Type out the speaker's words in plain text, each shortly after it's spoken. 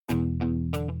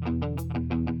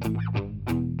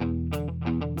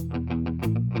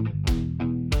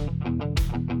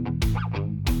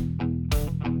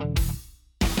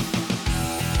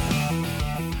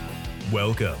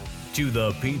Welcome to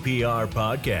the PPR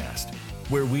Podcast,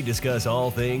 where we discuss all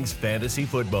things fantasy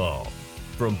football.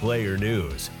 From player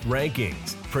news,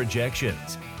 rankings,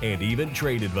 projections, and even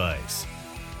trade advice.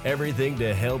 Everything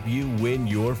to help you win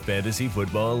your fantasy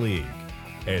football league.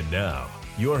 And now,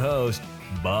 your host,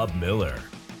 Bob Miller.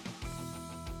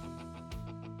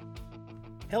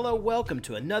 Hello, welcome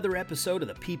to another episode of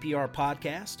the PPR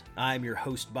Podcast. I'm your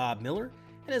host, Bob Miller,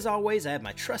 and as always, I have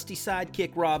my trusty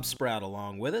sidekick, Rob Sprout,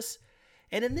 along with us.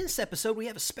 And in this episode, we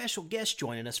have a special guest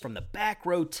joining us from the Back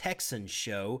Row Texans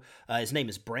show. His name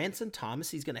is Branson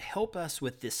Thomas. He's going to help us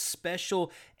with this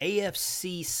special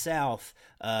AFC South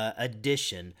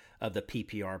edition of the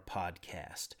PPR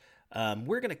podcast.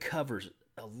 We're going to cover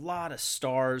a lot of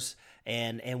stars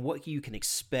and what you can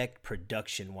expect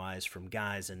production-wise from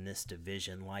guys in this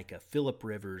division, like a Phillip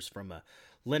Rivers, from a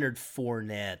Leonard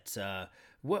Fournette.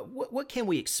 What can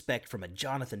we expect from a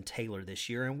Jonathan Taylor this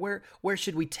year, and where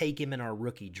should we take him in our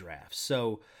rookie draft?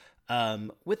 So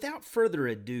without further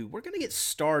ado, we're going to get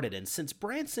started. And since,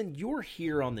 Branson, you're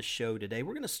here on the show today,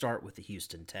 we're going to start with the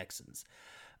Houston Texans.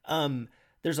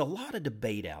 There's a lot of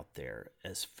debate out there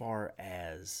as far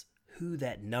as who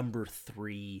that number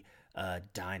 3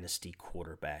 dynasty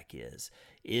quarterback is.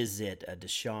 Is it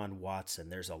DeShawn Watson?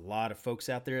 There's a lot of folks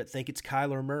out there that think it's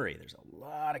Kyler Murray. There's a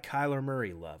lot of Kyler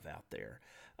Murray love out there.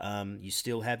 You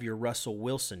still have your Russell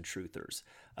Wilson truthers.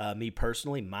 Me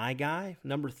personally, my guy,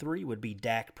 number 3, would be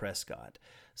Dak Prescott.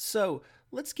 So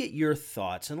let's get your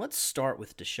thoughts, and let's start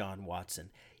with DeShawn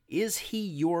Watson. Is he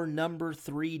your number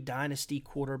 3 dynasty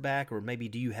quarterback, or maybe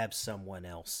do you have someone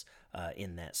else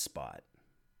in that spot?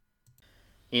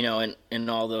 You know, and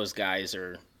all those guys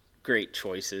are great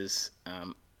choices.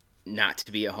 Not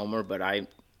to be a homer, but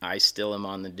I still am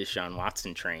on the DeShawn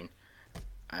Watson train.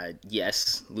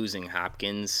 Yes, losing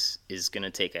Hopkins is going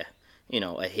to take a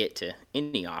hit to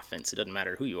any offense. It doesn't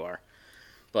matter who you are,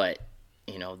 but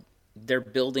they're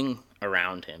building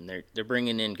around him. They're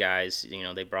bringing in guys.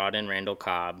 They brought in Randall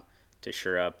Cobb to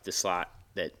shore up the slot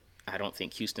that I don't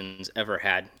think Houston's ever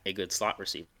had a good slot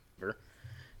receiver.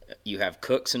 You have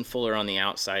Cooks and Fuller on the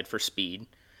outside for speed.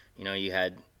 You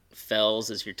had Fells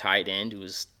as your tight end, who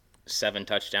was 7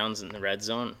 touchdowns in the red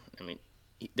zone. I mean,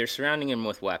 they're surrounding him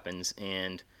with weapons,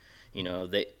 and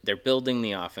they're building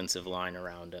the offensive line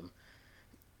around him.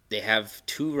 They have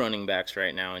 2 running backs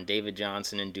right now, and David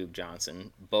Johnson and Duke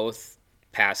Johnson, both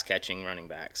pass-catching running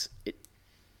backs.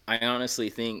 I honestly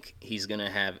think he's going to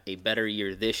have a better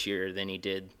year this year than he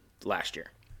did last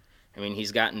year. I mean,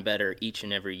 he's gotten better each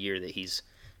and every year that he's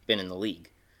been in the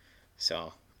league.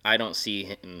 So I don't see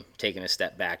him taking a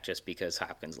step back just because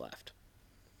Hopkins left.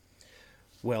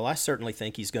 Well, I certainly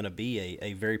think he's going to be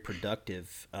a very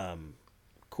productive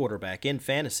quarterback in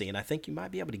fantasy, and I think you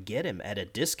might be able to get him at a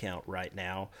discount right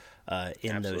now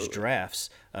in Absolutely. Those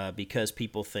drafts because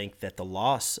people think that the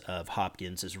loss of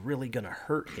Hopkins is really going to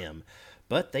hurt him.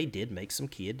 But they did make some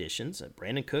key additions.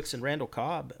 Brandon Cooks and Randall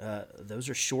Cobb, those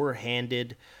are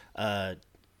sure-handed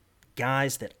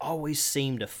guys that always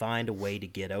seem to find a way to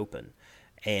get open.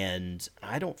 And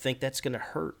I don't think that's going to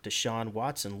hurt DeShawn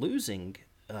Watson losing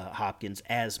Hopkins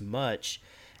as much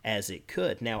as it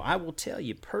could. Now, I will tell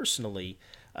you personally,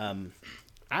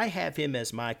 I have him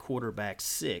as my quarterback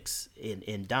 6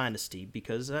 in Dynasty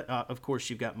because, of course,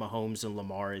 you've got Mahomes and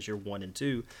Lamar as your 1 and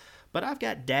 2. But I've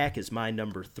got Dak as my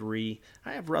number 3.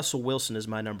 I have Russell Wilson as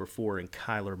my number 4 and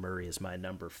Kyler Murray as my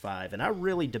number 5. And I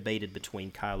really debated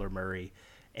between Kyler Murray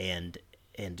and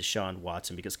DeShawn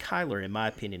Watson because Kyler, in my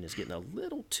opinion, is getting a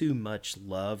little too much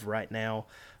love right now.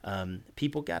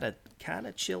 People got to kind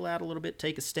of chill out a little bit,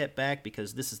 take a step back,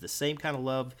 because this is the same kind of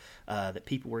love that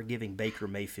people were giving Baker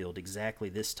Mayfield exactly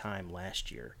this time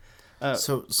last year.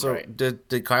 So right. did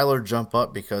Kyler jump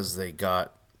up because they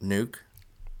got Nuke?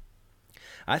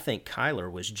 I think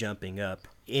Kyler was jumping up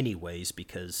anyways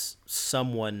because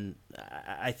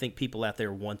I think people out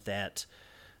there want that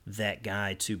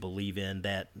guy to believe in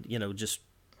that, just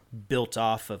built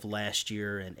off of last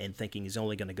year and thinking he's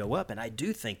only going to go up. And I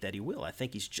do think that he will. I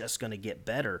think he's just going to get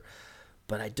better.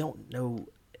 But I don't know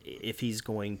if he's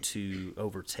going to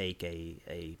overtake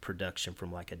a production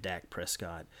from like a Dak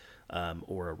Prescott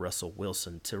or a Russell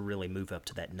Wilson to really move up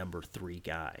to that number 3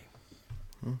 guy.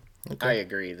 Okay. I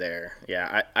agree there.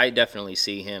 Yeah, I definitely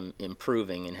see him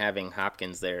improving, and having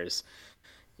Hopkins there is,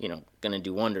 going to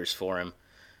do wonders for him.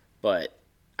 But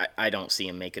I don't see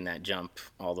him making that jump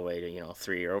all the way to,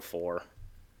 3 or 4.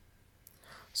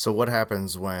 So what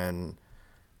happens when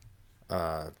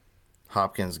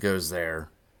Hopkins goes there,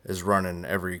 is running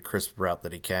every crisp route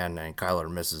that he can, and Kyler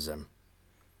misses him?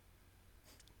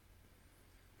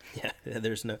 Yeah,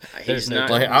 there's no. He's not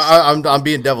Like I'm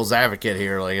being devil's advocate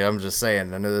here. Like I'm just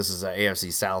saying. I know this is an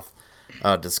AFC South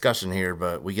discussion here,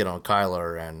 but we get on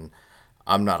Kyler, and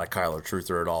I'm not a Kyler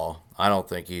truther at all. I don't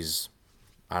think he's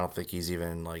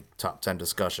even like top 10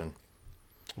 discussion.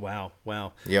 Wow.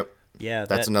 Yep. Yeah,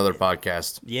 that's another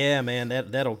podcast. Yeah, man,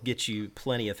 that'll get you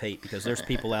plenty of hate because there's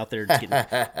people out there just getting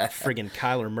friggin'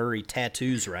 Kyler Murray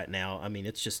tattoos right now. I mean,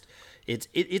 it's just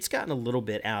it's gotten a little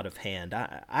bit out of hand.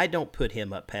 I don't put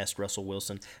him up past Russell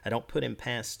Wilson. I don't put him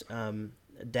past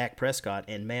Dak Prescott.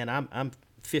 And man, I'm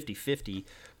 50-50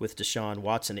 with DeShawn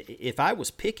Watson. If I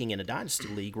was picking in a dynasty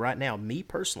league right now, me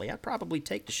personally, I'd probably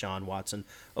take DeShawn Watson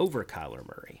over Kyler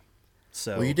Murray.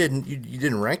 So well, you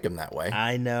didn't rank him that way.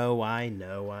 I know.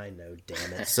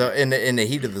 Damn it. So in the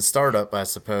heat of the startup, I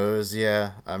suppose.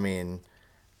 Yeah. I mean,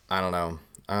 I don't know.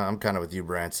 I'm kind of with you,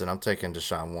 Branson. I'm taking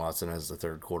DeShawn Watson as the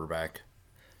third quarterback.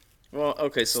 Well,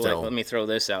 okay. So let me throw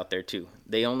this out there too.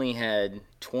 They only had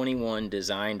 21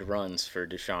 designed runs for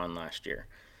DeShawn last year,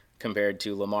 compared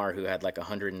to Lamar, who had like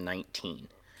 119.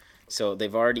 So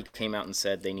they've already came out and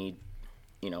said they need,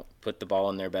 put the ball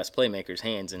in their best playmaker's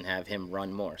hands and have him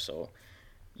run more. So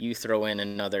you throw in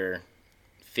another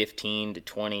 15 to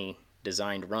 20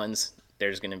 designed runs,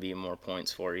 there's going to be more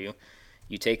points for you.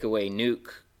 You take away Nuke,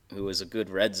 who is a good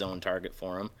red zone target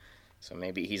for him, so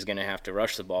maybe he's going to have to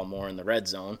rush the ball more in the red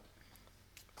zone.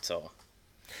 So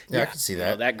yeah, I can see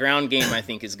that. That ground game, I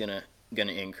think, is going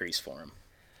to increase for him.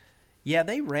 Yeah,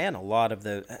 they ran a lot of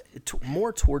the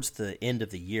more towards the end of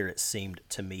the year. It seemed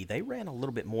to me they ran a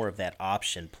little bit more of that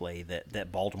option play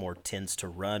that Baltimore tends to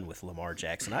run with Lamar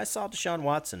Jackson. I saw DeShawn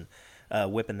Watson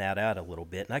whipping that out a little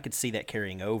bit, and I could see that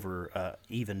carrying over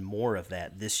even more of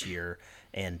that this year,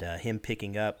 and him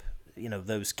picking up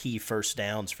those key first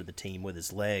downs for the team with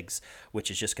his legs, which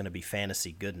is just going to be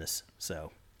fantasy goodness.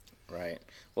 So, right.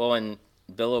 Well, and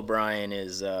Bill O'Brien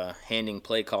is handing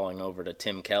play calling over to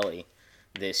Tim Kelly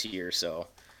this year, so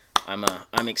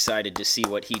I'm excited to see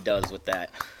what he does with that.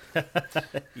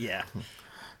 Yeah.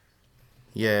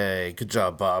 Yay! Good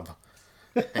job, Bob.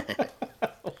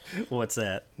 What's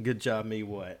that? Good job, me.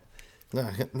 What? No,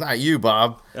 not you,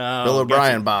 Bob. Oh, Bill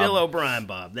O'Brien, Bob. Bill O'Brien,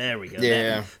 Bob. There we go.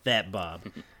 Yeah. That Bob.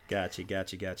 Gotcha.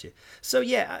 So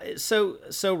yeah, so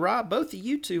Rob, both of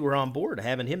you two were on board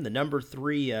having him the number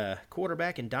 3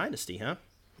 quarterback in Dynasty, huh?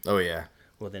 Oh yeah.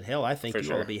 Well, then, hell, I think For you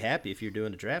sure. ought to be happy if you're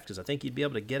doing a draft because I think you'd be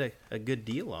able to get a good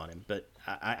deal on him. But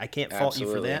I can't fault you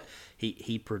for Absolutely. that.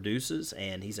 He produces,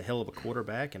 and he's a hell of a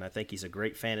quarterback, and I think he's a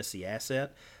great fantasy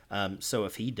asset. So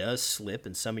if he does slip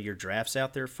in some of your drafts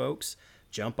out there, folks,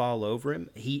 jump all over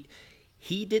him.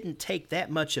 He didn't take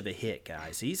that much of a hit,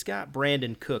 guys. He's got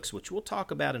Brandon Cooks, which we'll talk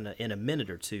about in a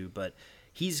minute or two, but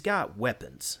he's got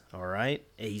weapons, all right?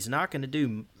 He's not going to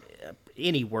do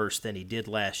any worse than he did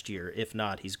last year. If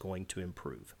not, he's going to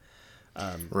improve.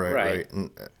 Right.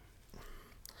 And,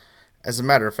 as a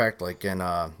matter of fact,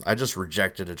 I just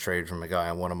rejected a trade from a guy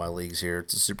in one of my leagues here.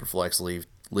 It's a super flex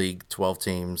league, 12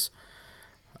 teams.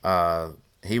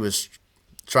 He was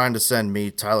trying to send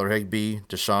me Tyler Higbee,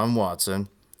 DeShawn Watson,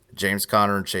 James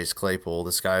Conner, and Chase Claypool.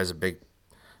 This guy is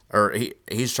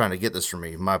he's trying to get this from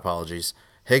me. My apologies.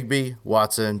 Higbee,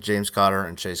 Watson, James Conner,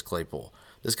 and Chase Claypool.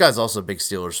 This guy's also a big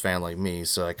Steelers fan like me,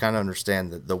 so I kind of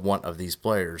understand the want of these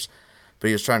players. But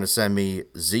he was trying to send me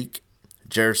Zeke,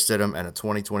 Jarrett Stidham, and a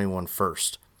 2021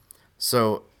 first.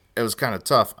 So it was kind of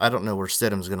tough. I don't know where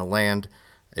Stidham's going to land,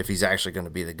 if he's actually going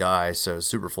to be the guy. So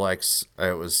Superflex,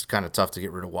 it was kind of tough to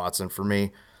get rid of Watson for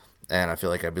me. And I feel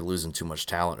like I'd be losing too much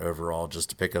talent overall just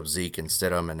to pick up Zeke and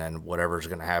Stidham and then whatever's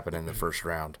going to happen in the first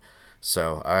round.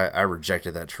 So I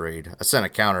rejected that trade. I sent a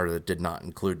counter that did not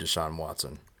include DeShawn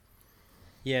Watson.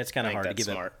 Yeah, it's kind of hard to give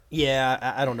smart. up.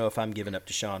 Yeah, I don't know if I'm giving up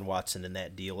Deshaun Watson in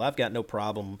that deal. I've got no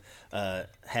problem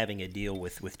having a deal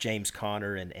with James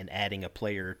Conner and adding a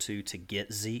player or two to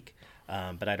get Zeke,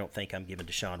 but I don't think I'm giving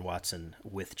Deshaun Watson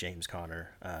with James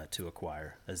Conner to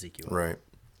acquire Ezekiel. Right.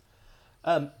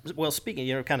 Well,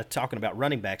 speaking, kind of talking about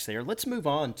running backs there, let's move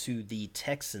on to the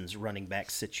Texans running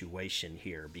back situation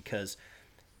here because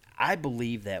I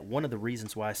believe that one of the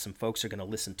reasons why some folks are going to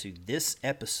listen to this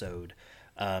episode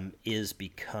is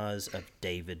because of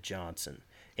David Johnson.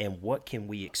 And what can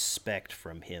we expect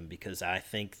from him? Because I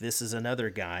think this is another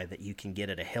guy that you can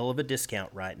get at a hell of a discount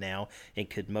right now and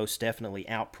could most definitely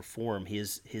outperform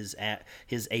his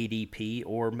ADP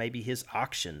or maybe his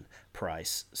auction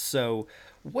price. So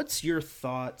what's your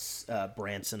thoughts,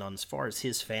 Branson, on as far as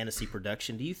his fantasy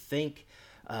production? Do you think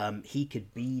he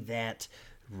could be that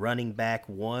running back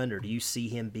one, or do you see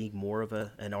him being more of an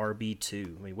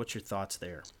RB2? I mean, what's your thoughts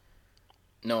there?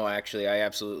 No, actually, I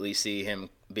absolutely see him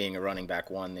being a running back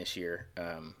one this year.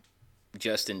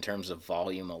 just in terms of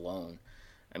volume alone.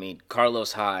 I mean,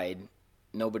 Carlos Hyde,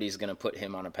 nobody's going to put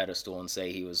him on a pedestal and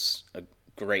say he was a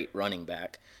great running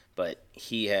back, but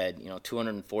he had,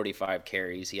 245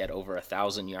 carries. He had over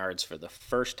 1,000 yards for the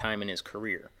first time in his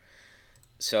career.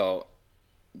 So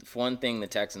one thing the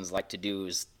Texans like to do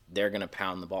is they're going to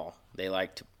pound the ball. They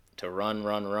like to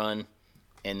run,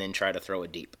 and then try to throw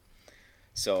it deep.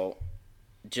 So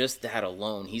just that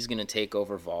alone, he's going to take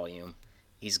over volume.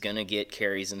 He's going to get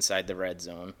carries inside the red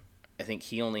zone. I think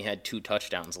he only had 2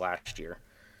 touchdowns last year.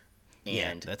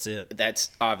 And that's it. That's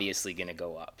obviously going to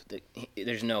go up.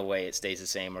 There's no way it stays the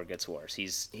same or gets worse.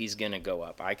 He's going to go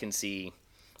up. I could see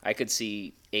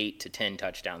 8 to 10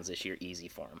 touchdowns this year easy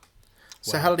for him.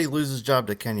 So how did he lose his job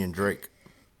to Kenyon Drake?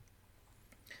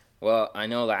 Well, I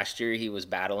know last year he was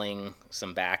battling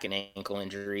some back and ankle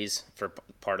injuries for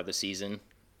part of the season.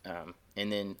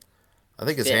 And then I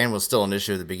think his hand was still an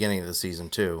issue at the beginning of the season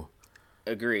too.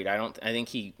 Agreed. I think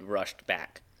he rushed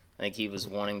back. I think he was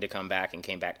wanting to come back and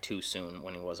came back too soon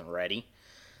when he wasn't ready.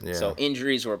 Yeah. So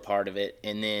injuries were a part of it,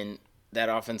 and then that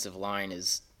offensive line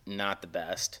is not the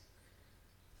best.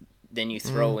 Then you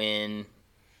throw in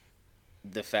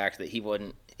the fact that he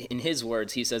wasn't, in his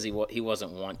words, he says he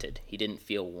wasn't wanted. He didn't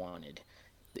feel wanted.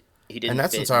 He didn't. And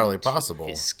that's fit entirely into possible.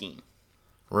 His scheme.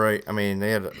 Right. I mean,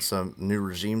 they had some new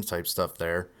regime type stuff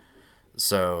there,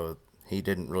 so he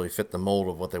didn't really fit the mold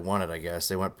of what they wanted. I guess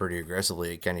they went pretty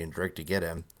aggressively at Kenyon Drake to get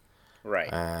him.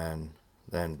 Right. And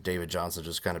then David Johnson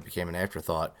just kind of became an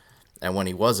afterthought. And when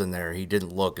he was in there, he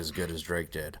didn't look as good as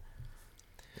Drake did.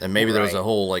 And maybe there was a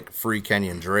whole free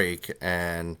Kenyon Drake,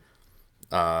 and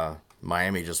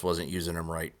Miami just wasn't using him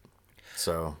right.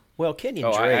 So well,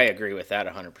 Kenyon Drake. I agree with that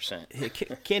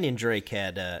 100%. Kenyon Drake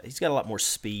he's got a lot more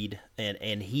speed,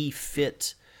 and he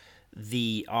fit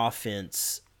the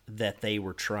offense that they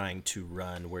were trying to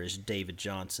run, whereas David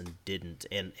Johnson didn't.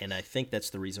 And I think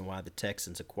that's the reason why the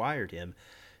Texans acquired him,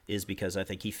 is because I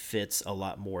think he fits a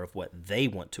lot more of what they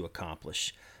want to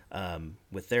accomplish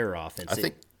with their offense. I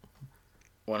think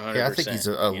 100%. Yeah, I think he's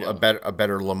a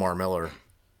better Lamar Miller.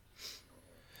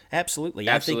 Absolutely.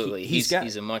 Absolutely. I think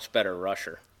he's a much better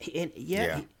rusher.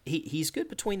 He's good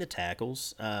between the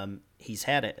tackles. He's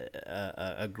had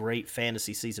a great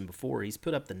fantasy season before. He's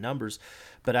put up the numbers,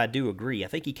 but I do agree. I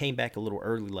think he came back a little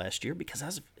early last year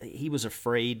because he was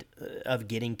afraid of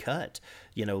getting cut,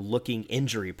 looking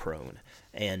injury prone,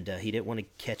 and he didn't want to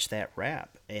catch that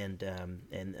rap. And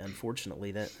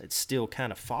unfortunately, that it still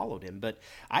kind of followed him. But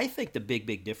I think the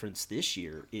big difference this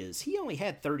year is he only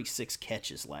had 36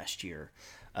 catches last year.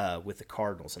 With the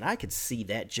Cardinals, and I could see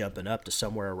that jumping up to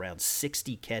somewhere around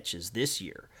 60 catches this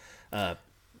year,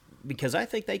 because I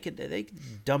think they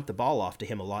could dump the ball off to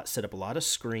him a lot, set up a lot of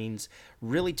screens,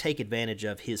 really take advantage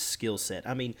of his skill set.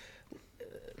 I mean,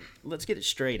 let's get it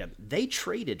straight. They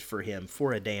traded for him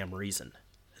for a damn reason.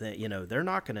 They're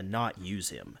not going to not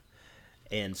use him,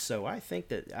 and so I think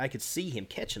that I could see him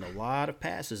catching a lot of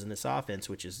passes in this offense,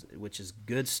 which is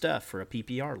good stuff for a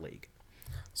PPR league.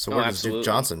 So where does Duke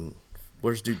Johnson?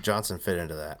 Where's Duke Johnson fit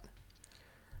into that?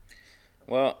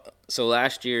 Well, so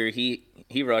last year he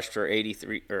rushed for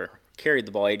 83 or carried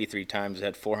the ball 83 times,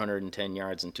 had 410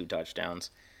 yards and 2 touchdowns,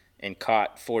 and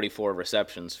caught 44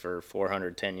 receptions for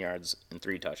 410 yards and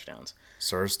 3 touchdowns.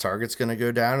 So his target's going to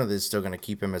go down, or are they still going to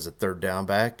keep him as a third down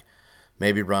back?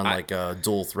 Maybe run a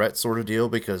dual threat sort of deal,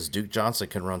 because Duke Johnson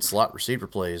can run slot receiver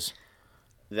plays.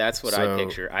 That's what I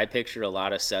picture. I picture a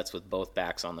lot of sets with both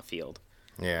backs on the field.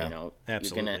 Yeah,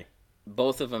 absolutely.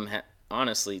 Both of them,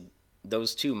 honestly,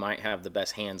 those two might have the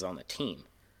best hands on the team,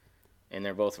 and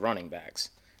they're both running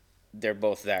backs. They're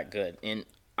both that good. And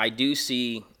I do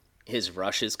see his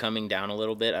rushes coming down a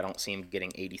little bit. I don't see him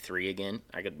getting 83 again.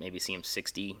 I could maybe see him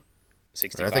 60,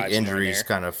 65. I think injuries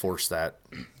kind of forced that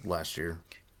last year.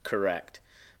 Correct.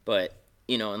 But,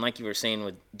 and like you were saying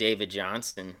with David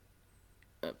Johnson,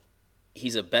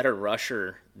 he's a better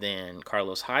rusher than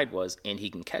Carlos Hyde was, and he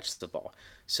can catch the ball.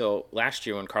 So last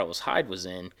year when Carlos Hyde was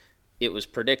in, it was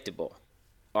predictable.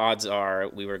 Odds are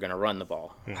we were going to run the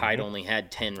ball. Mm-hmm. Hyde only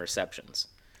had 10 receptions.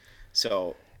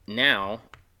 So now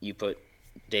you put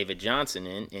David Johnson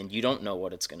in, and you don't know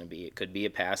what it's going to be. It could be a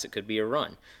pass. It could be a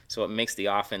run. So it makes the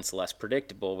offense less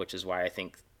predictable, which is why I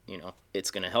think,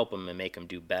 it's going to help him and make him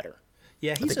do better.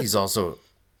 Yeah, I think he's also...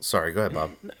 Sorry, go ahead,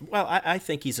 Bob. Well, I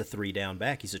think he's a 3-down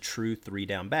back. He's a true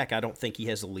 3-down back. I don't think he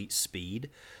has elite speed.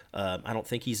 I don't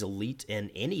think he's elite in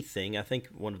anything. I think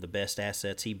one of the best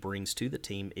assets he brings to the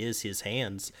team is his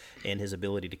hands and his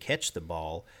ability to catch the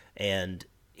ball. And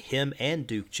him and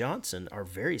Duke Johnson are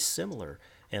very similar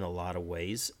in a lot of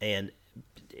ways. And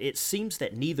it seems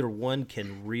that neither one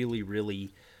can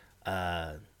really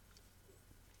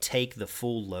take the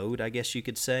full load, I guess you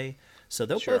could say. So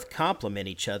they'll both complement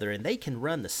each other, and they can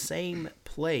run the same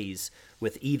plays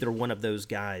with either one of those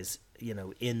guys,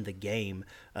 in the game,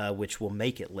 which will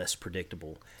make it less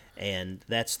predictable. And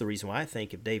that's the reason why I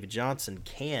think if David Johnson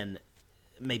can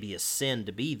maybe ascend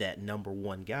to be that number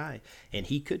one guy, and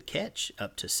he could catch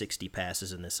up to 60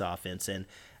 passes in this offense. And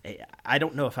I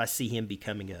don't know if I see him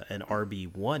becoming an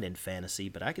RB1 in fantasy,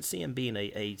 but I could see him being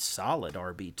a solid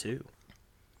RB2.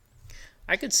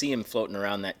 I could see him floating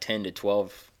around that 10 to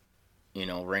 12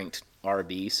 ranked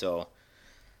RB. So,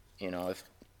 if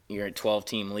you're a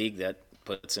 12-team league, that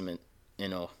puts him in,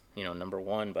 number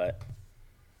one. But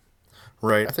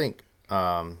right, I think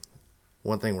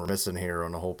one thing we're missing here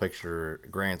on the whole picture,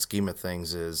 grand scheme of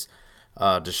things, is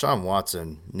DeShawn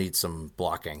Watson needs some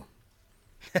blocking.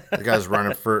 The guy's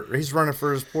running for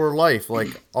his poor life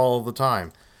like all the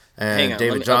time, and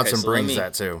David Johnson brings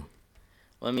that too.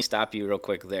 Let me stop you real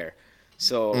quick there.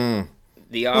 So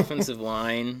the offensive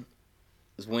line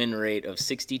win rate of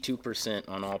 62%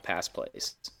 on all pass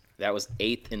plays. That was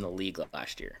 8th in the league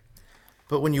last year.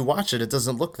 But when you watch it, it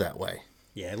doesn't look that way.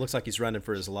 Yeah, it looks like he's running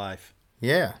for his life.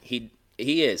 Yeah, he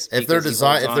is. If they're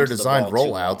designed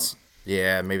rollouts,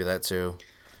 yeah, maybe that too.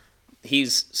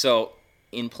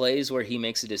 In plays where he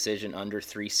makes a decision under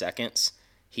 3 seconds,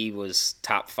 he was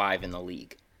top 5 in the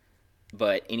league.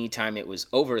 But anytime it was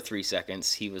over 3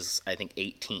 seconds, he was, I think,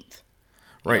 18th.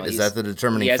 Right, is that the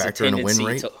determining factor in a win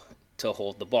rate? To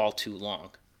hold the ball too long.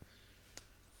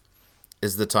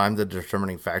 Is the time the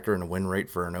determining factor in a win rate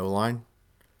for an O-line?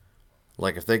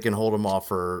 Like, if they can hold them off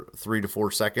for 3 to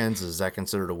 4 seconds, is that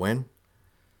considered a win?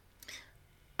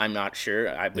 I'm not sure.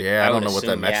 I don't know what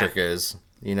that metric is.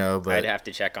 But I'd have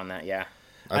to check on that, yeah.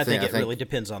 I think it really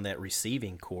depends on that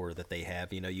receiving core that they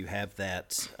have. You have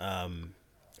that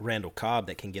Randall Cobb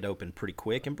that can get open pretty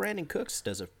quick, and Brandon Cooks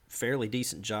does a fairly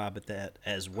decent job at that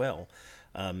as well.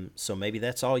 So maybe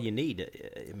that's all you need.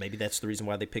 Maybe that's the reason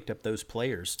why they picked up those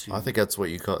players too. I think that's what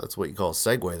you call a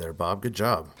segue there, Bob. Good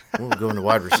job. We'll go into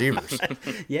wide receivers.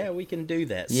 Yeah, we can do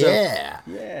that.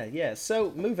 Yeah.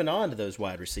 So moving on to those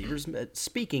wide receivers.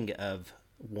 Speaking of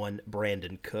one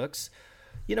Brandon Cooks,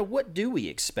 what do we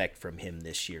expect from him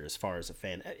this year as far as a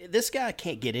fan? This guy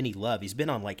can't get any love. He's been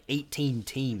on like 18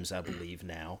 teams, I believe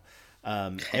now.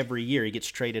 Every year he gets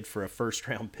traded for a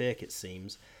first-round pick, it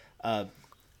seems.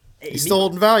 He's still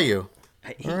holding value.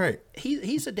 All right.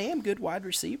 He's a damn good wide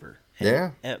receiver.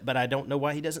 But I don't know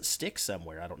why he doesn't stick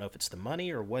somewhere. I don't know if it's the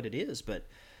money or what it is. But,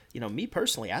 me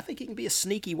personally, I think he can be a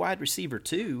sneaky wide receiver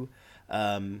too.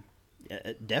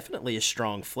 Definitely a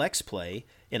strong flex play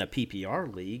in a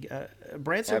PPR league.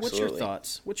 Branson, absolutely.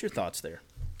 What's your thoughts there?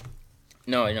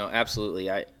 No,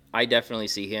 absolutely. I definitely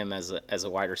see him as a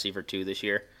wide receiver too this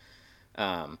year.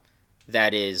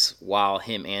 That is, while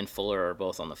him and Fuller are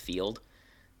both on the field.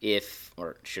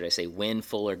 When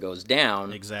Fuller goes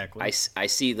down, exactly. I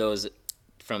see those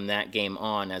from that game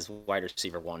on as wide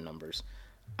receiver 1 numbers.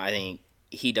 I think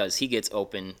he gets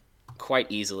open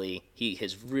quite easily. He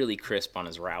is really crisp on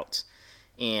his routes.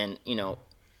 And,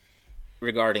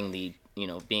 regarding the,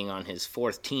 being on his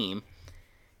 4th team,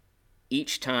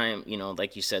 each time,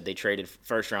 like you said, they traded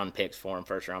first-round picks for him,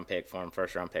 first-round pick for him,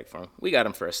 first-round pick for him. We got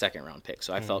him for a second-round pick,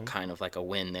 so I felt kind of like a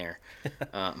win there.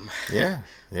 Yeah.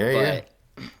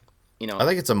 I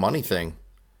think it's a money thing.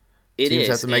 Teams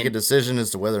have to make a decision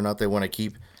as to whether or not they want to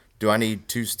keep. Do I need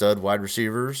 2 stud wide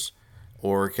receivers,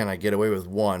 or can I get away with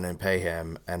 1 and pay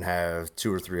him and have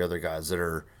 2 or 3 other guys that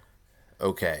are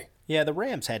okay? Yeah, the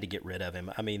Rams had to get rid of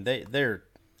him. I mean, they're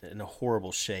in a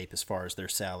horrible shape as far as their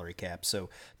salary cap. So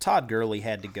Todd Gurley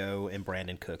had to go, and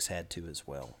Brandon Cooks had to as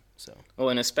well. So. Well,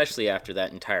 and especially after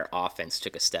that entire offense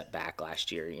took a step back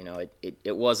last year,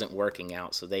 it wasn't working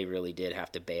out, so they really did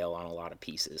have to bail on a lot of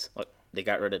pieces. Look, they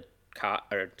got rid of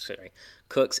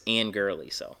Cooks and Gurley,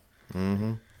 so.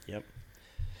 Mm-hmm. Yep.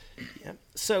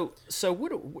 So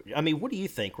what do you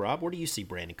think, Rob? Where do you see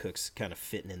Brandon Cooks kind of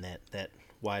fitting in that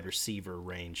wide receiver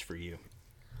range for you?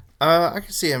 I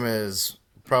can see him as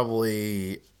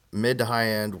probably mid to high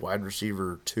end wide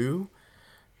receiver 2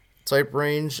 type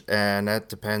range, and that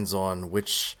depends on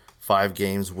which 5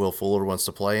 games Will Fuller wants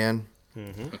to play in.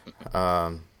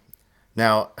 Mm-hmm.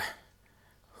 Now,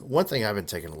 one thing I've been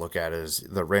taking a look at is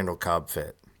the Randall Cobb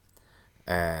fit,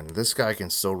 and this guy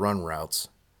can still run routes.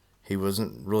 He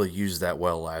wasn't really used that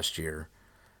well last year,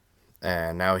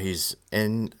 and now he's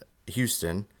in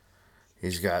Houston.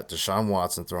 He's got DeShawn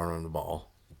Watson throwing him the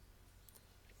ball.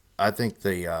 I think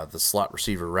the slot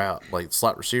receiver route, like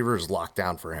slot receiver, is locked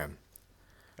down for him.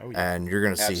 Oh, yeah. And you're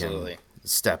going to see him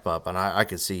step up. And I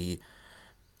could see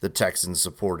the Texans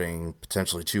supporting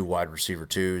potentially 2 wide receiver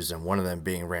 2s and one of them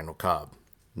being Randall Cobb.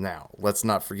 Now, let's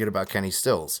not forget about Kenny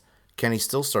Stills. Kenny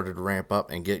Stills started to ramp up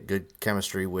and get good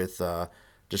chemistry with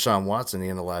DeShawn Watson at the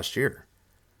end of last year.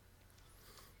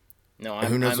 No,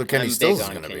 Who knows what Kenny Stills is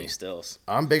going to be?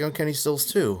 I'm big on Kenny Stills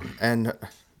too, and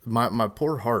my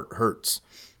poor heart hurts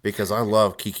because I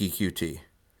love Kiki QT.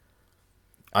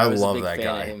 I love that guy. I was a big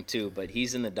fan of him too, but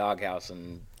he's in the doghouse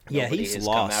and he's has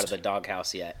lost. come out of the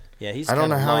doghouse yet. Yeah, he's. I don't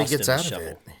know how he gets out of shuffle.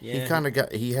 it. Yeah.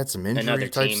 He had some injury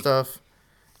type stuff.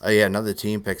 Yeah, another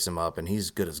team picks him up, and he's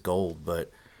good as gold.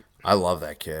 But I love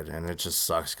that kid, and it just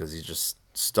sucks because he's just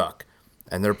stuck.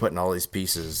 And they're putting all these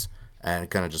pieces and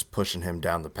kind of just pushing him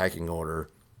down the pecking order,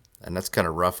 and that's kind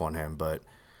of rough on him. But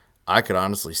I could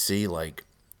honestly see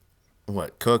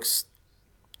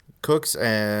Cooks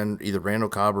and either Randall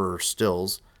Cobb or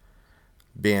Stills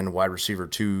being wide receiver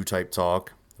 2 type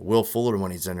talk. Will Fuller, when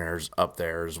he's in there, is up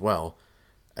there as well.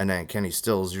 And then Kenny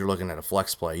Stills, you're looking at a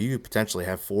flex play. You could potentially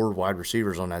have 4 wide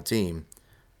receivers on that team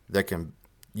that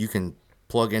you can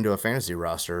plug into a fantasy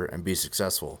roster and be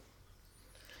successful.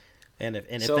 And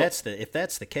if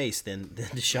that's the case, then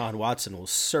DeShawn Watson will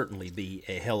certainly be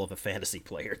a hell of a fantasy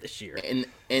player this year.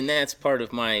 And that's part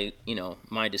of my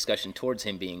my discussion towards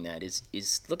him being that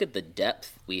is look at the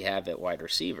depth we have at wide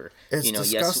receiver. It's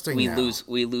disgusting. Yes,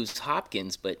 we lose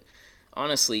Hopkins, but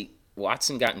honestly,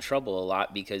 Watson got in trouble a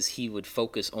lot because he would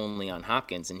focus only on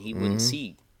Hopkins and he wouldn't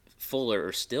see Fuller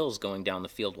or Stills going down the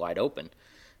field wide open.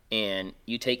 And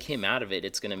you take him out of it,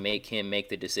 it's going to make him make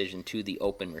the decision to the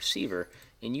open receiver.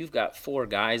 And you've got 4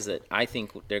 guys that I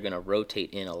think they're going to rotate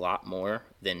in a lot more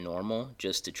than normal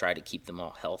just to try to keep them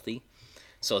all healthy.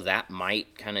 So that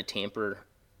might kind of tamper,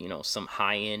 some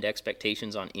high-end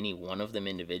expectations on any one of them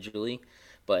individually.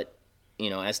 But,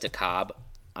 as to Cobb,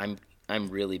 I'm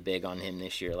really big on him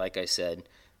this year. Like I said,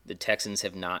 the Texans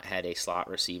have not had a slot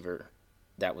receiver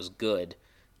that was good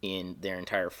in their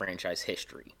entire franchise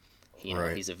history.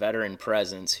 Right. He's a veteran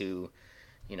presence who,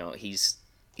 he's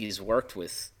worked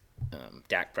with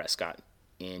Dak Prescott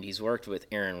and he's worked with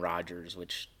Aaron Rodgers,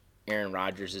 which Aaron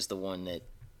Rodgers is the one that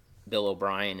Bill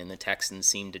O'Brien and the Texans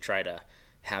seem to try to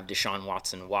have Deshaun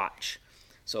Watson watch.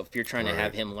 So if you're trying to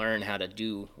have him learn how to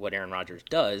do what Aaron Rodgers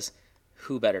does,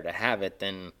 who better to have it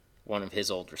than one of his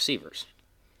old receivers?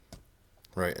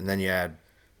 Right, and then you add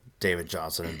David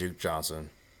Johnson and Duke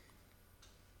Johnson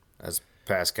as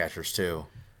pass catchers too.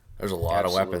 There's a lot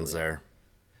of weapons there.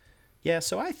 Yeah,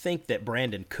 so I think that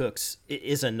Brandon Cooks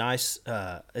is a nice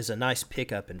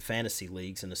pickup in fantasy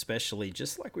leagues, and especially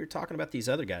just like we were talking about these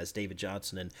other guys, David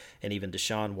Johnson and even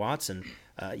Deshaun Watson.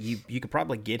 You could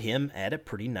probably get him at a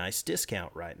pretty nice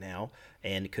discount right now,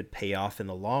 and it could pay off in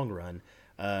the long run.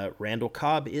 Randall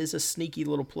Cobb is a sneaky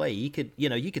little play. You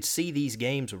could see these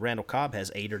games where Randall Cobb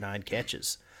has 8 or 9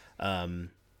 catches.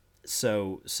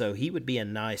 So he would be a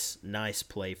nice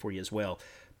play for you as well.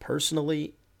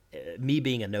 Personally, me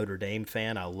being a Notre Dame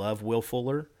fan, I love Will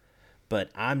Fuller,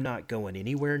 but I'm not going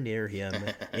anywhere near him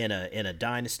in a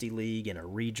dynasty league, in a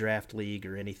redraft league,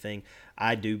 or anything.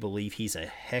 I do believe he's a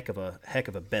heck of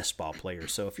a best ball player.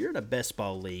 So if you're in a best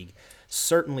ball league,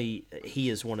 certainly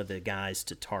he is one of the guys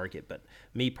to target. But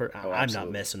I'm not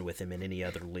messing with him in any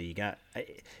other league.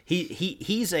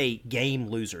 He's a game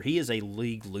loser. He is a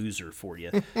league loser for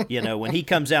you. When he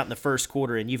comes out in the first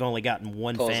quarter and you've only gotten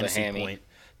one fantasy point.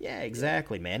 Yeah,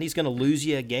 exactly, man. He's going to lose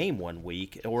you a game 1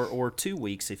 week or 2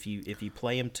 weeks if you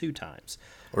play him 2 times.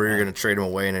 Or you're going to trade him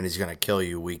away and then he's going to kill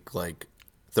you week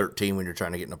 13 when you're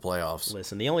trying to get in the plauvs.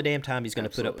 Listen, the only damn time he's going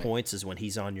to put up points is when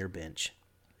he's on your bench.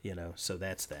 So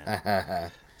that's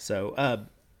that. So,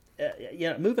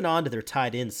 moving on to their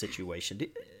tight end situation.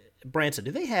 Branson,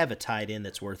 do they have a tight end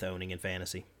that's worth owning in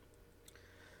fantasy?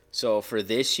 So for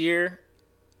this year,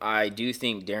 I do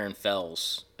think Darren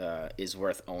Fells is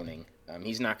worth owning.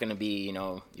 He's not going to be,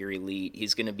 your elite.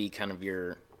 He's going to be kind of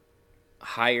your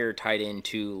higher tight end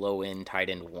 2, low end tight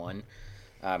end 1,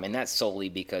 and that's solely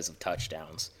because of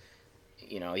touchdowns.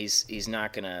 He's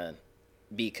not going to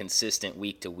be consistent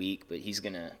week to week, but he's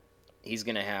going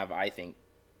to have, I think,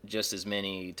 just as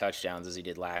many touchdowns as he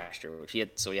did last year. He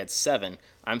had 7.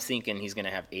 I'm thinking he's going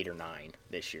to have 8 or 9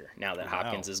 this year. Now that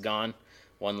Hopkins is gone,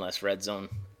 one less red zone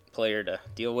player to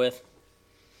deal with.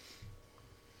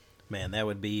 Man,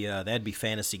 that'd be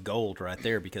fantasy gold right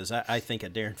there, because I think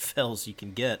at Darren Fells you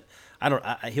can get.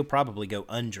 He'll probably go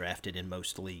undrafted in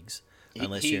most leagues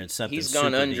unless you're in something. He's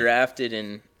gone undrafted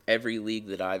in every league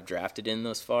that I've drafted in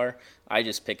thus far. I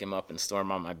just pick him up and store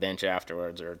him on my bench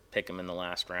afterwards, or pick him in the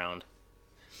last round.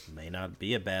 May not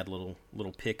be a bad little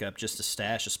pickup just to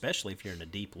stash, especially if you're in a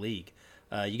deep league.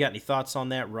 You got any thoughts on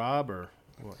that, Rob, or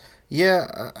what?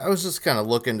 Yeah, I was just kind of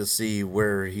looking to see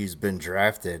where he's been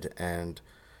drafted, and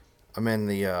I'm in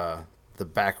the the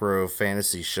back row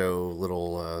fantasy show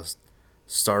little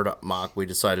startup mock we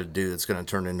decided to do that's going to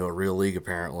turn into a real league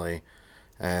apparently,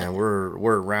 and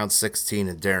we're round 16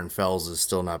 and Darren Fells has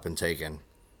still not been taken.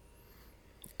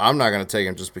 I'm not going to take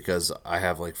him just because I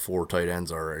have like 4 tight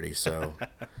ends already. So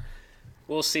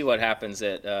we'll see what happens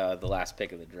at the last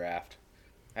pick of the draft.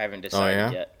 I haven't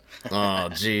decided yet. Oh,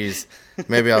 geez.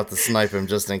 Maybe I'll have to snipe him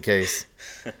just in case.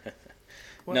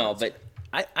 No, but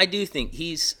I do think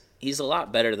he's a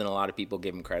lot better than a lot of people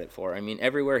give him credit for. I mean,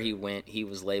 everywhere he went, he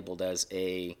was labeled as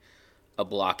a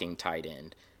blocking tight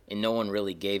end, and no one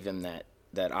really gave him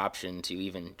that option to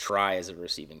even try as a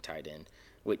receiving tight end,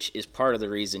 which is part of the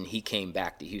reason he came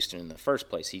back to Houston in the first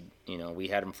place. We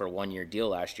had him for a 1-year deal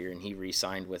last year, and he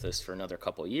re-signed with us for another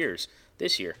couple of years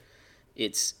this year.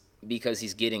 It's because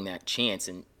he's getting that chance,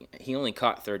 and he only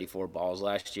caught 34 balls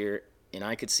last year, and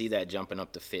I could see that jumping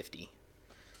up to 50.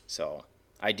 So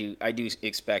I do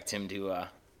expect him to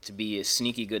be a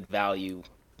sneaky good value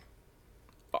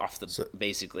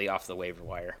basically off the waiver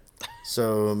wire.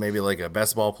 So maybe like a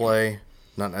best ball play,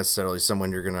 not necessarily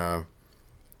someone you're gonna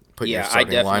put your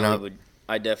starting lineup.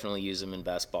 I definitely use him in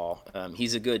best ball.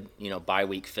 He's a good bye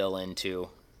week fill in too,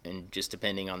 and just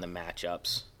depending on the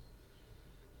matchups.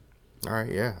 All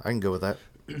right, yeah, I can go with that.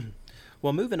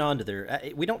 Well, moving on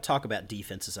to we don't talk about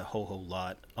defenses a whole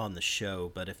lot on the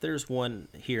show, but if there's one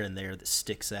here and there that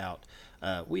sticks out,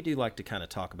 we do like to kind of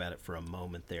talk about it for a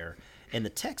moment there. And the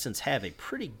Texans have a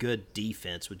pretty good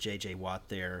defense with J.J. Watt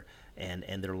there and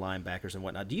their linebackers and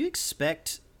whatnot. Do you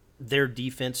expect their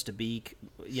defense to be,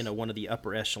 one of the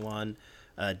upper echelon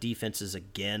defenses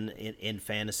again in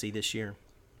fantasy this year?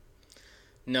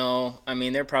 No, I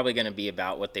mean, they're probably going to be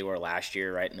about what they were last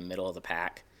year, right in the middle of the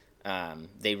pack.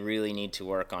 They really need to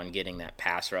work on getting that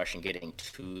pass rush and getting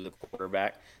to the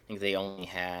quarterback. I think they only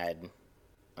had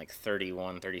like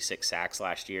 31, 36 sacks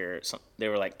last year. They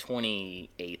were like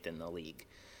 28th in the league.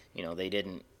 They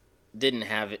didn't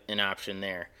have an option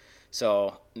there.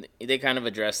 So they kind of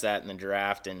addressed that in the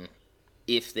draft, and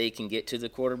if they can get to the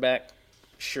quarterback,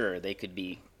 sure, they could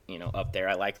be up there.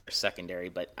 I like their secondary,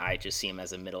 but I just see them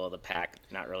as a middle of the pack,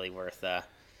 not really worth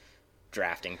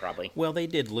drafting probably. Well, they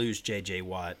did lose J.J.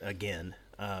 Watt again,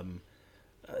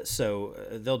 so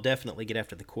they'll definitely get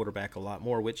after the quarterback a lot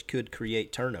more, which could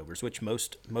create turnovers, which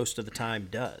most of the time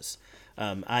does.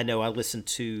 I know I listened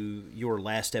to your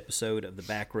last episode of the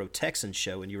Back Row Texans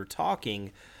show, and you were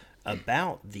talking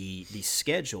about the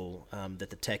schedule that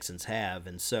the Texans have,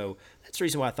 and so that's the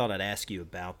reason why I thought I'd ask you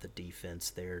about the defense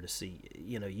there to see.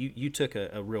 You took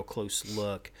a real close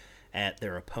look at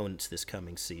their opponents this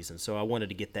coming season, so I wanted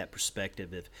to get that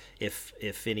perspective.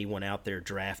 If anyone out there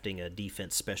drafting a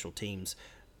defense special teams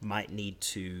might need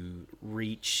to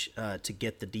reach to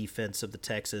get the defense of the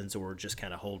Texans, or just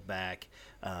kind of hold back,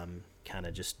 kind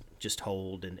of just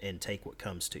hold and take what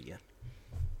comes to you.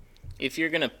 If you're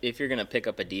gonna pick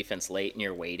up a defense late and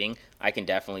you're waiting, I can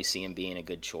definitely see him being a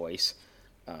good choice.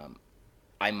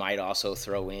 I might also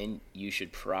throw in you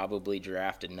should probably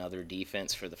draft another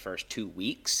defense for the first 2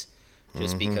 weeks,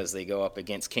 just because they go up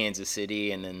against Kansas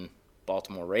City and then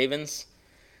Baltimore Ravens.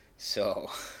 So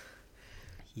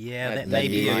yeah, that may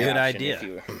be a good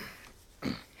idea.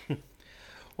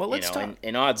 Well, let's talk.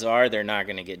 And odds are they're not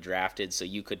going to get drafted, so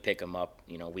you could pick them up,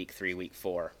 week 3, week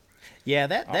 4. Yeah,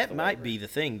 that might be the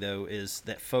thing, though, is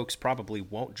that folks probably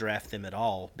won't draft them at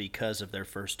all because of their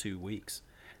first 2 weeks.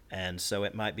 And so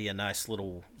it might be a nice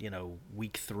little,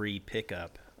 week 3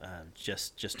 pickup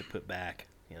just to put back,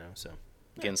 so.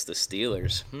 Against the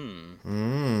Steelers.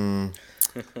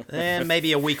 And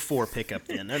maybe a week 4 pickup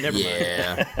then. No, never mind.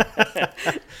 Yeah.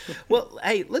 Well,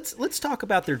 hey, let's talk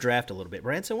about their draft a little bit,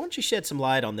 Branson. Why don't you shed some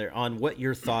light on what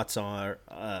your thoughts are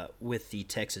with the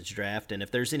Texans draft, and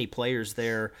if there's any players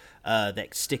there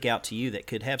that stick out to you that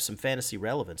could have some fantasy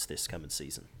relevance this coming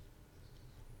season.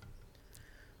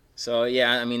 So,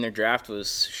 yeah, I mean, their draft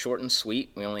was short and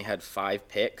sweet. We only had 5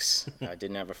 picks.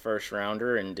 Didn't have a first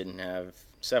rounder and didn't have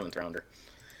 7th rounder.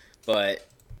 But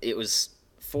it was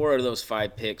 4 of those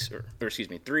 5 picks, or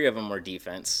 3 of them were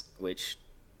defense, which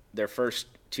their first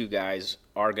 2 guys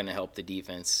are going to help the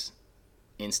defense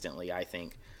instantly, I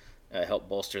think, help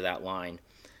bolster that line.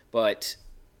 But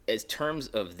as terms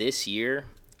of this year,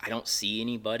 I don't see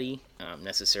anybody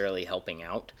necessarily helping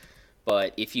out.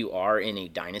 But if you are in a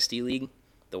dynasty league,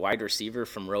 the wide receiver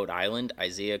from Rhode Island,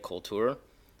 Isaiah Coulter,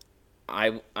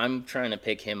 I'm trying to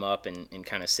pick him up and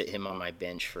kind of sit him on my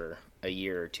bench for a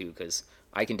year or 2, because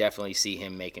I can definitely see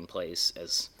him making plays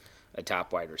as a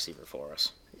top wide receiver for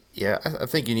us. Yeah, I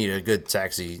think you need a good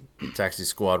taxi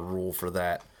squad rule for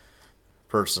that,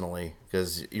 personally,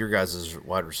 because your guys'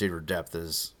 wide receiver depth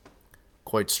is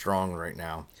quite strong right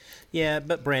now. Yeah,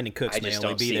 but Brandon Cooks may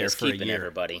only be there for a year.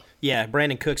 Everybody. Yeah,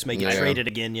 Brandon Cooks may get traded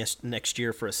again next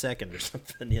year for a second or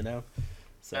something, you know.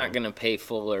 So. Not going to pay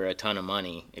Fuller a ton of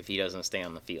money if he doesn't stay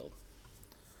on the field.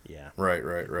 Yeah.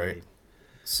 Right.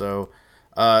 So,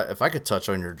 if I could touch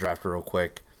on your draft real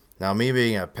quick. Now, me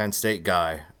being a Penn State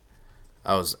guy,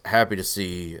 I was happy to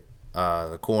see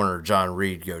the corner John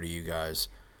Reed go to you guys.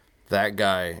 That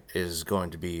guy is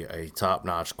going to be a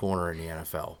top-notch corner in the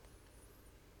NFL.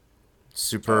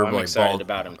 Superb, I'm excited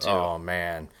about him too. Oh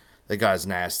man, the guy's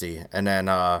nasty. And then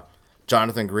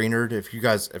Jonathan Greenard.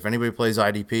 If anybody plays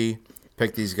IDP,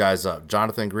 pick these guys up.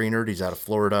 Jonathan Greenard, he's out of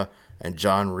Florida, and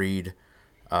John Reed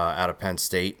out of Penn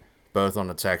State, both on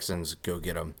the Texans. Go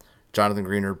get them. Jonathan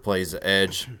Greenard plays the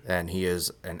edge, and he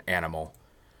is an animal.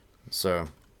 So,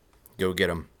 go get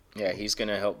him. Yeah, he's going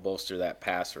to help bolster that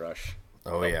pass rush.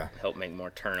 Help make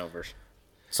more turnovers.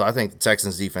 So I think the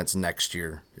Texans defense next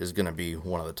year is going to be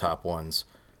one of the top ones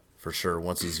for sure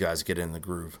once these guys get in the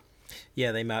groove.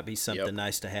 Yeah, they might be something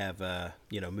nice to have,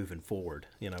 moving forward,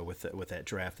 with that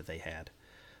draft that they had.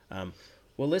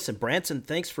 Well, listen, Branson,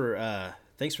 thanks for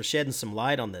shedding some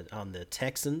light on the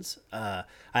Texans. I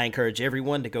encourage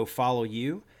everyone to go follow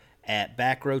you at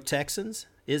Back Row Texans.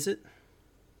 Is it?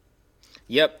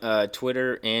 Yep,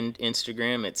 Twitter and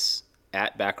Instagram. It's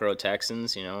at Back Row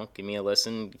Texans. Give me a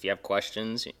listen. If you have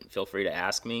questions, feel free to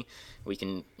ask me. We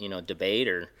can, debate,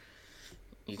 or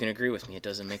you can agree with me. It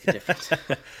doesn't make a difference.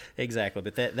 Exactly,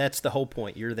 but that's the whole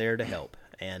point. You're there to help,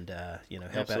 and help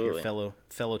Absolutely. out your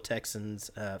fellow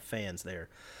Texans fans there.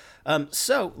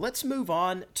 So let's move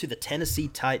on to the Tennessee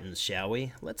Titans, shall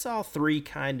we? Let's all three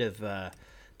kind of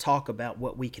talk about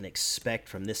what we can expect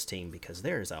from this team, because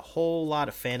there is a whole lot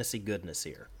of fantasy goodness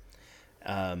here.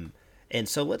 And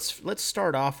so let's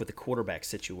start off with the quarterback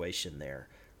situation there.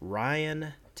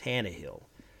 Ryan Tannehill.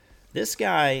 This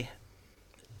guy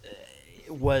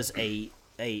was a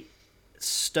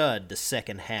stud the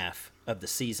second half of the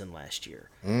season last year.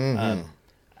 Mm-hmm.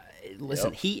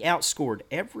 Listen, he outscored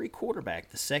every quarterback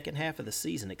the second half of the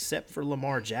season except for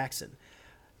Lamar Jackson.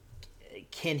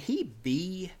 Can he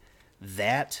be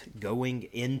that going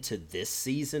into this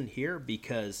season here?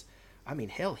 Because,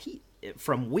 he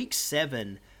from week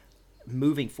 7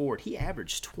 moving forward, he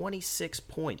averaged 26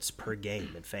 points per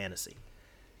game in fantasy.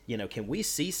 Can we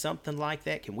see something like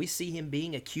that? Can we see him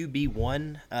being a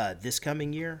QB1 this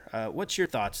coming year? What's your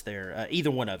thoughts there? Either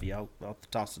one of you. I'll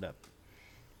toss it up.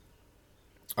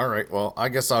 All right, well, I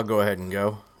guess I'll go ahead and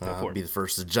go. I'll be the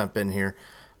first to jump in here.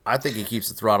 I think he keeps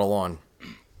the throttle on.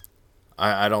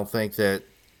 I don't think that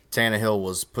Tannehill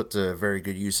was put to very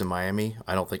good use in Miami.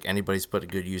 I don't think anybody's put to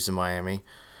good use in Miami.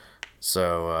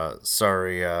 So,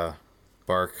 sorry,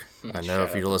 Bark. I know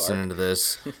if you're listening to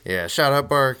this. Yeah, shout out,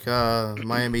 Bark.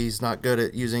 Miami's not good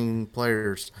at using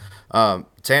players.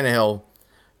 Tannehill,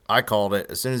 I called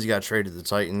it. As soon as he got traded to the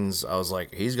Titans, I was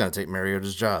like, he's going to take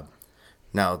Mariota's job.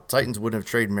 Now, Titans wouldn't have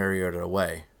traded Mariota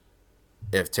away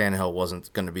if Tannehill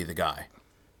wasn't going to be the guy.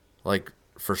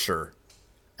 For sure.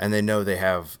 And they know they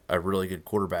have a really good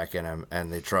quarterback in him,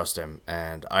 and they trust him.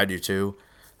 And I do too.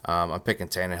 I'm picking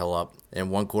Tannehill up. In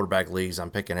one quarterback leagues,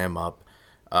 I'm picking him up.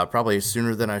 Probably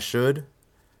sooner than I should,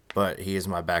 but he is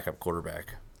my backup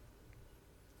quarterback.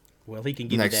 Well, he can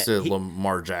give next you that. to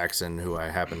Lamar Jackson, who I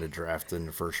happened to draft in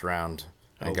the first round.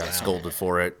 I got scolded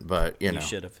for it, but you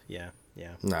should have. Yeah.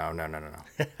 No.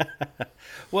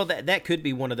 Well, that could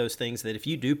be one of those things that if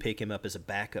you do pick him up as a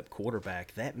backup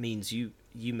quarterback, that means you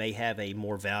may have a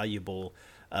more valuable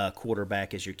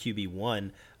quarterback as your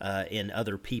QB1 in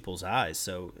other people's eyes.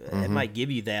 So it might give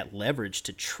you that leverage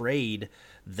to trade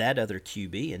that other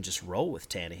QB and just roll with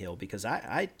Tannehill, because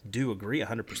I do agree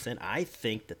 100%. I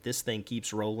think that this thing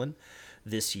keeps rolling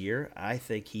this year. I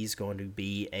think he's going to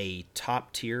be a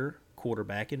top-tier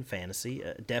quarterback in fantasy,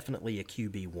 definitely a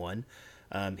QB1.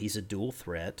 He's a dual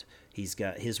threat.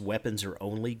 His weapons are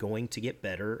only going to get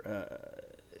better.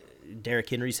 Derrick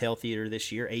Henry's healthier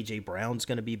this year. A.J. Brown's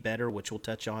going to be better, which we'll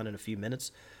touch on in a few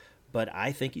minutes. But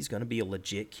I think he's going to be a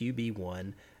legit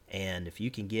QB1, and if you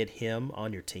can get him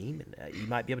on your team, you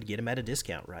might be able to get him at a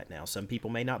discount right now. Some people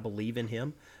may not believe in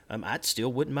him. I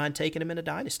still wouldn't mind taking him in a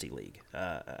dynasty league.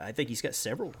 I think he's got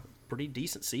several pretty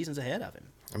decent seasons ahead of him.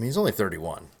 He's only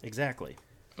 31. Exactly.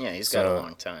 Yeah, he's got a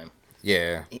long time.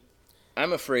 Yeah.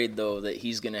 I'm afraid, though, that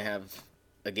he's going to have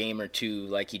a game or two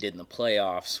like he did in the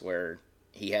playoffs where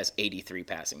he has 83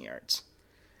 passing yards.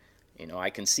 I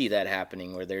can see that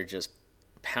happening where they're just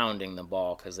pounding the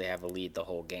ball because they have a lead the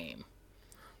whole game.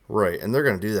 Right, and they're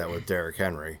going to do that with Derrick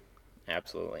Henry.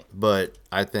 Absolutely. But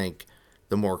I think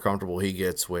the more comfortable he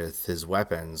gets with his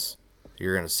weapons,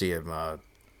 you're going to see him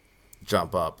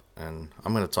jump up. And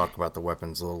I'm going to talk about the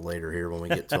weapons a little later here when we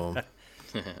get to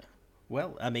them.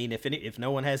 Well, I mean, if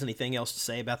no one has anything else to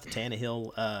say about the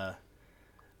Tannehill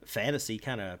fantasy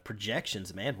kind of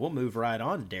projections, man, we'll move right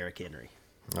on to Derrick Henry.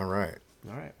 All right,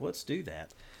 let's do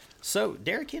that. So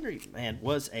Derrick Henry, man,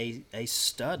 was a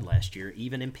stud last year,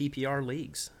 even in PPR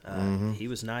leagues. He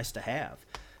was nice to have.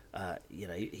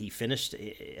 He finished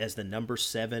as the number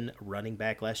 7 running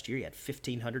back last year. He had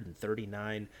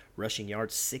 1,539 rushing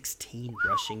yards, 16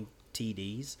 rushing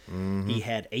TDs. He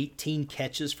had 18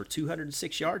 catches for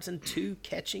 206 yards and 2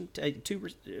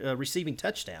 receiving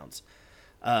touchdowns.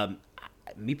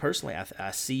 Me personally,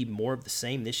 I see more of the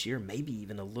same this year, maybe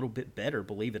even a little bit better,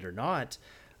 believe it or not.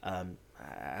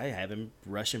 I have him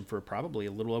rushing for probably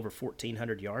a little over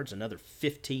 1,400 yards, another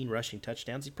 15 rushing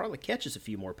touchdowns. He probably catches a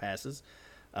few more passes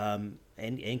and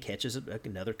catches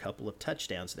another couple of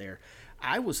touchdowns there.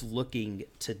 I was looking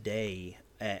today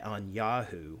on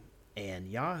Yahoo, and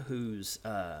Yahoo's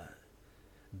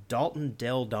Dalton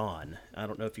Del Don. I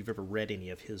don't know if you've ever read any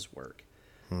of his work.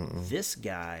 This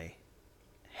guy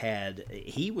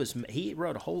he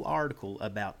wrote a whole article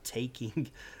about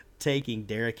taking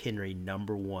Derrick Henry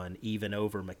number 1, even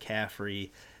over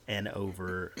McCaffrey and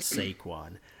over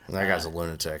Saquon. That guy's a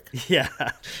lunatic. Yeah,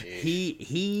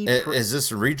 is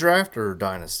this redraft or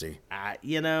dynasty? I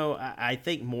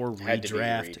think more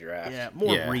redraft. Yeah,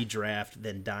 more redraft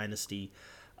than dynasty.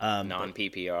 Non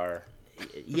PPR.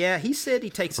 Yeah, he said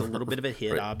he takes a little bit of a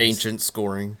hit. Obviously. Ancient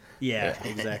scoring. Yeah,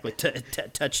 exactly.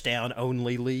 Touchdown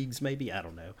only leagues, maybe, I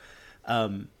don't know.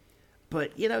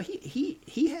 But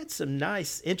he had some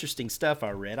nice, interesting stuff I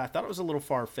read. I thought it was a little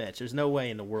far fetched. There's no way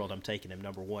in the world I'm taking him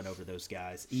number 1 over those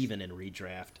guys, even in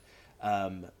redraft.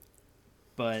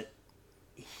 But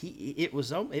it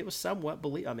was somewhat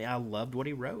believable. I mean, I loved what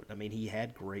he wrote. I mean, he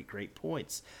had great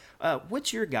points.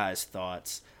 What's your guys'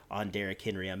 thoughts on Derrick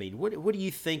Henry? I mean, what do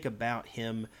you think about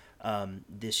him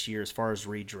this year as far as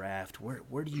redraft?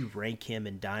 Where do you rank him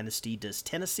in Dynasty? Does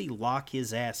Tennessee lock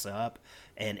his ass up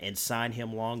and sign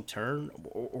him long term,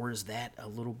 or is that a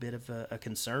little bit of a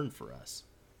concern for us?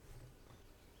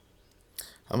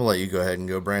 I'm going to let you go ahead and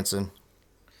go, Branson.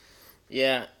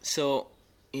 Yeah, so,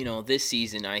 this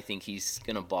season I think he's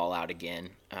going to ball out again.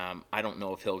 I don't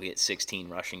know if he'll get 16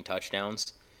 rushing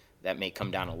touchdowns. That may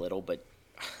come down a little, but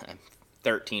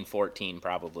 13, 14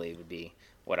 probably would be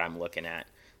what I'm looking at.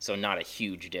 So not a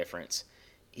huge difference.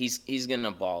 He's going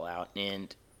to ball out.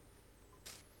 And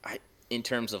in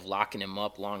terms of locking him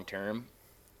up long term,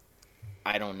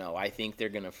 I don't know. I think they're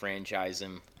going to franchise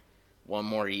him one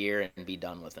more year and be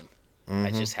done with him.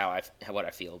 That's just what I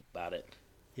feel about it.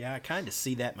 Yeah, I kind of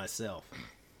see that myself.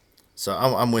 So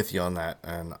I'm with you on that,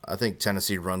 and I think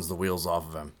Tennessee runs the wheels off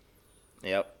of him.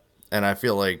 Yep. And I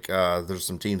feel like there's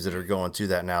some teams that are going to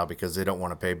that now because they don't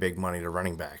want to pay big money to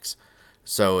running backs.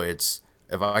 So it's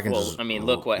if I can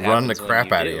look what run the happens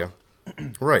crap out of do.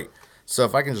 you. Right. So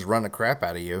if I can just run the crap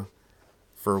out of you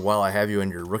for while I have you in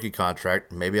your rookie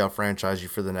contract, maybe I'll franchise you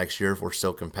for the next year if we're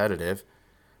still competitive,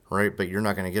 right? But you're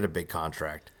not going to get a big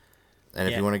contract. And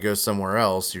if you want to go somewhere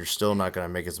else, you're still not going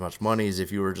to make as much money as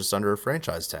if you were just under a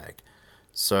franchise tag.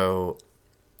 So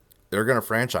they're going to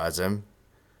franchise him.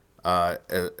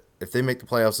 If they make the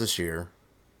playoffs this year,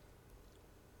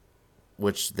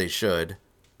 which they should,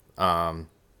 then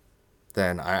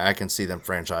I can see them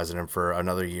franchising him for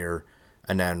another year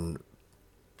and then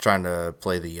trying to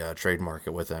play the trade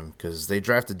market with him because they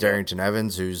drafted Darrington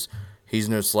Evans, he's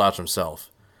no slouch himself.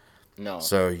 No.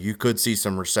 So you could see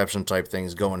some reception type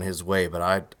things going his way,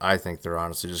 but I think they're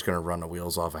honestly just going to run the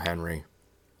wheels off of Henry.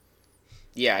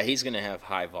 Yeah, he's going to have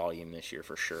high volume this year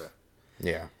for sure.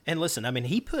 Yeah. And listen, I mean,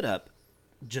 he put up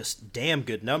just damn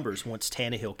good numbers once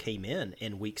Tannehill came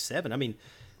in Week 7. I mean,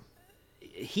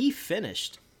 he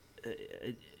finished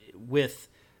with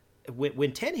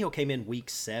when Tannehill came in Week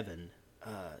 7.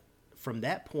 From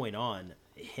that point on,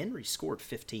 Henry scored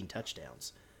 15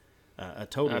 touchdowns. A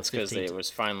total That's of 15. because it was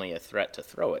finally a threat to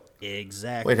throw it.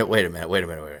 Exactly. Wait a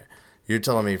minute. You're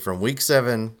telling me from Week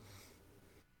 7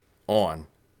 on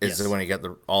is when he got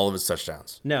all of his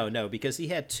touchdowns? No, because he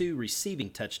had 2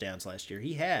 receiving touchdowns last year.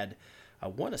 He had, I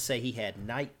want to say he had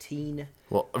 19.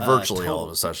 Well, virtually all of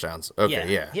his touchdowns.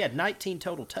 Okay, yeah. He had 19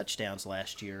 total touchdowns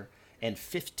last year, and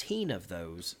 15 of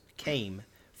those came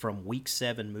from Week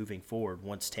 7 moving forward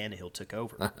once Tannehill took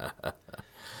over.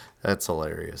 That's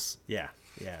hilarious. Yeah.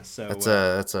 So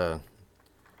that's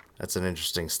an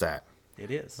interesting stat.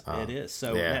 It is.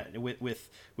 So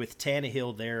with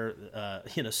Tannehill there,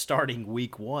 starting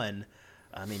Week 1,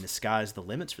 I mean the sky's the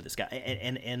limits for this guy.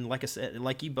 And like I said,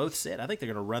 like you both said, I think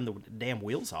they're going to run the damn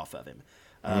wheels off of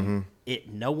him.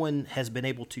 No one has been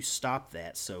able to stop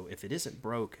that. So if it isn't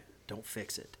broke, Don't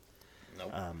fix it.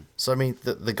 Nope. So, I mean,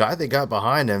 the guy they got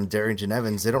behind him, Darrington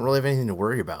Evans, they don't really have anything to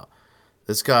worry about.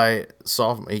 This guy,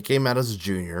 he came out as a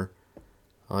junior.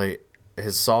 Like,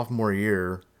 his sophomore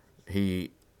year,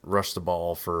 he rushed the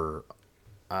ball for,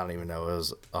 I don't even know, it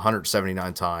was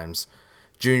 179 times.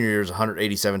 Junior year is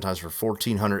 187 times for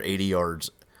 1,480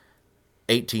 yards,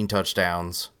 18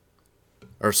 touchdowns.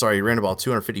 Or, sorry, he ran the ball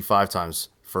 255 times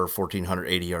for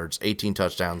 1,480 yards, 18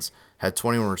 touchdowns, had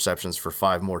 21 receptions for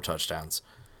 5 more touchdowns.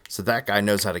 So that guy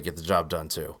knows how to get the job done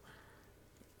too.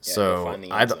 Yeah, So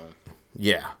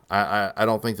I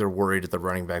don't think they're worried at the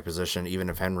running back position, even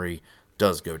if Henry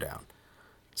does go down.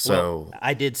 So well,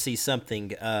 I did see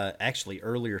something actually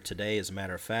earlier today, as a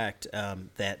matter of fact,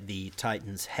 that the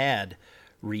Titans had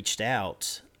reached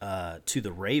out to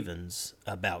the Ravens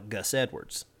about Gus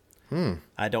Edwards.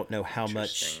 I don't know how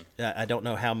much. I don't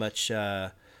know how much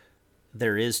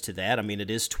there is to that. I mean, it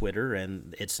is Twitter,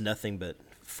 and it's nothing but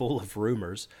full of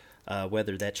rumors,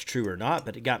 whether that's true or not.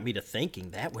 But it got me to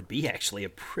thinking that would be actually a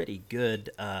pretty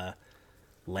good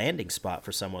landing spot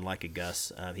for someone like a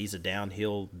Gus. He's a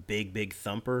downhill, big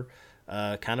thumper,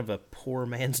 kind of a poor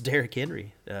man's Derrick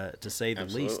Henry, to say the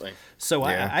least. So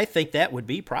yeah. I think that would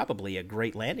be probably a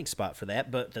great landing spot for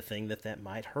that. But the thing that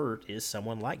might hurt is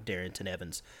someone like Darrington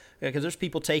Evans, because there's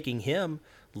people taking him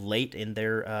late in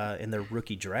their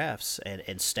rookie drafts and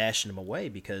stashing him away,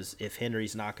 because if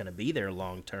Henry's not going to be there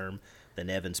long term, then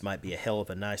Evans might be a hell of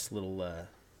a nice little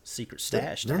secret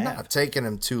stash. They're not taking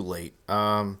him too late.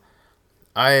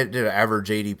 I did an average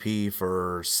ADP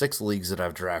for 6 leagues that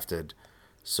I've drafted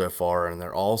so far, and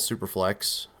they're all super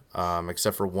flex,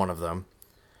 except for one of them.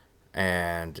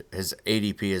 And his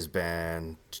ADP has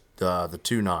been the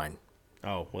 2.9.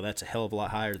 Oh, well, that's a hell of a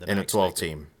lot higher than in I a 12 expected.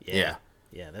 team.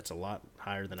 Yeah, that's a lot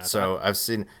higher than I thought. So I've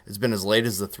seen it's been as late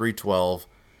as the 3.12,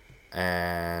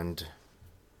 and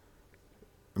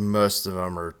most of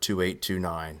them are 2.8,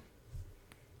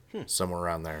 2.9, somewhere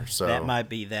around there. So that might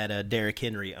be that Derrick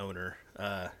Henry owner,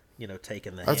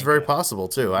 taking the. That's very possible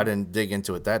too. I didn't dig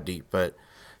into it that deep, but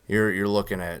you're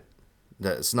looking at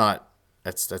that. It's not.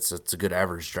 It's a good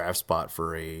average draft spot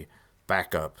for a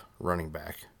backup running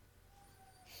back.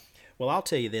 Well, I'll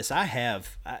tell you this: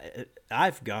 I've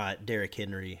got Derrick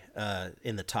Henry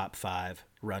in the top 5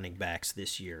 running backs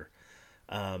this year,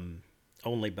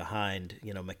 only behind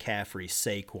McCaffrey,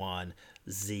 Saquon,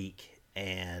 Zeke,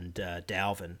 and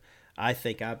Dalvin. I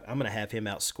think I'm going to have him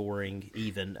outscoring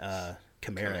even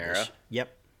Kamara.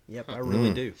 Yep, I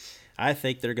really do. I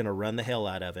think they're going to run the hell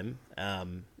out of him,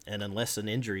 and unless an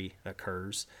injury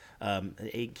occurs,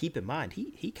 keep in mind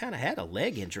he kind of had a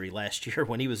leg injury last year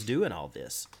when he was doing all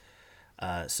this.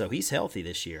 So he's healthy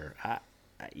this year.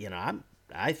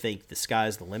 I think the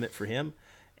sky's the limit for him,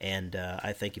 and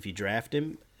I think if you draft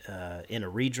him in a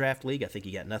redraft league, I think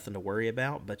you got nothing to worry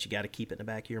about. But you got to keep it in the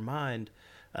back of your mind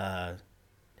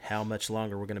how much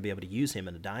longer we're going to be able to use him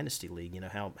in a dynasty league.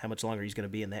 How much longer he's going to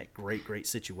be in that great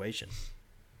situation.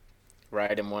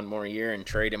 Ride him one more year and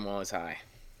trade him while he's high.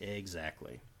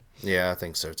 Exactly. Yeah, I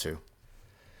think so too.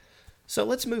 So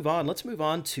let's move on. Let's move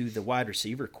on to the wide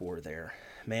receiver core there.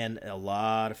 Man, a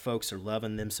lot of folks are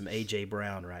loving them some A.J.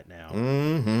 Brown right now.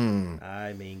 Mm-hmm.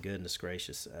 I mean, goodness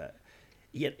gracious.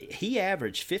 He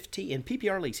averaged 15 in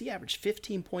PPR leagues. He averaged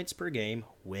 15 points per game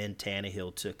when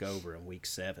Tannehill took over in Week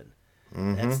 7.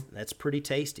 Mm-hmm. That's pretty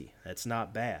tasty. That's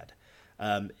not bad.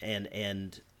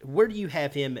 And where do you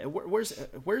have him?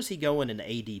 Where's he going in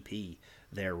ADP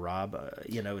there, Rob?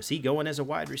 Is he going as a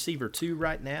wide receiver 2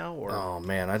 right now? Or? Oh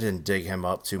man, I didn't dig him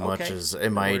up too much as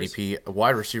in my ADP.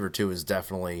 Wide receiver 2 is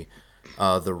definitely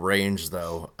the range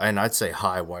though, and I'd say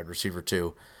high wide receiver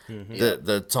 2. Mm-hmm.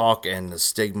 The talk and the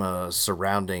stigma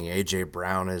surrounding AJ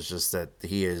Brown is just that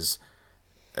he's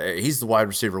the wide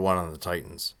receiver 1 on the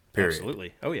Titans. Period.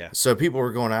 Absolutely. Oh yeah. So people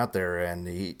were going out there and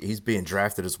he's being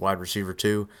drafted as wide receiver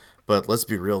 2, but let's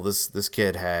be real, this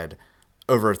kid had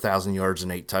over 1,000 yards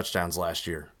and 8 touchdowns last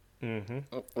year.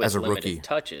 Mm-hmm. As a rookie.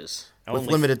 With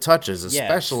limited touches,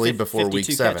 especially before Week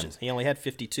 7. Catches. He only had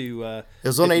 52. It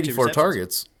was on 84 receptions.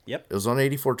 targets. Yep. It was on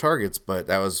 84 targets, but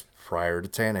that was prior to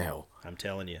Tannehill. I'm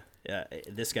telling you,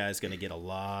 this guy's going to get a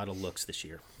lot of looks this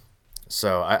year.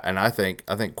 So I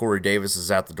think Corey Davis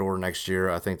is out the door next year.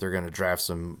 I think they're going to draft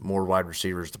some more wide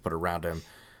receivers to put around him.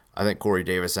 I think Corey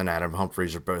Davis and Adam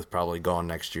Humphries are both probably gone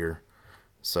next year.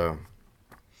 So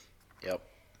yep.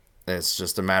 It's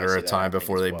just a matter of time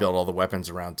before they build all the weapons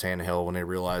around Tannehill when they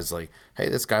realize, like, hey,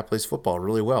 this guy plays football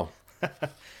really well.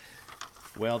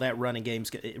 Well, that running game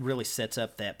it really sets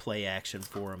up that play action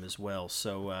for him as well.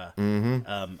 So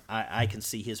I can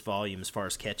see his volume as far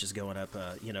as catches going up.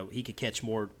 He could catch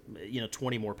more,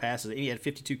 20 more passes. He had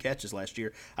 52 catches last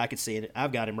year. I could see it.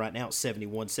 I've got him right now at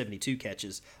 71, 72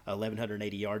 catches,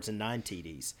 1,180 yards, and 9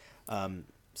 TDs.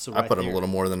 So I put him a little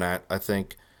more than that, I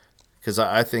think, because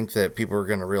I think that people are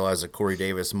going to realize that Corey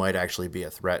Davis might actually be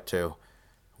a threat too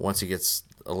once he gets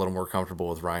a little more comfortable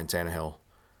with Ryan Tannehill.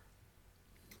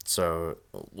 So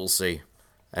we'll see.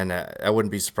 And I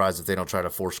wouldn't be surprised if they don't try to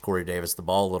force Corey Davis the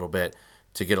ball a little bit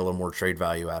to get a little more trade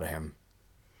value out of him.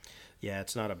 Yeah,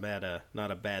 it's not a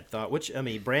bad thought.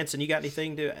 Branson, you got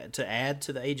anything to add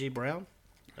to the A.J. Brown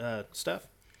stuff?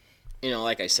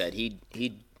 Like I said, he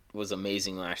was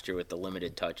amazing last year with the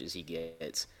limited touches he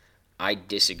gets. I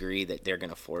disagree that they're going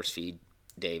to force feed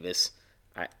Davis.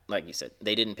 Like you said,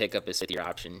 they didn't pick up his fifth-year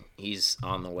option. He's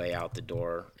on the way out the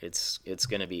door. It's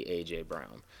going to be A.J.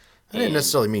 Brown. I didn't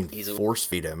necessarily mean force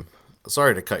feed him.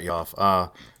 Sorry to cut you off.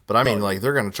 But I mean,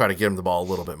 they're going to try to get him the ball a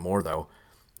little bit more, though,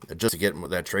 just to get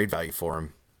that trade value for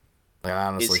him. I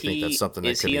honestly think that's something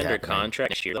that could be happening. Is he under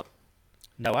contract next year, though?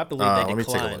 No, I believe they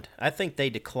declined. I think they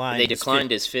declined. They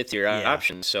declined his fifth-year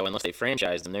option, so unless they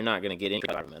franchise him, they're not going to get anything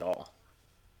out of him at all.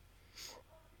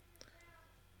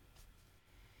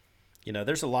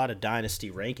 There's a lot of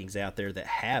dynasty rankings out there that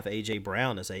have A.J.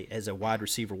 Brown as a wide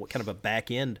receiver, kind of a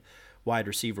back-end wide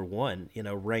receiver one,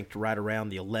 ranked right around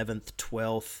the 11th,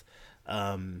 12th,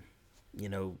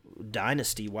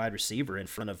 dynasty wide receiver in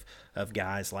front of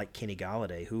guys like Kenny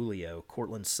Golladay, Julio,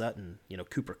 Cortland Sutton,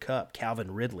 Cooper Kupp,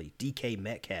 Calvin Ridley, DK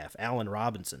Metcalf, Allen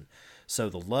Robinson. So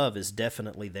the love is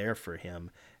definitely there for him.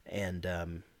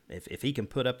 And if he can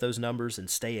put up those numbers and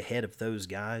stay ahead of those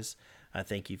guys, I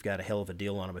think you've got a hell of a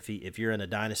deal on him. If you're in a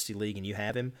dynasty league and you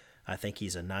have him, I think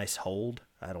he's a nice hold.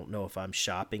 I don't know if I'm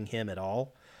shopping him at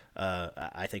all.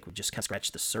 I think we just kind of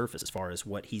scratched the surface as far as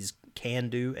what he can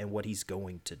do and what he's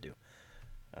going to do.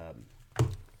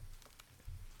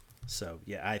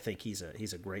 I think he's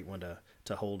a great one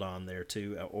to hold on there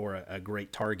too, or a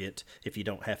great target if you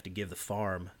don't have to give the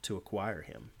farm to acquire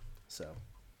him. So,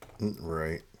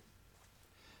 right.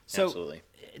 So, absolutely.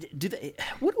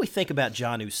 What do we think about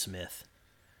Jonnu Smith?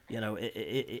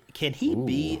 Can he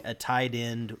be a tight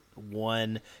end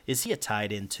one? Is he a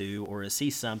tight end two, or is he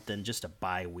something just a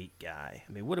bye week guy?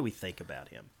 I mean, what do we think about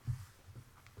him?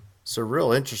 It's a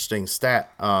real interesting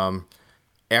stat.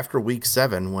 After week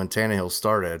 7, when Tannehill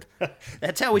started,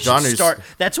 that's how we should start.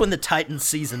 That's when the Titans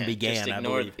season began. I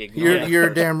believe you're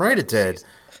damn right it did.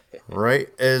 Right,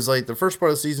 is the first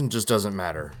part of the season just doesn't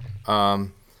matter.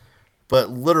 But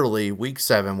literally, week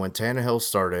 7, when Tannehill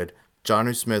started,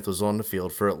 Jonnu Smith was on the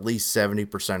field for at least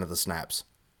 70% of the snaps.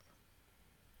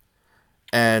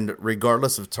 And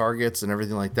regardless of targets and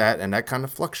everything like that, and that kind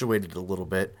of fluctuated a little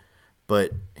bit,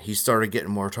 but he started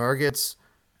getting more targets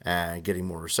and getting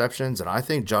more receptions. And I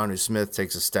think Jonnu Smith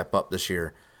takes a step up this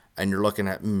year, and you're looking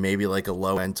at maybe like a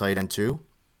low-end tight end too.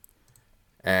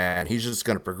 And he's just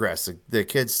going to progress. The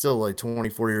kid's still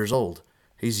 24 years old.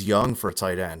 He's young for a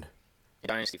tight end.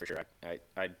 Dynasty for sure.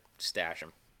 I'd stash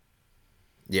him.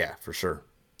 Yeah, for sure.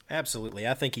 Absolutely.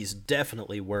 I think he's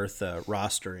definitely worth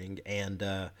rostering,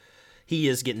 and he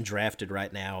is getting drafted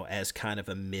right now as kind of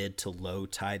a mid to low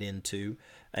tight end too.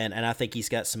 And I think he's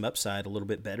got some upside a little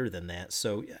bit better than that.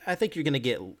 So I think you're going to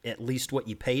get at least what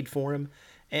you paid for him,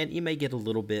 and you may get a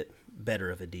little bit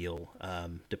better of a deal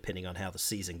depending on how the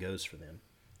season goes for them.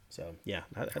 So, yeah.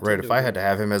 Right. If I had to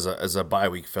have him as a bye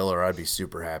week filler, I'd be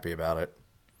super happy about it.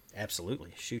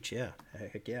 Absolutely. Shoot, yeah.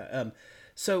 Heck yeah.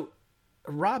 So,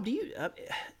 Rob,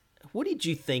 what did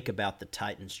you think about the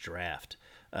Titans draft?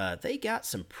 They got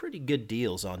some pretty good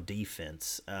deals on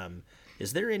defense.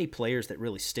 Is there any players that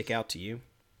really stick out to you?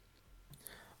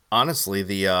 Honestly,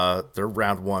 their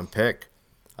round 1 pick,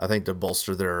 I think to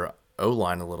bolster their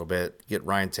O-line a little bit, get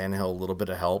Ryan Tannehill a little bit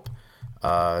of help.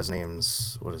 His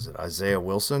name's, Isaiah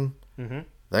Wilson? Mm-hmm.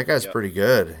 That guy's pretty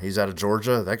good. He's out of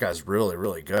Georgia. That guy's really,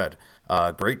 really good.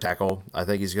 Great tackle. I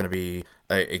think he's going to be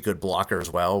a good blocker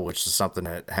as well, which is something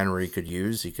that Henry could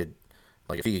use. He could,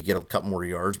 if he could get a couple more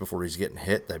yards before he's getting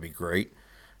hit, that'd be great.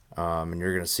 And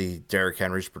you're going to see Derrick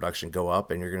Henry's production go up,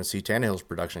 and you're going to see Tannehill's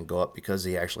production go up because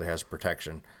he actually has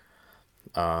protection.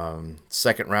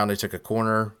 Second round, they took a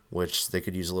corner, which they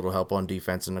could use a little help on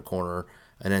defense in the corner,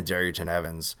 and then Darrynton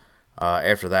Evans.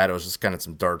 After that, it was just kind of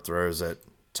some dart throws at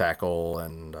tackle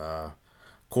and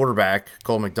quarterback.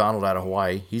 Cole McDonald out of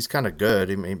Hawaii. He's kind of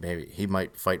good. Maybe he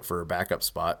might fight for a backup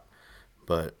spot,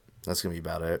 but that's going to be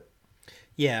about it.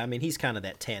 Yeah, I mean, he's kind of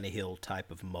that Tannehill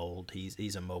type of mold.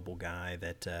 He's a mobile guy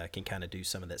that can kind of do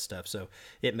some of that stuff. So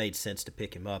it made sense to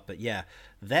pick him up. But yeah,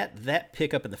 that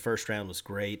pickup in the first round was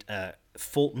great.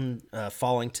 Fulton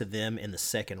falling to them in the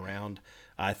second round,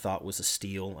 I thought was a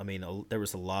steal. I mean, there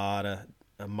was a lot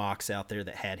of mocks out there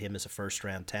that had him as a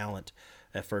first-round talent,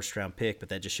 a first-round pick, but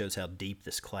that just shows how deep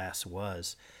this class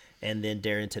was. And then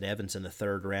Darrynton Evans in the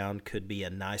third round could be a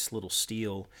nice little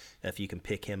steal if you can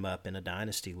pick him up in a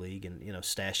dynasty league and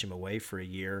stash him away for a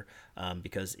year.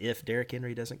 Because if Derrick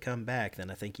Henry doesn't come back, then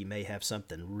I think you may have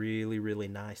something really, really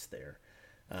nice there.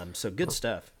 So good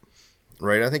stuff.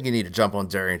 Right, I think you need to jump on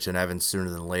Darrynton Evans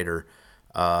sooner than later.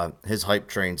 His hype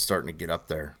train's starting to get up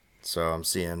there. So I'm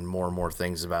seeing more and more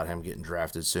things about him getting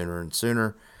drafted sooner and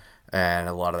sooner. And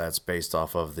a lot of that's based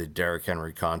off of the Derrick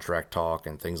Henry contract talk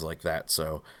and things like that.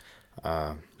 So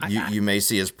you may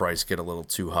see his price get a little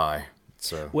too high.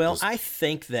 So I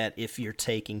think that if you're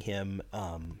taking him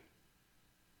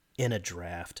in a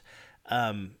draft,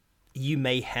 you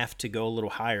may have to go a little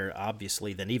higher,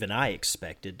 obviously, than even I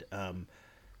expected.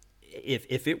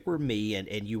 If it were me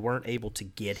and you weren't able to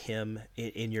get him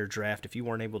in your draft, if you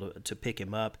weren't able to pick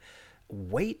him up,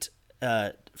 wait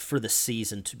for the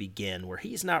season to begin, where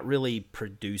he's not really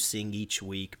producing each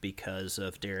week because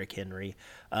of Derrick Henry.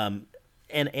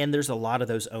 And there's a lot of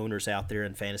those owners out there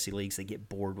in fantasy leagues that get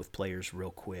bored with players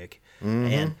real quick. Mm-hmm.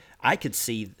 And I could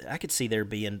see there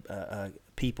being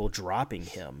people dropping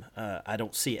him. I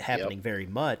don't see it happening very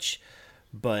much.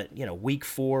 But, week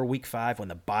 4, week 5, when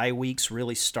the bye weeks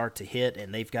really start to hit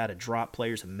and they've got to drop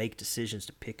players and make decisions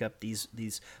to pick up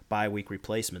these bye week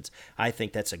replacements, I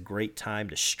think that's a great time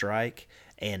to strike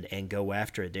and go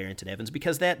after a Darrynton Evans,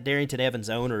 because that Darrynton Evans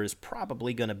owner is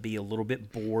probably going to be a little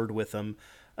bit bored with him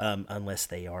unless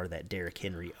they are that Derrick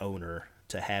Henry owner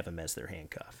to have him as their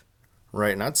handcuff.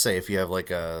 Right, and I'd say if you have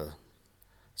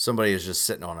somebody who's just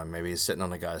sitting on him, maybe he's sitting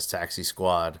on a guy's taxi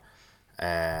squad,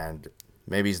 and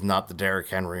maybe he's not the Derrick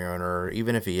Henry owner.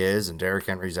 Even if he is, and Derrick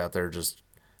Henry's out there just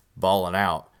balling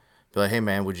out, be like, hey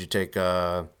man, would you take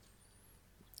another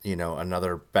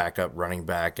backup running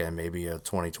back and maybe a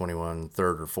 2021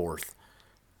 third or fourth?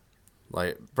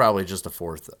 Probably just a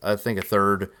fourth. I think a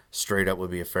third straight up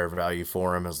would be a fair value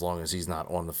for him as long as he's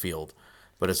not on the field.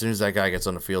 But as soon as that guy gets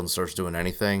on the field and starts doing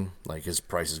anything, his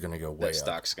price is going to go way up. That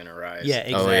stock's going to rise. Yeah,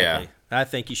 exactly. Oh, yeah. I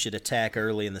think you should attack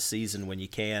early in the season when you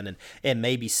can, and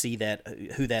maybe see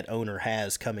who that owner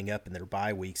has coming up in their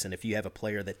bye weeks. And if you have a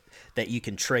player that you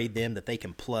can trade them, that they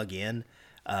can plug in,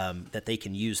 that they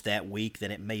can use that week,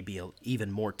 then it may be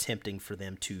even more tempting for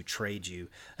them to trade you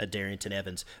a Darrynton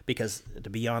Evans. Because to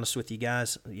be honest with you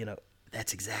guys,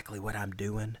 that's exactly what I'm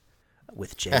doing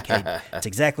with J.K. It's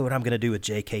exactly what I'm going to do with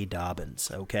J.K.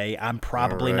 Dobbins, okay? I'm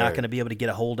probably not going to be able to get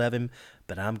a hold of him,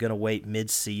 but I'm going to wait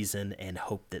mid-season and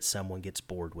hope that someone gets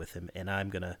bored with him. And I'm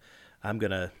going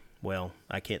to well,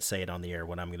 I can't say it on the air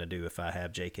what I'm going to do if I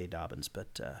have J.K. Dobbins,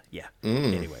 but yeah.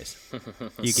 Anyways,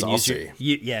 you can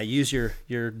use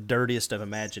your dirtiest of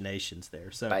imaginations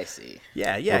there. So spicy.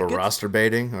 Yeah. Little roster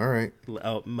baiting. All right.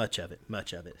 Oh, much of it.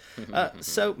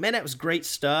 So man, that was great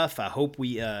stuff. I hope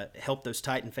we helped those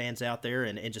Titan fans out there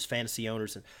and just fantasy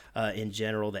owners in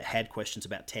general that had questions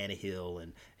about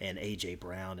Tannehill and A.J.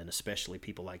 Brown, and especially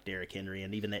people like Derrick Henry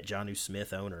and even that Jonnu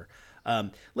Smith owner.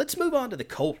 Let's move on to the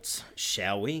Colts,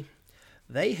 shall we?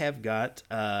 They have got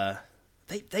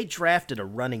they drafted a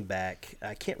running back.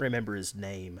 I can't remember his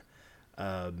name.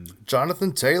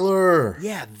 Jonathan Taylor.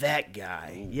 Yeah, that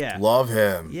guy. Yeah, love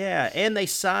him. Yeah, and they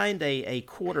signed a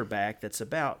quarterback that's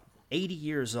about 80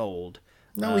 years old.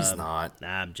 No, he's not.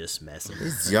 Nah, I'm just messing.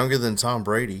 He's younger than Tom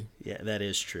Brady. Yeah, that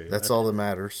is true. That's all that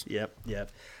matters.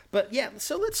 Yep. But, yeah,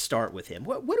 so let's start with him.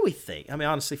 What do we think? I mean,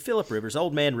 honestly, Phillip Rivers,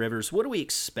 old man Rivers, what do we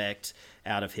expect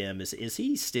out of him? Is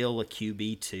he still a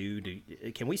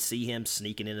QB2? Can we see him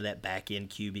sneaking into that back-end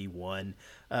QB1?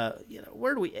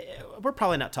 We're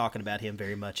probably not talking about him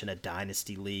very much in a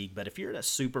dynasty league, but if you're in a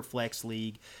super flex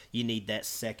league, you need that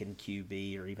second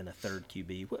QB or even a third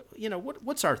QB.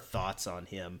 What's our thoughts on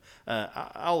him?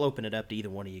 I'll open it up to either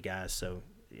one of you guys. So,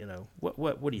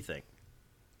 what do you think?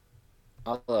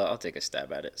 I'll take a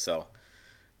stab at it. So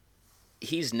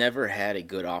he's never had a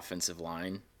good offensive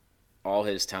line all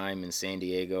his time in San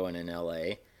Diego and in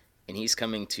LA, and he's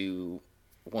coming to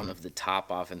one of the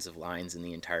top offensive lines in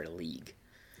the entire league.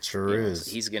 Sure is.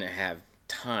 He's going to have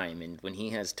time, and when he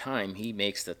has time, he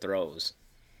makes the throws.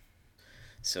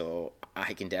 So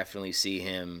I can definitely see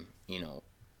him,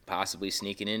 possibly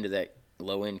sneaking into that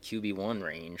low-end QB1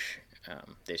 range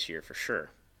this year for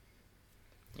sure.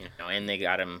 And they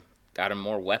got him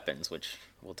more weapons, which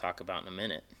we'll talk about in a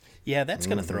minute. Yeah, that's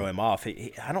going to throw him off.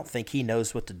 I don't think he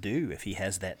knows what to do if he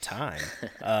has that time.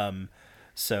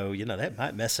 So, that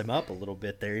might mess him up a little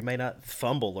bit there. He may not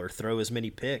fumble or throw as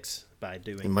many picks by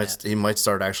doing that. He might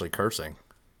start actually cursing.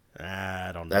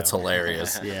 I don't know. That's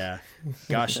hilarious. Yeah.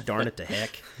 Gosh darn it to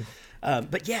heck.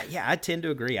 But yeah, I tend to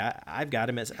agree. I've got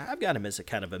him as a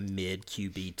kind of a mid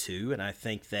QB2, and I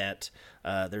think that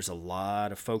there's a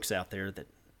lot of folks out there that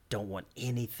don't want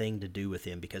anything to do with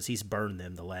him because he's burned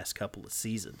them the last couple of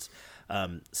seasons.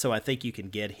 So I think you can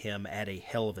get him at a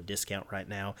hell of a discount right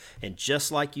now. And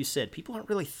just like you said, people aren't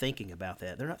really thinking about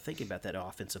that. They're not thinking about that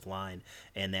offensive line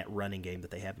and that running game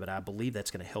that they have. But I believe that's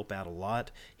going to help out a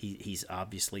lot. He's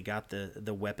obviously got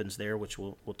the weapons there, which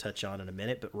we'll touch on in a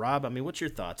minute. But Rob, what's your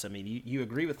thoughts? You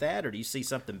agree with that, or do you see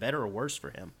something better or worse for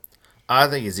him? I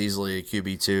think he's easily a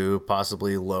QB2,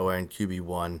 possibly low-end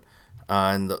QB1.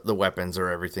 And the weapons are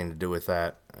everything to do with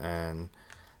that. And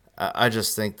I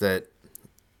just think that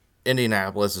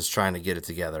Indianapolis is trying to get it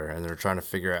together, and they're trying to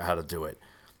figure out how to do it.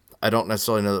 I don't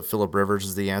necessarily know that Phillip Rivers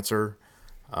is the answer.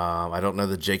 I don't know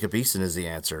that Jacob Eason is the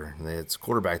answer. It's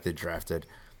quarterback they drafted.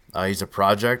 He's a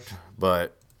project,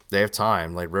 but they have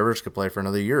time. Like, Rivers could play for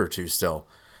another year or two still.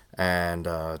 And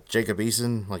Jacob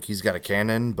Eason, he's got a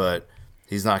cannon, but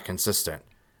he's not consistent.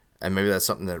 And maybe that's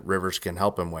something that Rivers can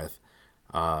help him with.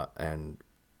 And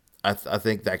I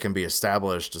think that can be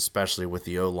established, especially with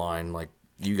the O-line, like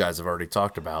you guys have already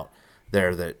talked about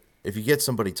there, that if you get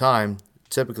somebody time,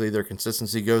 typically their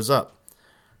consistency goes up.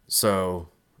 So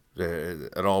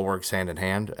it all works hand in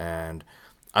hand. And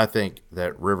I think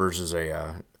that Rivers is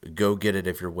a go get it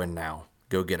if you're win now.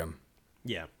 Go get him.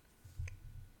 Yeah.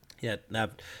 Yeah, now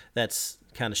that's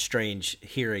kind of strange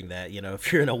hearing that,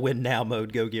 if you're in a win now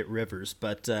mode, go get Rivers.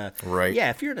 But right. Yeah,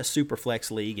 if you're in a super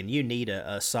flex league and you need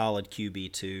a solid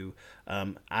QB2,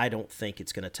 I don't think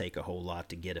it's going to take a whole lot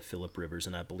to get a Phillip Rivers,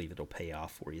 and I believe it'll pay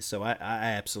off for you. So I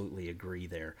absolutely agree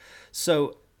there.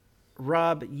 So,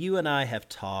 Rob, you and I have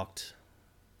talked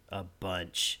a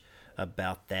bunch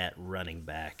about that running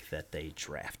back that they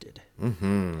drafted.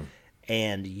 Mm-hmm.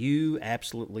 And you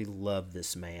absolutely love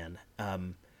this man.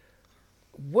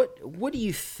 What do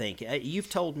you think? You've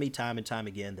told me time and time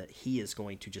again that he is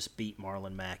going to just beat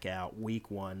Marlon Mack out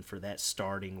week one for that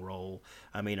starting role.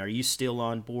 Are you still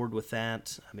on board with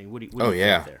that? What do you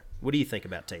think there? What do you think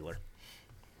about Taylor?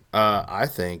 I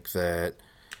think that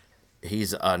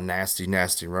he's a nasty,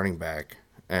 nasty running back,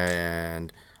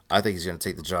 and I think he's going to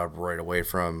take the job right away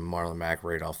from Marlon Mack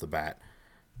right off the bat.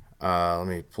 Let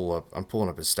me pull up. I'm pulling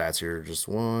up his stats here. Just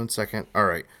 1 second. All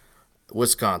right,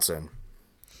 Wisconsin.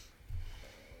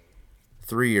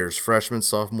 3 years, freshman,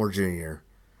 sophomore, junior.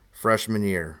 Freshman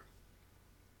year,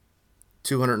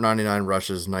 299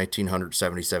 rushes,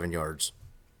 1,977 yards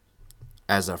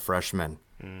as a freshman.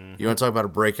 Mm-hmm. You want to talk about a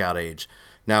breakout age.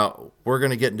 Now, we're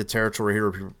going to get into territory here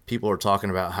where people are talking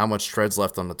about how much tread's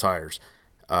left on the tires.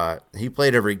 He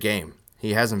played every game.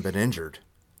 He hasn't been injured.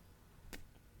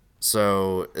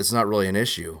 So it's not really an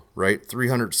issue, right?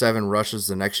 307 rushes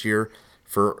the next year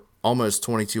for almost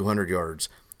 2,200 yards.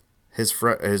 His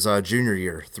junior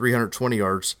year, 320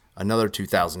 yards, another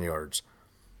 2,000 yards.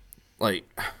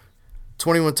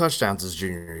 21 touchdowns his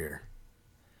junior year.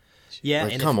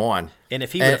 Yeah, come on. And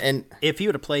if he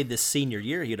would have played this senior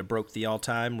year, he would have broke the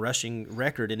all-time rushing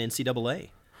record in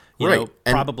NCAA.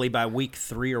 Probably by week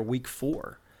 3 or week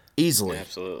 4. Easily.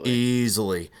 Absolutely.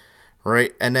 Easily.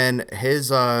 Right? And then his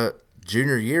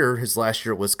junior year, his last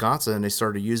year at Wisconsin, they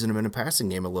started using him in a passing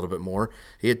game a little bit more.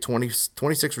 He had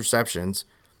 26 receptions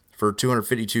for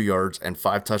 252 yards and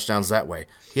 5 touchdowns that way.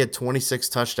 He had 26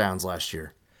 touchdowns last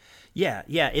year. Yeah,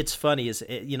 it's funny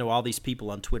all these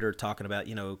people on Twitter are talking about,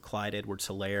 Clyde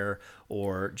Edwards-Helaire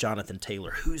or Jonathan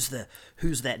Taylor. Who's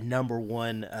that number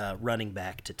one running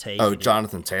back to take? Oh,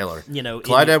 Jonathan Taylor.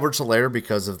 Clyde Edwards-Helaire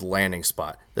because of the landing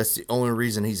spot. That's the only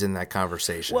reason he's in that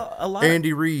conversation. Well,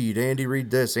 Andy Reid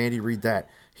this, Andy Reid that.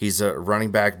 He's a running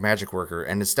back magic worker,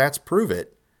 and his stats prove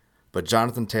it. But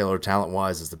Jonathan Taylor,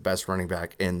 talent-wise, is the best running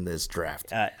back in this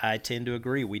draft. I tend to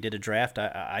agree. We did a draft.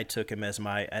 I took him as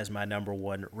my number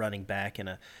one running back in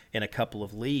a couple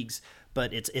of leagues.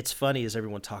 But it's funny as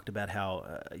everyone talked about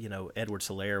how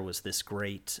Edwards-Helaire was this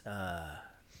great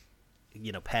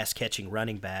pass catching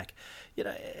running back.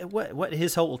 What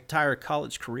his whole entire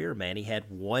college career, man, he had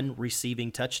 1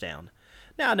 receiving touchdown.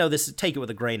 Now, I know take it with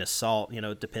a grain of salt.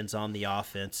 It depends on the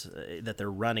offense that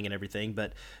they're running and everything.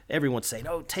 But everyone's saying,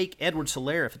 oh, take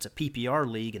Edwards-Helaire if it's a PPR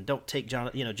league, and don't take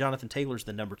Jonathan Taylor's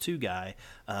the number 2 guy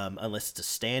unless it's a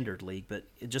standard league. But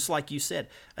just like you said,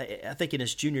 I think in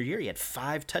his junior year he had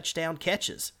 5 touchdown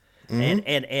catches, mm-hmm.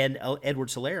 and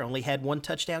Edwards-Helaire only had 1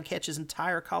 touchdown catch his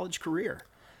entire college career.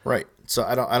 Right. So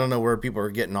I don't know where people are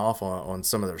getting off on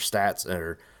some of their stats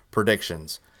or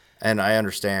predictions. And I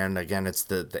understand, again, it's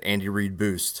the Andy Reid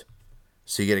boost.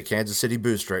 So you get a Kansas City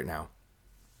boost right now.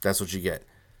 That's what you get.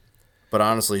 But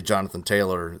honestly, Jonathan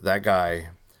Taylor, that guy,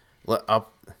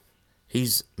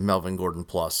 he's Melvin Gordon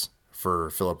plus for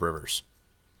Phillip Rivers.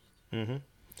 Mm-hmm.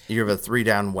 You have a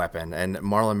 3-down weapon, and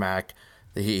Marlon Mack,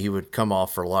 he would come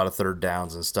off for a lot of third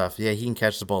downs and stuff. Yeah, he can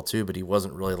catch the ball too, but he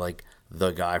wasn't really like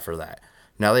the guy for that.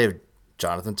 Now they have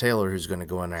Jonathan Taylor who's going to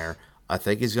go in there. I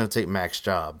think he's going to take Mack's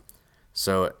job.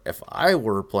 So if I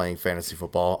were playing fantasy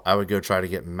football, I would go try to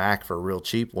get Mack for real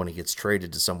cheap when he gets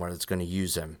traded to somewhere that's going to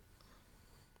use him.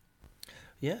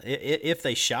 Yeah, if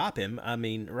they shop him, I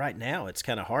mean, right now it's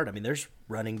kind of hard. I mean, there's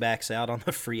running backs out on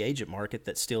the free agent market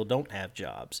that still don't have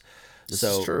jobs. This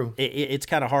is true. It's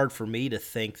kind of hard for me to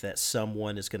think that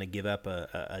someone is going to give up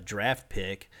a draft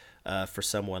pick for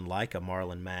someone like a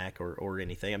Marlon Mack or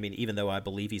anything. I mean, even though I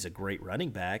believe he's a great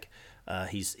running back,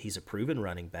 he's a proven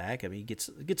running back. I mean, he gets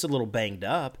a little banged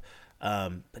up,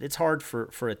 but it's hard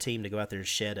for a team to go out there and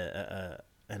shed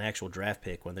an actual draft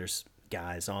pick when there's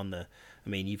guys on the. I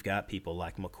mean, you've got people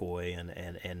like McCoy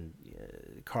and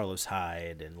Carlos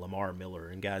Hyde and Lamar Miller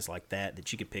and guys like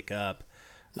that you could pick up.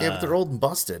 Yeah, but they're old and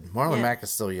busted. Marlon Mack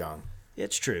is still young.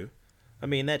 It's true. I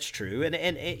mean, that's true. And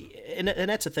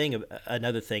that's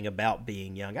another thing about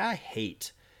being young. I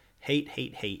hate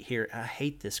here. I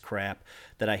hate this crap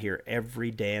that I hear every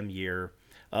damn year.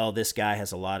 Oh, this guy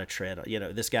has a lot of tread. You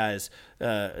know, this guy's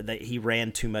that he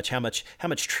ran too much. How much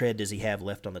tread does he have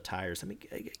left on the tires? I mean,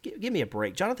 give me a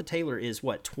break. Jonathan Taylor is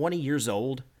what, 20 years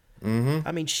old? Mm-hmm.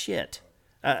 I mean, shit.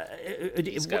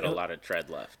 He's got a lot of tread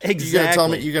left.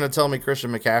 Exactly. You're gonna tell me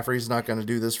Christian McCaffrey's not going to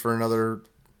do this for another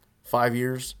 5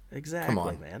 years? Exactly. Come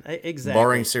on, man. Exactly.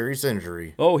 Barring serious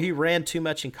injury. Oh, he ran too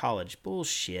much in college.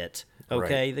 Bullshit.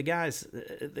 Okay, Right.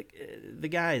 the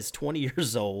guy is 20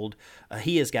 years old.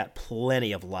 He has got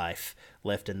plenty of life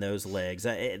left in those legs.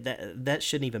 That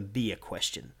shouldn't even be a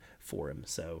question for him.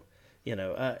 So, you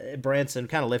know, Branson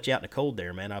kind of left you out in the cold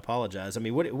there, man. I apologize. I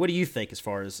mean, what do you think as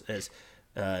far as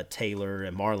Taylor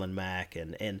and Marlon Mack,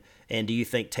 and do you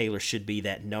think Taylor should be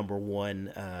that number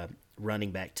one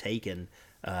running back taken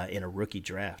in a rookie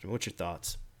draft? I mean, what's your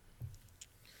thoughts?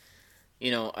 You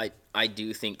know, I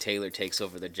do think Taylor takes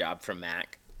over the job from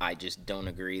Mack. I just don't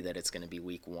agree that it's going to be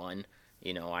week one.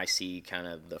 You know, I see kind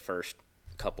of the first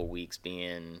couple weeks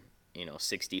being,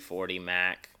 60-40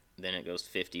 Mack, then it goes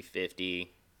 50-50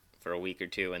 for a week or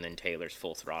two, and then Taylor's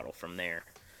full throttle from there.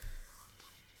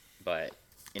 But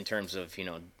in terms of,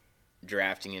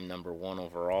 drafting him number one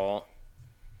overall,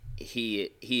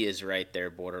 he is right there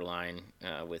borderline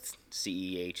with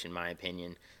CEH, in my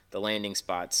opinion. The landing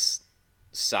spot's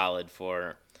solid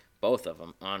for both of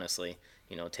them, honestly.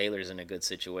 Taylor's in a good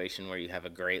situation where you have a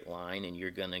great line and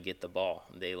you're going to get the ball.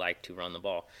 They like to run the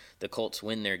ball. The Colts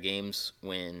win their games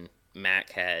when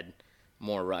Mack had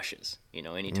more rushes.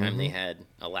 Anytime they had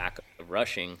a lack of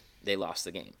rushing, they lost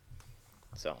the game.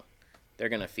 So they're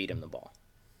going to feed him the ball.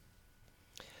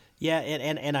 Yeah,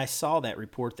 and I saw that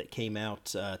report that came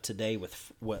out today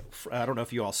with what I don't know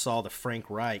if you all saw the Frank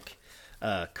Reich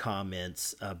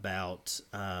comments about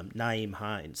Nyheim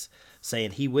Hines,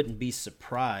 saying he wouldn't be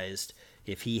surprised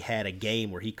if he had a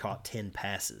game where he caught 10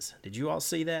 passes. Did you all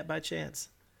see that by chance?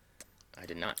 I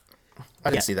did not. I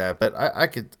didn't see that, but I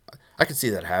could see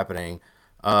that happening.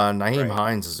 Nyheim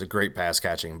Hines is a great pass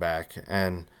catching back,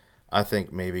 and I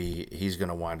think maybe he's going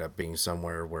to wind up being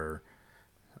somewhere where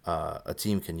a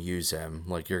team can use him.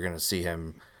 Like, you're going to see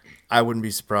him. I wouldn't be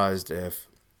surprised if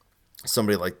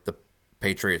somebody like the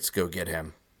Patriots go get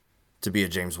him to be a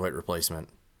James White replacement.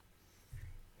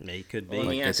 Yeah, he could be. Well,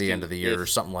 like at the end of the year or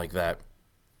something like that.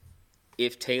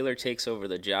 If Taylor takes over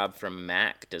the job from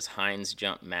Mack, does Hines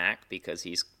jump Mack because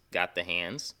he's got the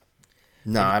hands?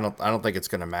 No, I don't think it's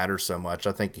going to matter so much.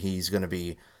 I think he's going to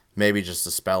be maybe just to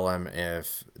spell him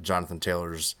if Jonathan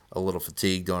Taylor's a little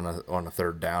fatigued on a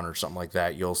third down or something like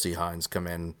that. You'll see Hines come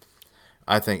in.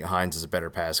 I think Hines is a better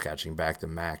pass catching back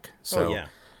than Mack. So yeah.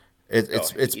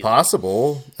 It's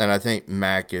possible, and I think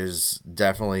Mack is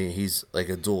definitely, he's like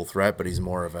a dual threat, but he's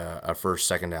more of a first,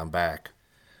 second down back.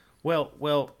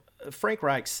 Well, Frank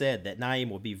Reich said that Nyheim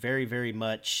will be very, very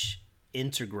much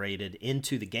integrated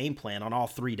into the game plan on all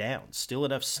three downs. Still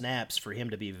enough snaps for him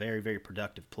to be a very, very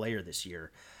productive player this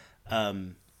year.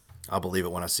 I'll believe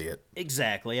it when I see it.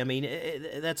 Exactly. I mean,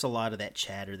 that's a lot of that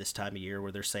chatter this time of year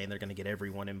where they're saying they're going to get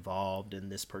everyone involved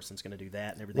and this person's going to do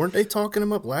that and everything. Weren't they talking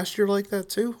him up last year like that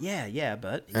too? Yeah,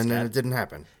 but then it didn't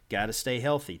happen. Got to stay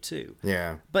healthy too.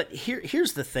 Yeah. But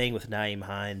here's the thing with Nyheim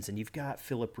Hines, and you've got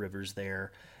Phillip Rivers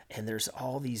there, and there's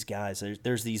all these guys.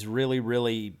 There's these really,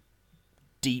 really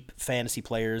deep fantasy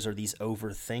players or these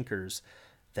overthinkers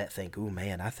that think, "Ooh,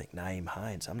 man, I think Nyheim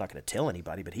Hines, I'm not going to tell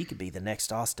anybody, but he could be the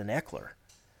next Austin Eckler."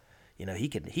 He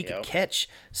could catch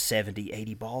 70,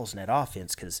 80 balls in that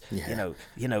offense because Phillip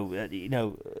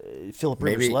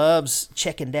Rivers loves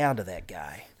checking down to that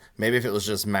guy. Maybe if it was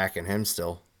just Mac and him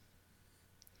still,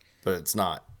 but it's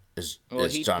not. It's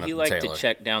Jonathan Taylor. He liked to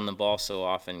check down the ball so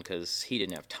often because he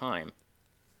didn't have time.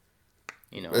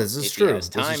 This is if true. He has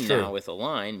time now with a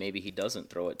line, maybe he doesn't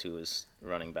throw it to his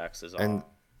running backs as often.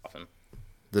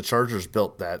 The Chargers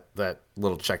built that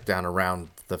little check down around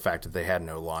the fact that they had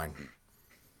no line.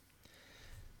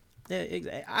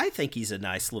 Yeah, I think he's a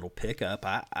nice little pickup.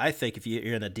 I think if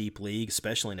you're in a deep league,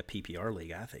 especially in a PPR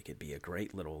league, I think it'd be a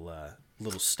great little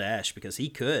stash because he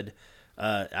could.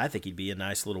 I think he'd be a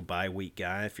nice little bye week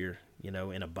guy if you're in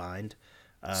a bind.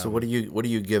 So what are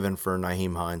you giving for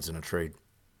Nyheim Hines in a trade?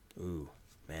 Ooh,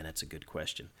 man, that's a good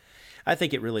question. I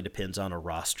think it really depends on a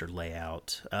roster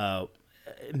layout.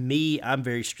 I'm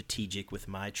very strategic with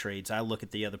my trades. I look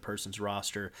at the other person's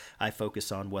roster. I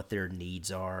focus on what their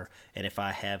needs are. And if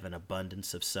I have an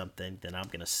abundance of something, then I'm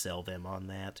going to sell them on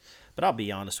that. But I'll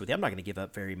be honest with you, I'm not going to give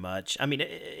up very much. I mean,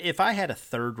 if I had a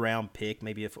third-round pick,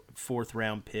 maybe a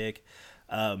fourth-round pick,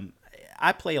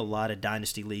 I play a lot of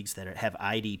dynasty leagues that have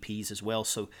IDPs as well.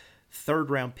 So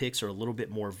third-round picks are a little bit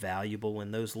more valuable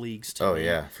in those leagues to me.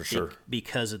 Yeah, for sure.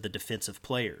 Because of the defensive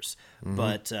players. Mm-hmm.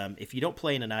 But if you don't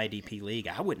play in an IDP league,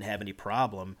 I wouldn't have any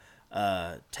problem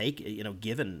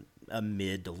giving a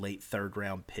mid to late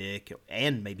third-round pick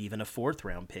and maybe even a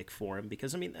fourth-round pick for him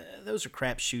because, I mean, those are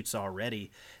crapshoots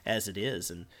already as it is.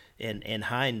 And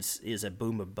Hines is a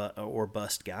boom or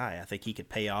bust guy. I think he could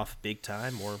pay off big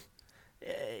time, or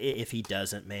if he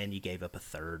doesn't, man, you gave up a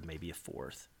third, maybe a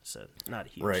fourth. So not a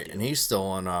huge right, deal. And he's still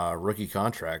on a rookie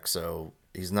contract, so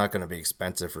he's not going to be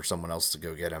expensive for someone else to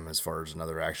go get him as far as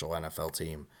another actual NFL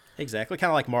team. Exactly, kind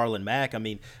of like Marlon Mack. I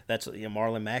mean, that's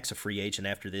Marlon Mack's a free agent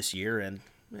after this year, and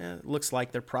it looks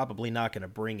like they're probably not going to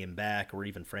bring him back or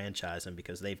even franchise him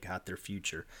because they've got their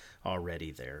future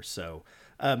already there. So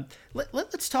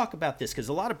let's talk about this because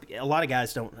a lot of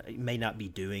guys may not be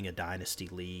doing a dynasty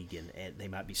league and they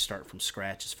might be starting from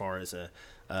scratch as far as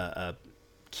a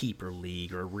keeper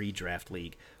league or a redraft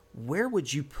league. Where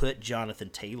would you put Jonathan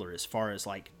Taylor as far as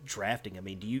like drafting? I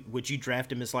mean, would you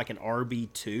draft him as like an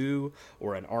RB2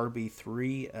 or an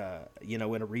RB3? In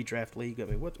a redraft league. I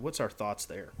mean, what's our thoughts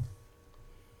there?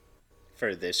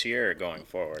 For this year or going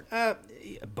forward?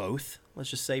 Both. Let's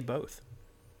just say both.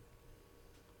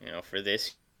 For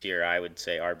this year, I would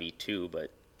say RB2,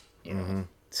 but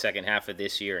second half of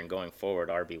this year and going forward,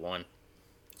 RB1.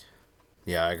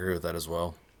 Yeah, I agree with that as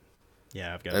well.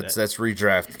 Yeah, I've got that. That's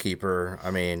redraft keeper.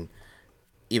 I mean,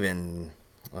 even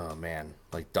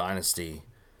like Dynasty,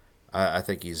 I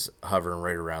think he's hovering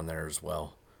right around there as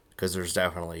well. Because there's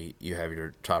definitely, you have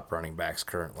your top running backs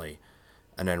currently,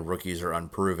 and then rookies are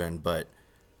unproven, but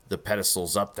the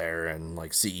pedestal's up there, and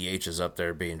like CEH is up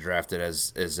there being drafted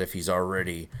as if he's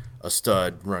already a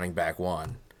stud running back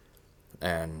one.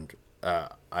 And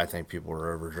I think people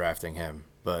are overdrafting him,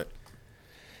 but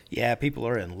yeah, people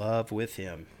are in love with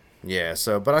him. Yeah,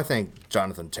 but I think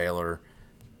Jonathan Taylor,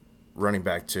 running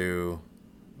back 2,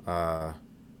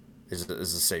 is a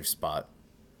safe spot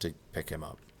to pick him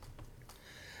up.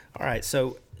 All right,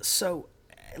 so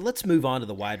let's move on to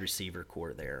the wide receiver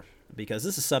core there because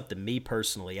this is something me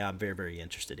personally I'm very, very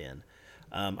interested in.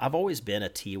 I've always been a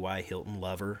T.Y. Hilton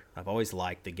lover. I've always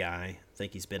liked the guy. I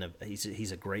think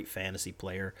he's a great fantasy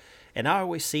player, and I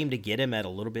always seem to get him at a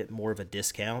little bit more of a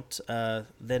discount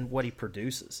than what he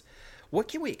produces. What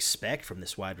can we expect from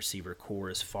this wide receiver core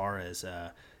as far as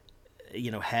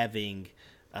having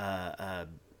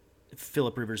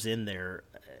Phillip Rivers in there?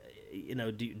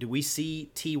 Do we see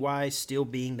T.Y. still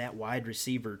being that wide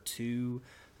receiver 2,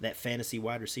 that fantasy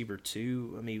wide receiver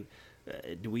 2? I mean,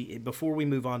 before we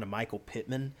move on to Michael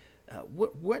Pittman,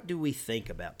 what do we think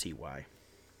about T.Y.?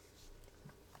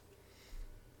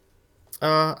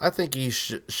 I think he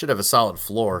should have a solid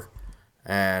floor,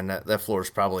 and that floor is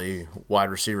probably wide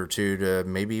receiver 2 to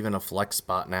maybe even a flex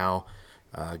spot now,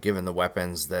 given the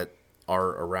weapons that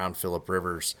are around Phillip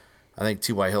Rivers. I think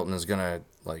T.Y. Hilton is going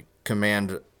to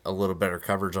command a little better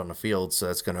coverage on the field, so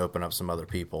that's going to open up some other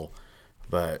people.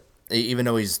 But even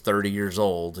though he's 30 years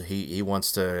old, he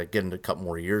wants to get into a couple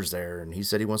more years there, and he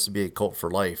said he wants to be a Colt for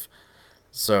life.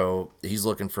 So he's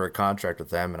looking for a contract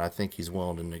with them, and I think he's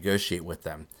willing to negotiate with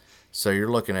them. So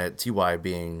you're looking at T.Y.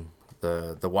 being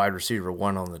the wide receiver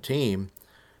 1 on the team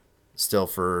still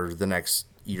for the next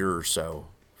year or so,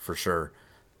 for sure.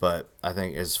 But I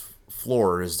think his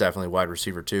floor is definitely wide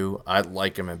receiver 2. I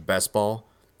like him in best ball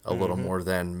a little more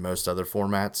than most other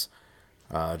formats.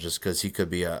 just because he could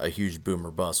be a huge boom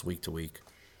or bust week to week.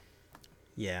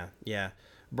 Yeah, yeah.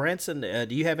 Branson,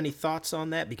 do you have any thoughts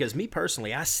on that? Because me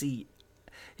personally, I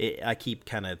keep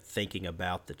kind of thinking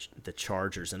about the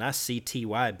Chargers, and I see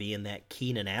Ty being that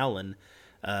Keenan Allen.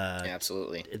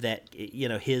 Absolutely. That,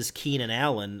 his Keenan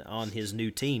Allen on his new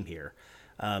team here,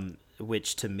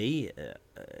 which to me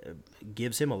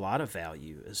gives him a lot of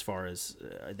value as far as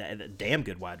a damn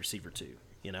good wide receiver too.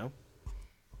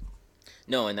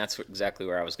 No, and that's exactly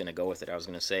where I was going to go with it. I was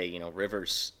going to say,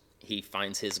 Rivers, he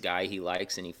finds his guy he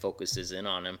likes and he focuses in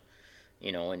on him,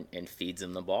 and feeds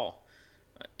him the ball.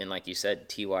 And like you said,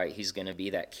 T.Y., he's going to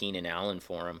be that Keenan Allen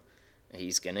for him.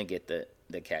 He's going to get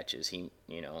the catches.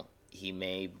 He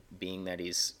may, being that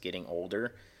he's getting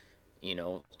older,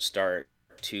 start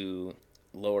to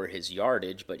lower his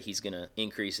yardage, but he's going to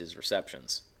increase his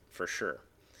receptions for sure.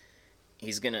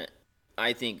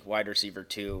 I think wide receiver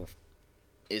 2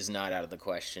 is not out of the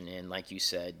question. And like you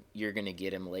said, you're going to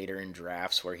get him later in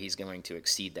drafts where he's going to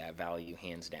exceed that value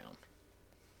hands down.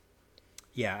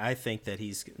 Yeah, I think that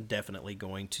he's definitely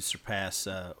going to surpass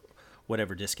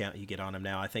whatever discount you get on him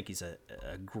now. I think he's a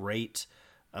great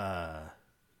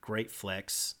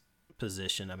flex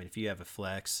position. I mean, if you have a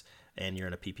flex and you're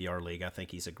in a PPR league, I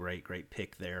think he's a great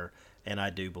pick there. And I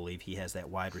do believe he has that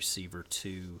wide receiver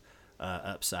 2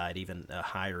 upside, even a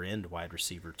higher end wide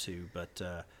receiver 2. But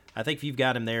I think if you've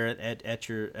got him there at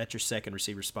your second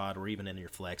receiver spot or even in your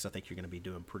flex, I think you're going to be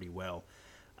doing pretty well.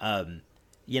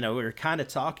 We were kind of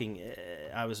talking,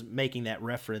 I was making that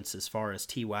reference as far as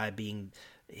T.Y. being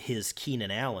his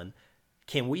Keenan Allen.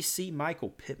 Can we see Michael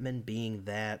Pittman being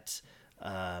that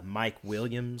Mike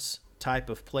Williams type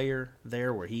of player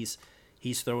there where he's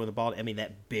throwing the ball? I mean,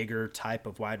 that bigger type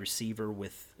of wide receiver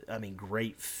with,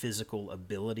 great physical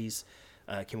abilities.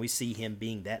 Can we see him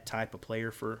being that type of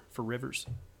player for Rivers?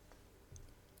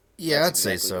 Yeah, That's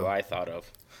I'd exactly say so. Who I thought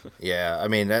of. Yeah, I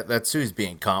mean that's who he's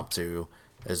being comped to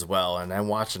as well, and I'm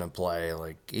watching him play.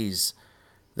 Like this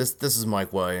is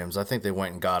Mike Williams. I think they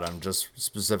went and got him just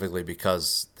specifically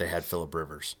because they had Phillip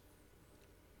Rivers.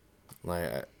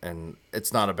 And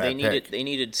it's not a bad pick. They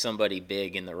needed somebody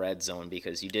big in the red zone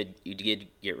because you did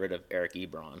get rid of Eric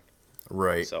Ebron.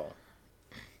 Right. So.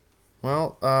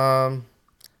 Well,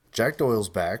 Jack Doyle's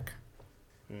back.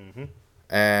 Mm-hmm.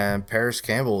 And Paris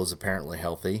Campbell is apparently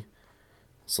healthy.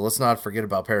 So let's not forget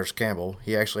about Paris Campbell.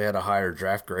 He actually had a higher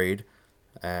draft grade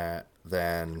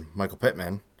than Michael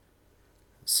Pittman.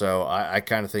 So I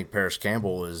kind of think Paris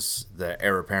Campbell is the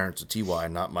heir apparent to T.Y.,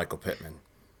 not Michael Pittman.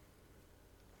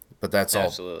 But that's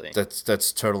Absolutely. all.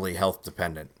 That's totally health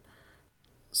dependent.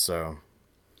 So.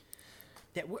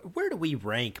 Yeah, where do we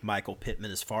rank Michael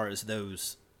Pittman as far as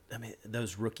those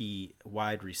rookie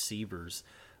wide receivers?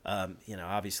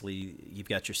 Obviously you've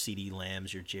got your CD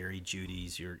Lambs, your Jerry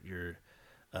Judys, your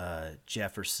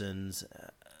Jeffersons.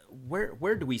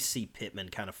 Where do we see Pittman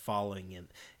kind of following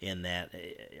in that?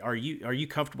 Are you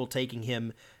comfortable taking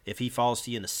him if he falls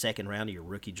to you in the second round of your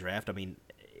rookie draft? I mean,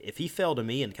 if he fell to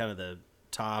me in kind of the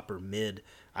top or mid,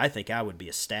 I think I would be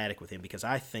ecstatic with him because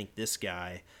I think this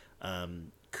guy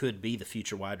could be the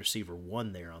future wide receiver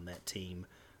 1 there on that team.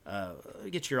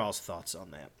 Get your all's thoughts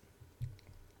on that.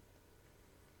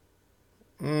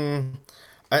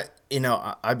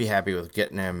 I'd be happy with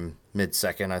getting him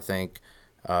mid-second, I think.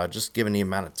 Just given the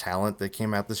amount of talent that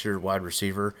came out this year at wide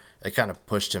receiver, it kind of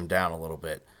pushed him down a little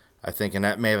bit, I think, and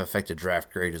that may have affected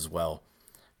draft grade as well.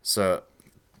 So,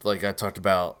 like I talked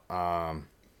about,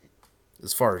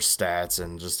 as far as stats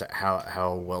and just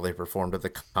how well they performed at the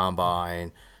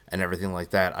combine and everything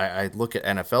like that, I look at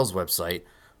NFL's website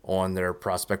on their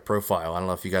prospect profile. I don't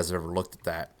know if you guys have ever looked at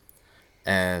that.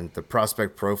 And the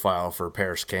prospect profile for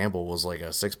Paris Campbell was like a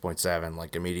 6.7,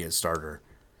 like immediate starter.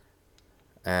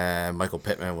 And Michael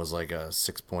Pittman was like a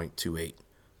 6.28,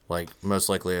 like most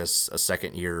likely a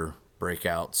second year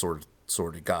breakout sort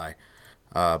of guy,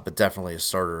 but definitely a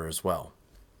starter as well.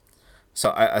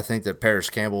 So I think that Paris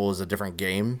Campbell is a different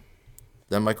game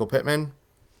than Michael Pittman.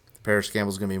 Paris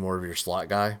Campbell's going to be more of your slot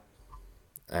guy,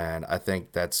 and I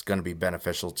think that's going to be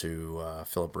beneficial to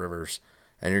Phillip Rivers.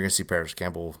 And you're going to see Paris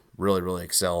Campbell really, really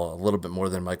excel a little bit more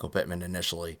than Michael Pittman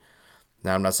initially.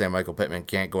 Now, I'm not saying Michael Pittman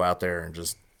can't go out there and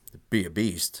just be a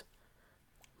beast,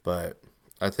 but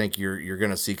I think you're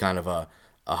going to see kind of a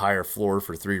higher floor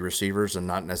for 3 receivers and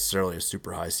not necessarily a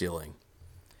super high ceiling.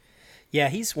 Yeah,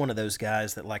 he's one of those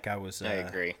guys that, like I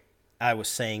agree. I was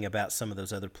saying about some of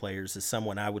those other players, is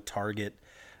someone I would target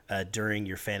during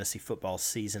your fantasy football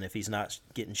season. If he's not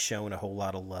getting shown a whole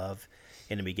lot of love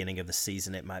in the beginning of the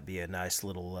season, it might be a nice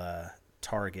little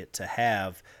target to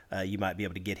have. You might be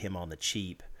able to get him on the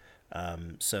cheap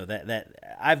So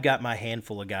that I've got my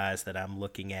handful of guys that I'm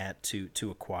looking at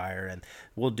to acquire, and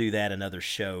we'll do that another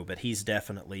show. But he's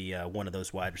definitely one of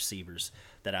those wide receivers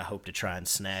that I hope to try and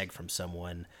snag from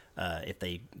someone if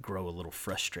they grow a little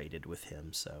frustrated with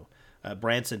him. So,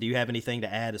 Branson, do you have anything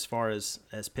to add as far as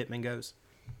Pittman goes?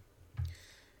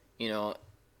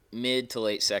 Mid to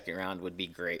late second round would be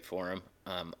great for him.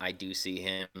 I do see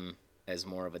him as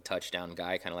more of a touchdown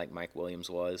guy, kind of like Mike Williams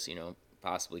was,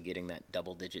 possibly getting that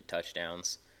double-digit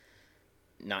touchdowns,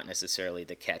 not necessarily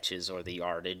the catches or the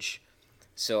yardage.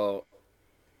 So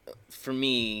for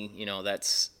me,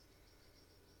 that's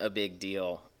a big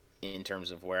deal in terms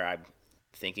of where I'm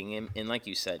thinking him. And like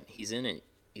you said, he's in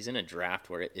a draft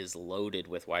where it is loaded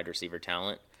with wide receiver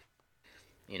talent.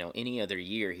 Any other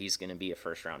year, he's going to be a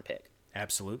first-round pick.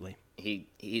 Absolutely.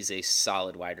 He's a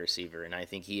solid wide receiver, and I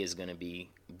think he is going to be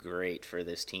great for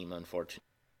this team,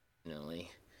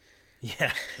 unfortunately.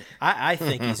 Yeah, I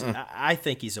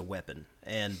think he's a weapon,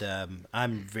 and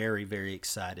I'm very, very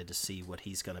excited to see what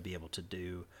he's going to be able to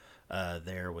do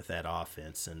there with that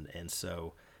offense, and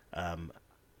so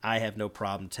I have no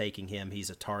problem taking him. He's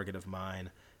a target of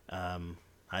mine.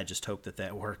 I just hope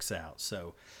that works out.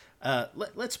 So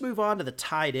let's move on to the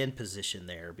tight end position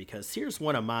there, because here's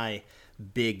one of my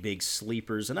big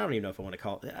sleepers, and I don't even know if I want to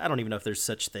call it. I don't even know if there's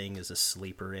such thing as a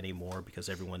sleeper anymore because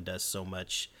everyone does so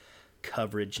much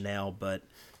coverage now, but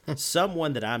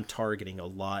someone that I'm targeting a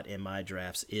lot in my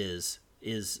drafts is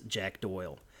Jack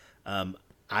Doyle.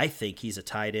 I think he's a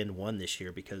tight end one this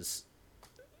year because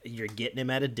you're getting him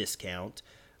at a discount.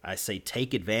 I say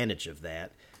take advantage of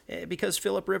that because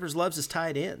Phillip Rivers loves his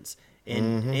tight ends,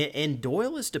 and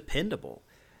Doyle is dependable,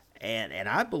 and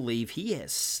I believe he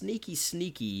has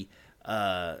sneaky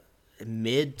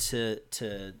mid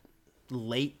to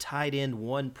late tight end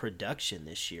one production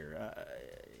this year.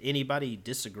 Anybody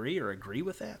disagree or agree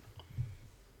with that?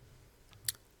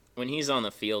 When he's on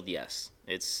the field, yes.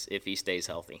 It's if he stays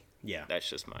healthy. Yeah. That's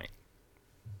just my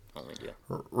only deal.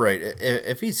 Right.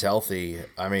 If he's healthy,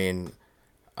 I mean,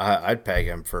 I'd peg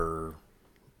him for,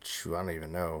 I don't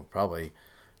even know, probably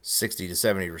 60 to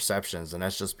 70 receptions, and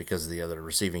that's just because of the other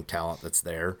receiving talent that's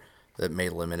there that may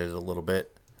limit it a little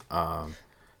bit.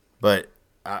 But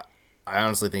I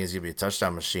honestly think he's going to be a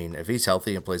touchdown machine. If he's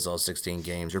healthy and plays all 16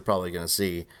 games, you're probably going to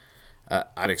see,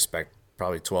 I'd expect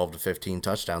probably 12 to 15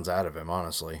 touchdowns out of him,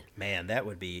 honestly. Man, that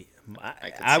would be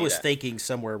I was thinking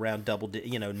somewhere around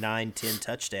 9, 10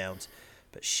 touchdowns.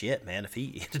 But shit, man, if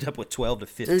he ended up with 12 to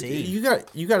 15. Dude,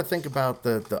 you got to think about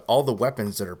the all the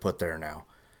weapons that are put there now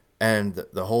and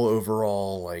the whole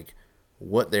overall, like,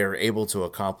 what they're able to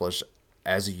accomplish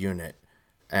as a unit.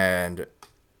 And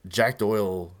Jack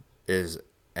Doyle is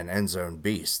an end zone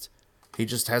beast. He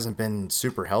just hasn't been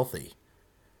super healthy.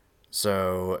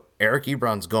 So Eric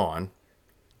Ebron's gone,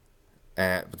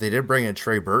 but they did bring in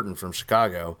Trey Burton from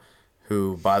Chicago,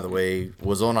 who, by the way,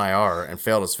 was on IR and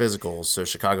failed his physicals, so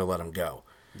Chicago let him go.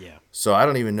 Yeah. So I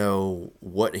don't even know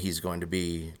what he's going to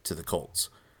be to the Colts,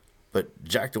 but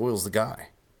Jack Doyle's the guy.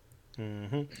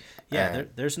 Mm-hmm. Yeah,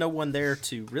 there's no one there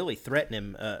to really threaten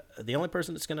him. The only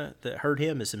person that's going to hurt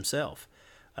him is himself.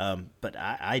 But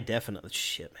I definitely,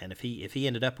 shit, man, if he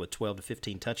ended up with 12 to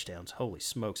 15 touchdowns, holy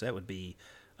smokes, that would be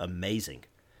amazing.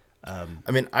 I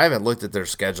mean, I haven't looked at their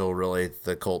schedule really,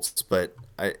 the Colts, but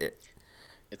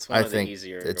it's one I of think the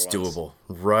easier it's ones. doable,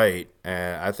 right?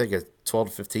 And I think 12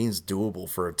 to 15 is doable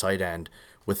for a tight end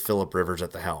with Phillip Rivers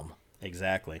at the helm.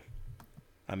 Exactly.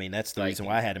 I mean, that's the reason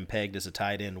why I had him pegged as a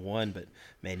tight end one. But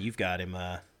man, you've got him.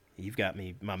 You've got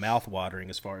me, my mouth watering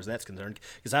as far as that's concerned,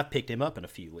 because I've picked him up in a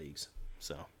few leagues.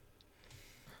 So.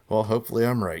 Well, hopefully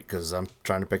I'm right, because I'm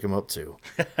trying to pick him up too.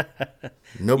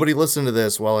 Nobody listen to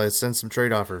this while I send some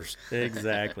trade offers.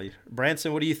 Exactly.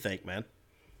 Branson, what do you think, man?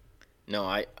 No,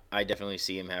 I definitely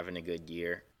see him having a good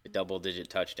year. Double-digit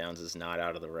touchdowns is not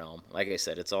out of the realm. Like I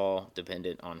said, it's all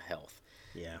dependent on health.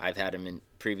 Yeah. I've had him in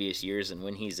previous years, and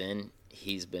when he's in,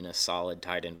 he's been a solid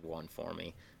tight end one for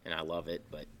me, and I love it,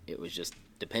 but it was just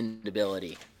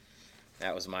dependability.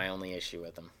 That was my only issue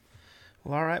with him.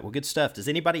 Well, all right. Well, good stuff. Does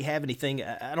anybody have anything?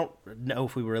 I don't know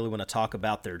if we really want to talk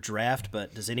about their draft,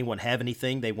 but does anyone have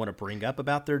anything they want to bring up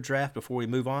about their draft before we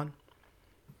move on?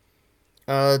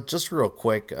 Just real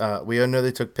quick, we all know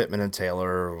they took Pittman and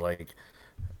Taylor, like,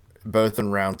 both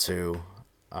in round 2.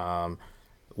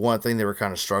 One thing they were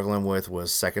kind of struggling with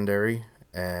was secondary,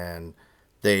 and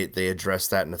they addressed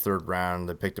that in the 3rd round.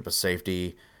 They picked up a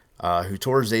safety who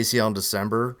tore his ACL in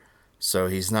December, so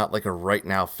he's not like a right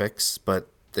now fix, but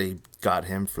they got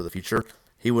him for the future.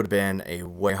 He would have been a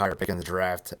way higher pick in the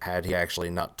draft had he actually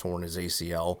not torn his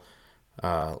ACL.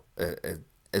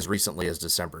 as recently as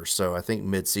December. So I think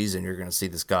mid-season you're going to see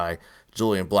this guy,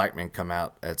 Julian Blackmon, come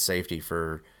out at safety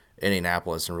for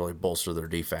Indianapolis and really bolster their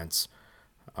defense.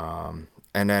 And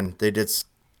then they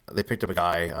picked up a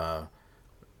guy,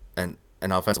 an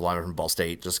offensive lineman from Ball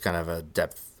State, just kind of a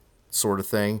depth sort of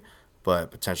thing,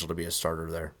 but potential to be a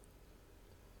starter there.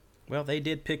 Well, they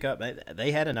did pick up.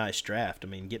 They had a nice draft. I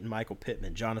mean, getting Michael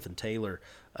Pittman, Jonathan Taylor,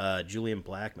 Julian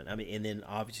Blackmon. I mean, and then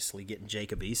obviously getting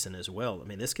Jacob Eason as well. I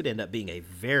mean, this could end up being a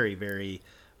very, very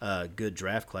good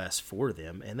draft class for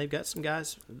them. And they've got some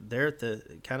guys there at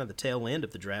the kind of the tail end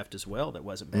of the draft as well that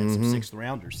wasn't bad. Some sixth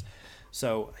rounders.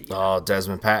 So.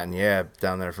 Desmond Patton,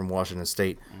 down there from Washington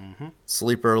State.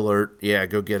 Sleeper alert. Yeah,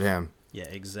 go get him. Yeah,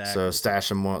 exactly. So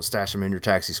stash him in your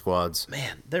taxi squads.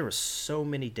 Man, there were so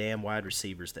many damn wide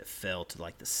receivers that fell to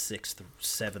like the 6th,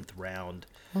 7th round.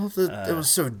 Well, it was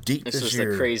so deep this year. This was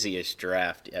the craziest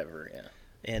draft ever, yeah.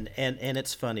 And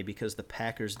it's funny because the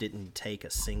Packers didn't take a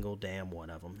single damn one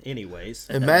of them. Anyways.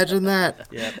 Imagine that.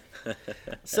 Yeah.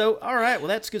 So, all right, well,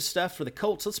 that's good stuff for the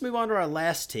Colts. Let's move on to our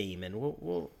last team, and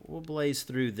we'll blaze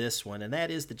through this one, and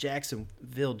that is the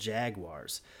Jacksonville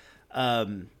Jaguars.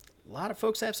 A lot of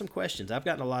folks have some questions. I've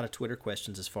gotten a lot of Twitter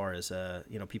questions as far as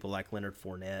people like Leonard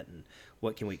Fournette and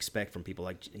what can we expect from people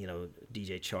like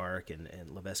DJ Chark and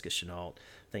Laviska Shenault,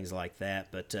 things like that.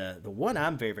 But the one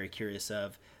I'm very, very curious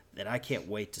of that I can't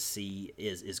wait to see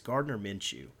is Gardner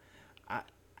Minshew.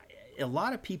 A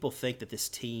lot of people think that this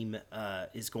team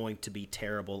is going to be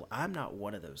terrible. I'm not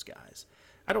one of those guys.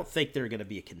 I don't think they're going to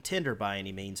be a contender by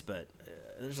any means, but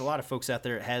there's a lot of folks out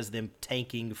there that has them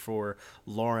tanking for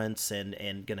Lawrence and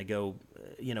going to go,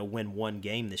 win one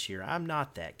game this year. I'm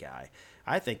not that guy.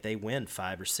 I think they win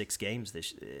 5 or 6 games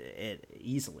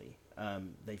easily.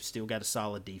 They've still got a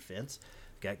solid defense,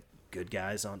 got good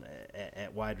guys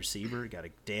at wide receiver, got a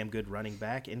damn good running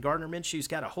back, and Gardner Minshew's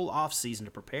got a whole offseason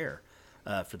to prepare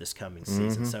for this coming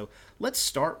season. So let's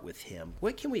start with him.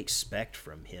 What can we expect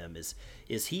from him? Is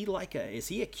he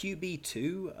a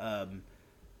QB2?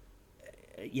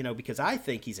 Because I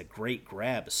think he's a great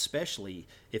grab, especially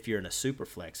if you're in a super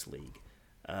flex league.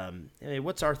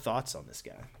 What's our thoughts on this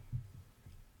guy?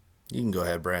 You can go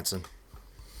ahead, Branson.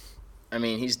 I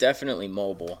mean, he's definitely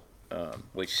mobile,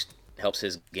 which helps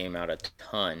his game out a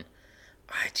ton.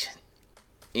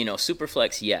 Super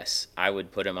flex, yes, I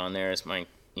would put him on there as my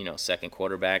second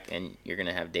quarterback, and you're going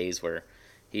to have days where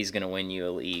he's going to win you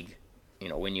a league,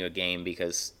 win you a game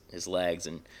because his legs.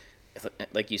 And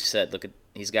like you said,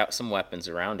 he's got some weapons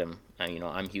around him.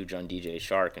 I'm huge on DJ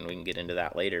Chark, and we can get into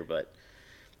that later. But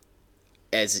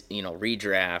as,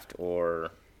 redraft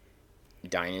or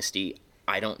dynasty,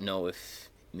 I don't know if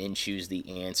Minshew's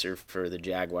the answer for the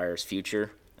Jaguars'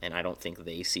 future, and I don't think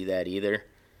they see that either.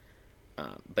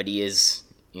 But he is,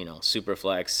 super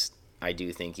flex. I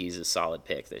do think he's a solid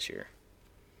pick this year.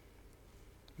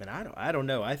 Man, I don't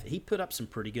know. He put up some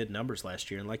pretty good numbers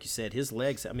last year, and like you said, his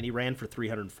legs. I mean, he ran for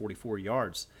 344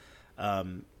 yards,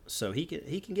 so he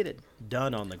can get it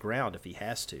done on the ground if he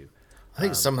has to. I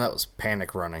think some of that was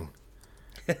panic running.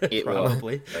 It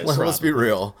probably. Let's be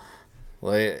real.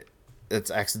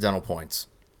 It's accidental points.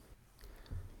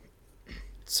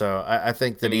 So I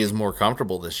think that he is more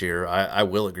comfortable this year. I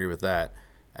will agree with that.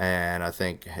 And I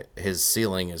think his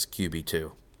ceiling is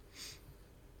QB2.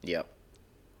 Yep.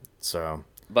 So.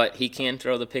 But he can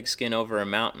throw the pigskin over a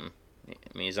mountain.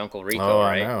 I mean, he's Uncle Rico,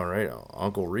 right? I know, right?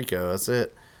 Uncle Rico, that's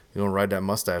it. You're going to ride that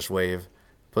mustache wave.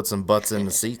 Put some butts in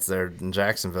the seats there in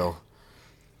Jacksonville.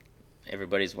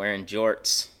 Everybody's wearing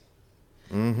jorts.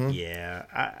 Mm-hmm.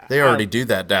 Yeah. They already do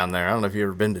that down there. I don't know if you've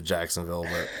ever been to Jacksonville,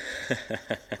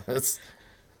 but it's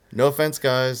no offense,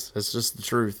 guys. It's just the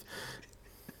truth.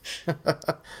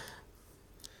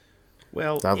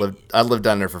 Well, I lived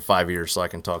down there for 5 years, so I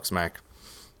can talk smack.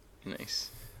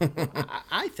 Nice.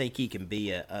 I think he can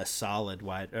be a solid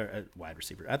wide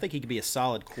receiver. I think he can be a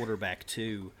solid quarterback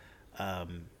too.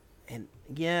 And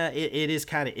yeah, it is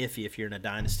kind of iffy if you're in a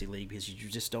dynasty league because you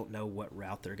just don't know what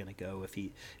route they're going to go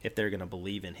if they're going to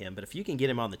believe in him. But if you can get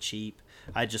him on the cheap,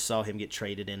 I just saw him get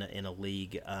traded in a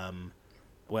league.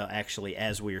 Well, actually,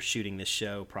 as we were shooting this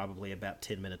show, probably about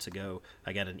 10 minutes ago,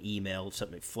 I got an email,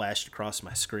 something flashed across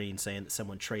my screen saying that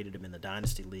someone traded him in the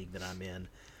dynasty league that I'm in.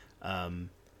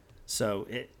 So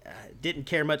it didn't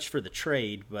care much for the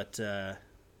trade, but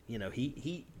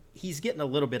he's getting a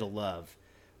little bit of love,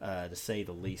 to say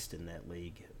the least, in that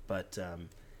league. But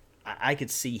I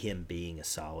could see him being a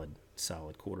solid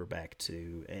quarterback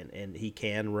too, and he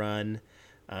can run.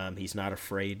 He's not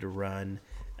afraid to run.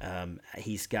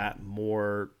 He's got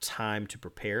more time to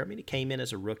prepare. I mean, he came in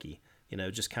as a rookie,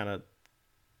 just kind of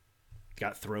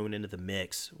got thrown into the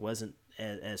mix. Wasn't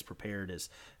as prepared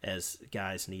as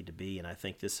guys need to be, and I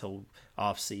think this whole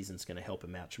off season is going to help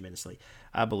him out tremendously.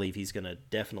 I believe he's going to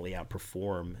definitely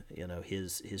outperform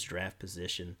his draft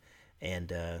position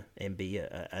and be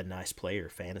a nice player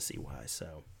fantasy wise.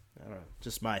 So I don't know,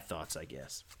 just my thoughts, I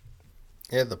guess.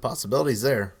 Yeah, the possibility's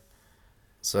there.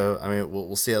 So I mean,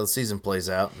 we'll see how the season plays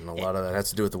out, and a lot of that has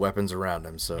to do with the weapons around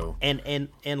him. So and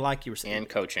like you were saying, and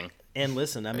coaching. And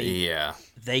listen, I mean, yeah,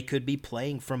 they could be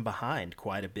playing from behind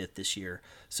quite a bit this year,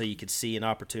 so you could see an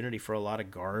opportunity for a lot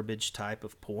of garbage type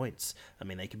of points. I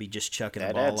mean, they could be just chucking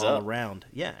the ball all around.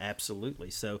 Yeah, absolutely.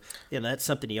 So, that's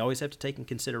something you always have to take in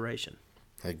consideration.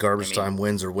 Hey, garbage time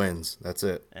wins or wins. That's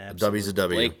it. Absolutely. A W's a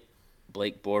W.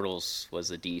 Blake Bortles was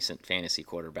a decent fantasy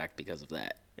quarterback because of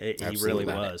that. He really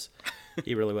was.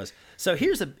 He really was. So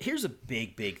here's a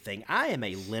big thing. I am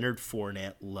a Leonard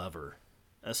Fournette lover.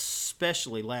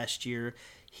 Especially last year,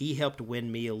 he helped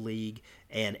win me a league,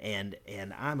 and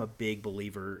I'm a big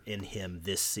believer in him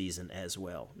this season as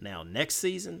well. Now, next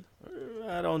season,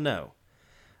 I don't know.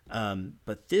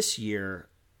 But this year,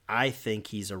 I think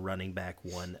he's a running back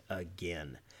one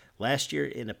again. Last year,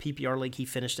 in a PPR league, he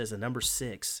finished as a number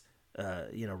 6,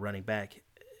 running back.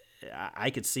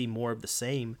 I could see more of the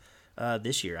same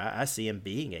this year. I see him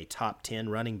being a top 10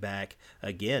 running back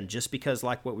again, just because,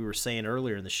 like what we were saying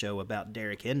earlier in the show about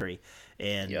Derrick Henry,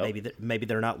 and maybe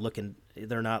they're not looking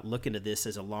to this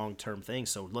as a long-term thing.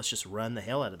 So let's just run the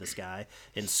hell out of this guy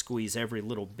and squeeze every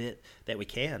little bit that we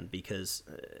can, because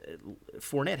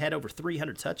Fournette had over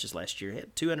 300 touches last year. He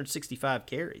had 265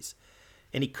 carries,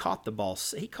 and he caught the ball.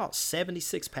 He caught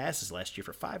 76 passes last year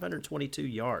for 522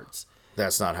 yards.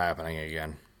 That's not happening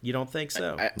again. You don't think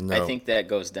so? No. I think that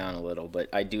goes down a little, but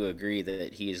I do agree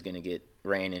that he is going to get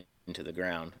ran into the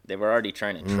ground. They were already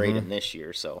trying to trade him this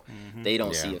year, so they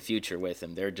don't see a future with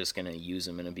him. They're just going to use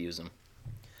him and abuse him.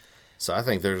 So I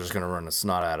think they're just going to run the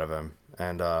snot out of him.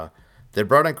 And they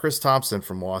brought in Chris Thompson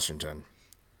from Washington,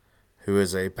 who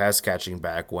is a pass-catching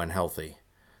back when healthy.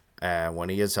 And when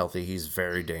he is healthy, he's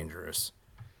very dangerous.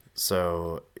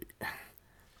 So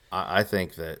I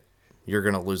think that you're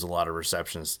going to lose a lot of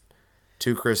receptions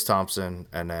to Chris Thompson,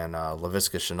 and then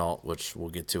Laviska Shenault, which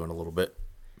we'll get to in a little bit.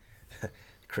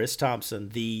 Chris Thompson,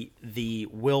 the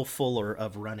Will Fuller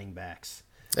of running backs.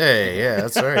 Hey, yeah,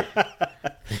 that's right.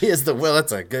 He is the Will.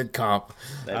 That's a good comp.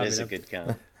 That is a good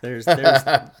comp. There's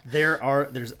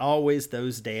always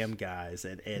those damn guys,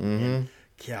 and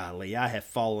golly, I have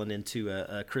fallen into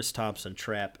a Chris Thompson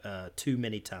trap too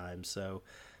many times. So,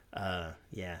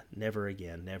 never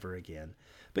again.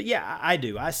 But yeah, I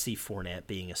do. I see Fournette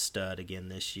being a stud again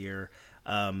this year.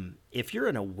 If you're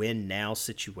in a win now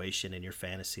situation in your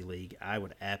fantasy league, I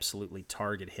would absolutely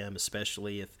target him,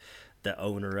 especially if the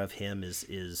owner of him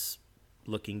is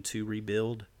looking to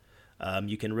rebuild.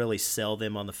 You can really sell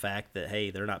them on the fact that,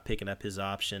 hey, they're not picking up his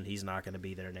option. He's not going to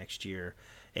be there next year.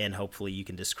 And hopefully you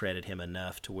can discredit him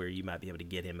enough to where you might be able to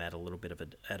get him at a little bit of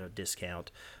a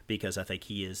discount, because I think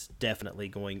he is definitely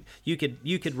going. You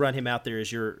could run him out there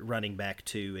as your running back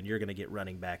 2, and you're going to get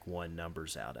running back 1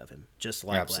 numbers out of him, just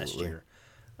like last year.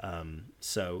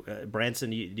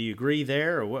 Branson, do you agree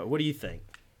there, or what do you think?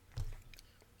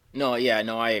 No,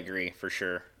 I agree for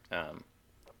sure.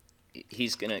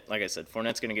 He's gonna, like I said,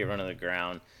 Fournette's gonna get run to the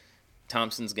ground.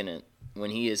 Thompson's gonna,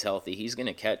 when he is healthy, he's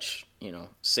gonna catch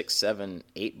 6, 7,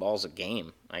 8 balls a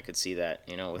game. I could see that,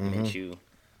 with Minshew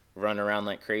running around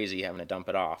like crazy, having to dump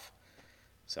it off.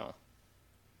 So.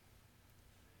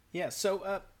 Yeah.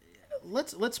 So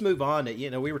let's move on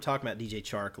to, we were talking about DJ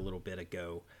Chark a little bit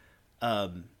ago.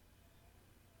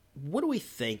 What do we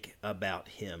think about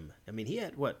him? I mean, he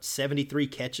had 73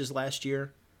 catches last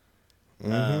year.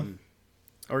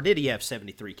 Or did he have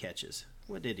 73 catches?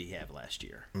 What did he have last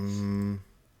year?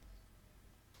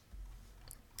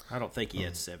 I don't think he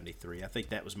had 73. I think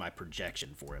that was my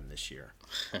projection for him this year.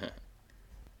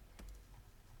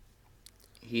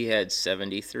 He had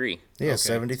 73. Yeah,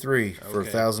 73 for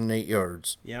 1,008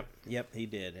 yards. Yep, he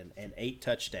did, and 8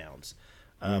 touchdowns.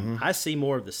 I see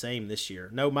more of the same this year.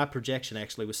 No, my projection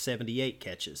actually was 78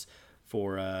 catches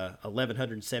for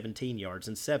 1,117 yards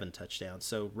and 7 touchdowns.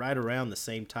 So right around the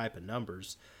same type of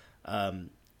numbers.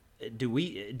 Do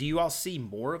you all see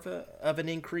more of an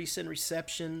increase in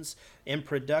receptions and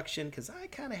production? Because I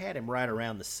kind of had him right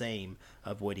around the same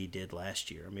of what he did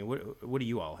last year. I mean, what do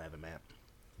you all have him at?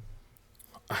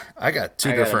 I got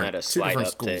two different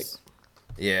schools.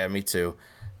 Yeah, me too.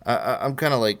 I'm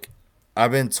kind of like,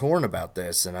 I've been torn about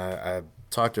this, and I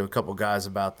talked to a couple guys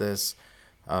about this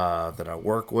that I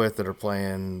work with that are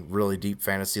playing really deep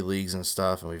fantasy leagues and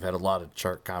stuff, and we've had a lot of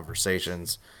chart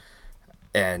conversations,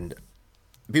 and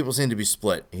people seem to be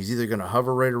split. He's either going to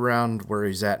hover right around where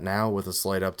he's at now with a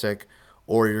slight uptick,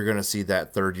 or you're going to see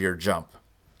that third-year jump.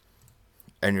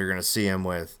 And you're going to see him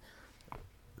with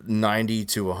 90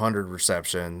 to 100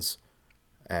 receptions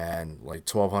and like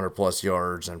 1,200 plus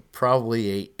yards and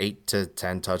probably 8 to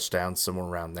 10 touchdowns, somewhere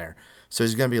around there. So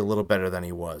he's going to be a little better than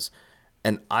he was.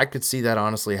 And I could see that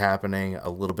honestly happening a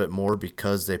little bit more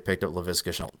because they picked up Laviska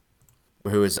Shenault,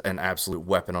 who is an absolute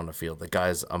weapon on the field. The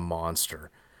guy's a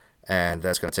monster. And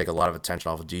that's going to take a lot of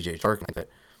attention off of DJ Chark. That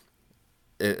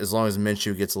as long as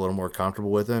Minshew gets a little more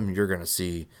comfortable with him, you're going to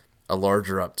see a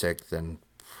larger uptick than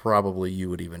probably you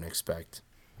would even expect.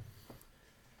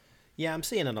 Yeah, I'm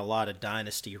seeing in a lot of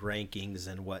dynasty rankings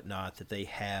and whatnot that they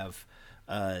have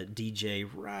DJ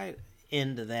right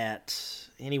into that,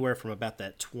 anywhere from about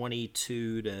that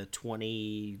 22 to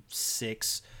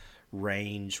 26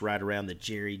 range, right around the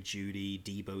Jerry Jeudy,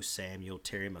 Deebo Samuel,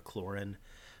 Terry McLaurin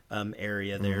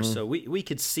area there. So we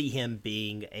could see him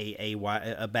being a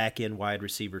back-end wide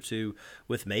receiver too,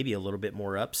 with maybe a little bit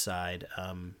more upside,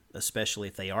 especially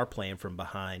if they are playing from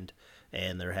behind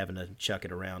and they're having to chuck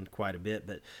it around quite a bit.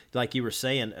 But like you were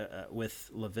saying, with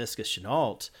Laviska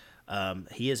Shenault,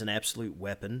 he is an absolute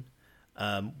weapon.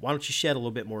 Why don't you shed a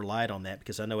little bit more light on that?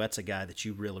 Because I know that's a guy that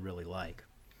you really, really like.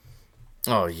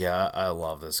 Oh, yeah, I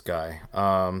love this guy.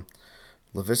 Laviska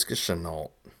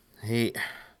Shenault,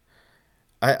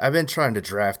 I've been trying to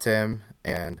draft him,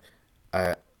 and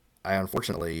I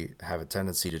unfortunately have a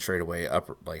tendency to trade away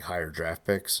higher draft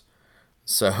picks.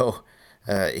 So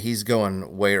he's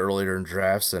going way earlier in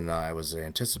drafts than I was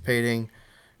anticipating,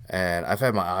 and I've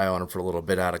had my eye on him for a little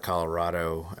bit out of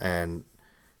Colorado, and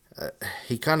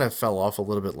he kind of fell off a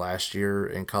little bit last year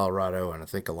in Colorado, and I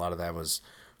think a lot of that was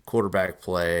quarterback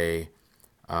play.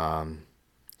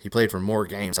 He played for more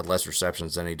games, had less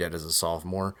receptions than he did as a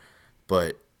sophomore,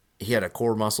 but he had a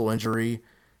core muscle injury.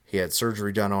 He had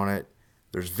surgery done on it.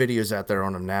 There's videos out there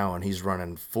on him now, and he's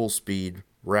running full speed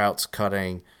routes,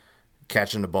 cutting,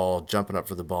 catching the ball, jumping up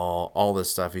for the ball, all this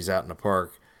stuff. He's out in the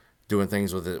park doing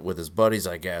things with his buddies,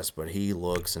 I guess, but he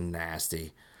looks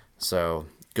nasty. So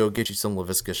go get you some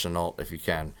Laviska Shenault if you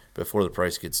can before the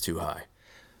price gets too high.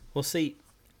 Well, see,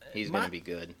 he's going to be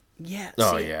good. Yeah.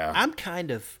 Oh, see, yeah. I'm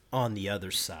kind of on the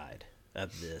other side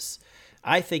of this.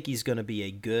 I think he's going to be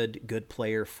a good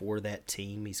player for that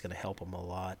team. He's going to help them a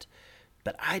lot.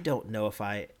 But I don't know if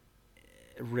I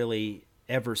really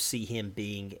ever see him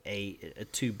being a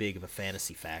too big of a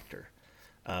fantasy factor.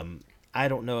 I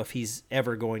don't know if he's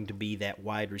ever going to be that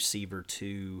wide receiver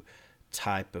 2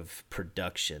 type of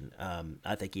production.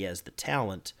 I think he has the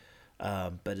talent,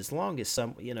 but as long as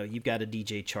you've got a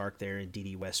DJ Chark there and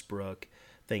D.D. Westbrook,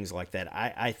 things like that.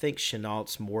 I think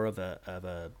Chenault's more of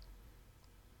a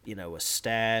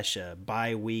stash, a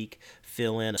bye week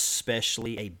fill in,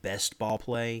 especially a best ball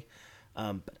play.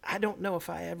 But I don't know if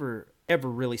I ever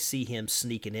really see him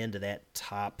sneaking into that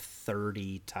top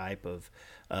 30 type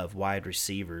of wide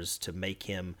receivers to make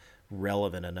him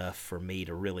relevant enough for me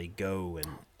to really go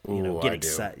and get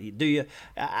excited. Do you?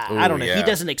 I don't know. Yeah. He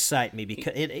doesn't excite me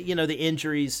because the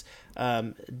injuries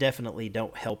definitely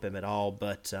don't help him at all.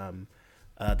 But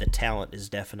the talent is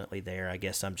definitely there. I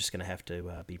guess I'm just going to have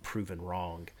to be proven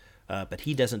wrong. But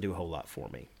he doesn't do a whole lot for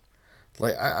me.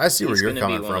 Like I see where you're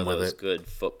coming from with it. He's going to be one of those good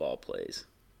football plays.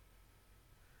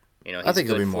 He's I think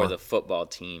good it'll be more for the football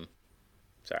team.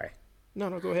 Sorry. No,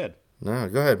 go ahead. No,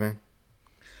 go ahead, man.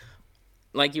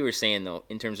 Like you were saying, though,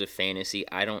 in terms of fantasy,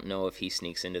 I don't know if he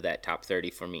sneaks into that top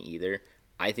 30 for me either.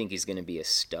 I think he's going to be a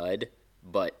stud,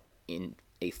 but in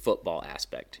a football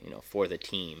aspect, for the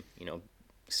team,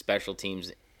 special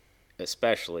teams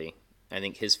especially. I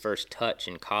think his first touch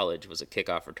in college was a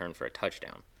kickoff return for a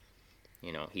touchdown.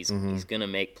 He's going to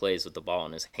make plays with the ball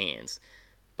in his hands,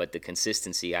 but the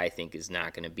consistency, I think, is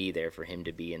not going to be there for him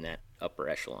to be in that upper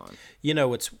echelon.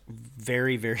 It's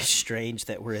very, very strange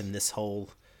that we're in this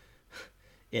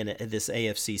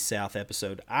AFC South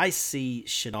episode. I see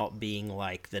Shenault being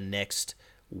like the next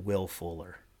Will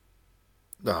Fuller.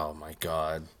 Oh, my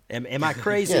God. Am I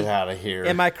crazy? Get out of here.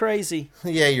 Am I crazy?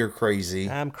 Yeah, you're crazy.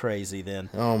 I'm crazy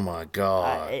then. Oh, my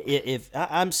God.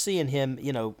 I'm seeing him,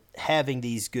 having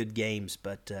these good games,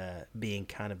 but being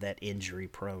kind of that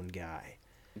injury-prone guy.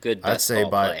 Good best ball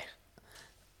play.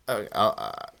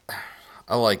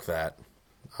 I like that.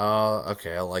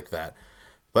 Okay, I like that.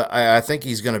 But I think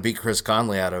he's going to beat Chris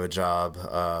Conley out of a job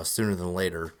sooner than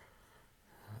later.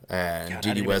 And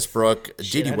D.D. Westbrook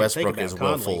is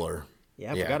Will Fuller.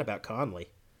 Yeah, I forgot about Conley.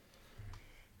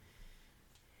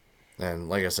 And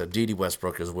like I said, D.D.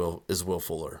 Westbrook is Will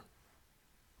Fuller.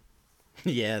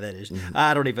 Yeah, that is. Mm-hmm.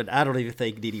 I don't even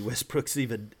think D.D. Westbrook's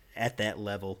even at that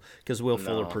level because Will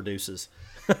Fuller produces.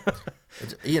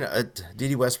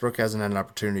 D.D. Westbrook hasn't had an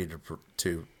opportunity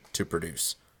to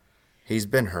produce. he's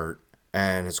been hurt,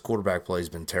 and his quarterback play has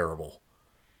been terrible.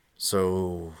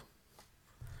 So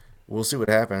we'll see what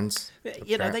happens.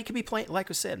 They could be playing, like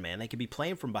I said, man, they could be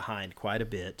playing from behind quite a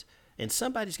bit, and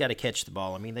somebody's got to catch the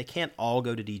ball. I mean, they can't all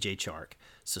go to DJ Chark,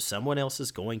 so someone else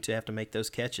is going to have to make those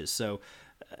catches. So,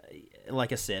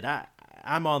 like I said,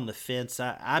 I'm on the fence.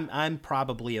 I'm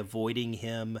probably avoiding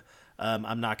him.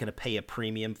 I'm not going to pay a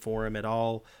premium for him at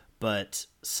all, but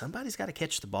somebody's got to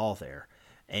catch the ball there.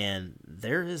 And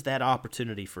there is that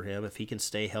opportunity for him. If he can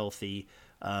stay healthy,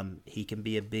 he can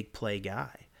be a big play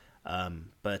guy.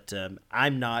 But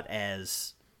I'm not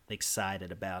as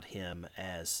excited about him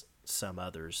as some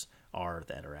others are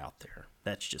that are out there.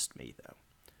 That's just me, though.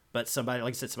 But somebody,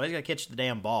 like I said, somebody's got to catch the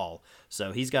damn ball.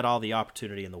 So he's got all the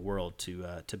opportunity in the world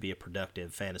to be a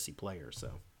productive fantasy player.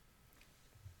 So,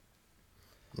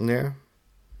 yeah.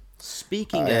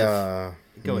 Speaking of,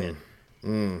 go ahead.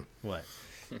 What?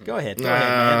 Go ahead,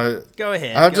 man. Go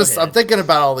ahead. I'm thinking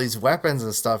about all these weapons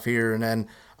and stuff here, and then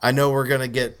I know we're gonna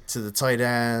get to the tight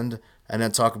end and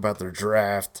then talk about their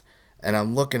draft. And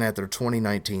I'm looking at their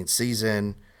 2019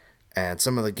 season and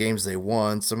some of the games they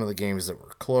won, some of the games that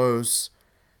were close.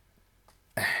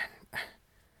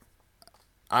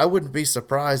 I wouldn't be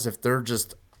surprised if they're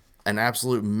just an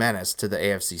absolute menace to the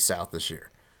AFC South this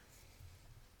year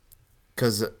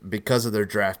because of their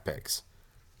draft picks.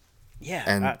 Yeah.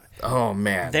 And oh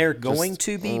man, they're going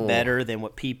to be better than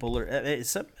what people are.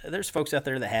 There's folks out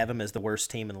there that have them as the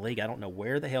worst team in the league. I don't know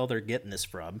where the hell they're getting this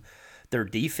from. Their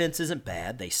defense isn't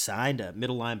bad. They signed a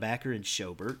middle linebacker in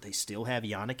Schobert. They still have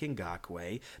Yannick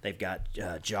Ngakoue. They've got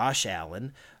Josh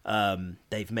Allen.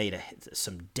 They've made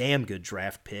some damn good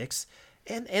draft picks.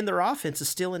 And their offense is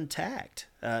still intact.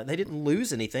 They didn't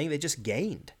lose anything. They just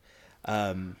gained.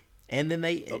 And then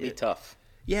they'll be tough.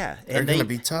 Yeah. They're going to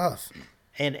be tough.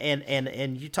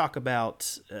 And you talk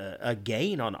about a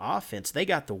gain on offense. They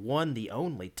got the one, the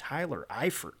only Tyler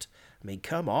Eifert. I mean,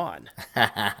 come on.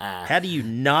 How do you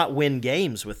not win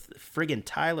games with friggin'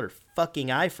 Tyler fucking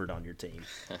Eifert on your team?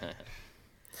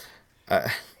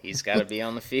 He's got to be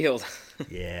on the field.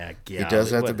 Yeah, God. He does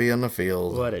have to be on the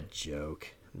field. What a joke.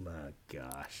 My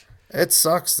gosh. It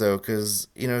sucks, though, because,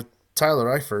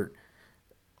 Tyler Eifert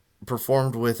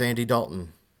performed with Andy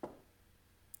Dalton.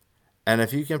 And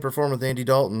if you can perform with Andy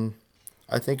Dalton,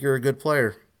 I think you're a good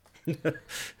player.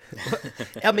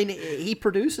 I mean, he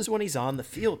produces when he's on the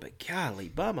field, but golly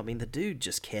bum, I mean, the dude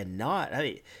just cannot. I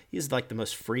mean, he's like the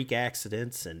most freak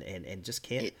accidents and just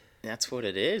can't. That's what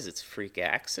it is. It's freak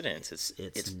accidents.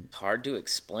 It's hard to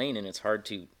explain and it's hard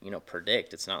to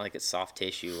predict. It's not like it's soft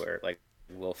tissue or like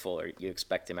Will Fuller. You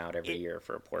expect him out every year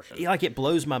for a portion. Like it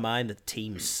blows my mind that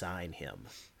teams sign him.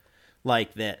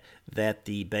 Like that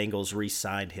the Bengals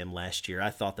re-signed him last year. I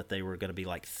thought that they were going to be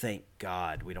like, thank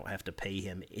God we don't have to pay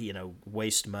him,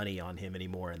 waste money on him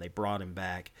anymore. And they brought him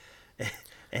back.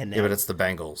 And now, yeah, but it's the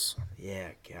Bengals. Yeah,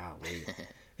 golly.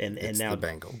 And it's now the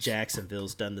Bengals.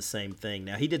 Jacksonville's done the same thing.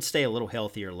 Now he did stay a little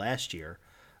healthier last year,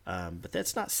 but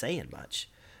that's not saying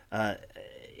much.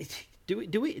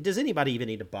 Does anybody even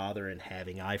need to bother in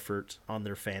having Eifert on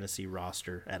their fantasy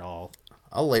roster at all?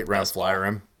 I'll late round flyer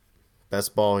him.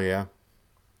 Best ball, yeah.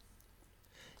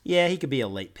 Yeah, he could be a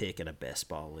late pick in a best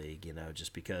ball league,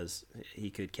 just because he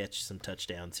could catch some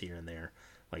touchdowns here and there.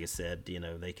 Like I said,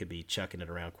 they could be chucking it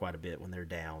around quite a bit when they're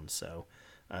down. So,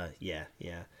 yeah.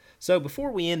 So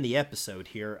before we end the episode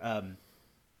here,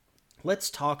 let's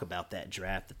talk about that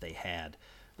draft that they had.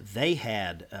 They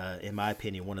had, in my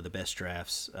opinion, one of the best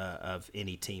drafts of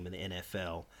any team in the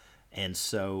NFL. And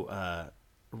so,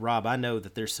 Rob, I know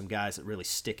that there's some guys that really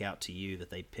stick out to you that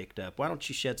they picked up. Why don't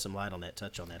you shed some light on that,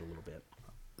 touch on that a little bit?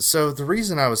 So the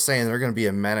reason I was saying they're going to be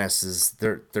a menace is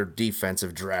their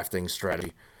defensive drafting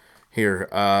strategy here.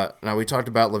 Now, we talked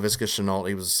about Laviska Shenault.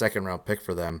 He was a second-round pick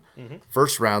for them. Mm-hmm.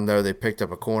 First round, though, they picked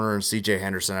up a corner in C.J.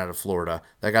 Henderson out of Florida.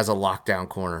 That guy's a lockdown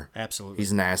corner. Absolutely.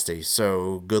 He's nasty,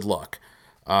 so good luck.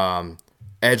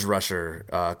 Edge rusher,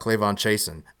 Clavon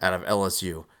Chasen out of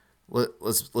LSU.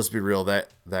 Let's be real.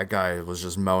 That guy was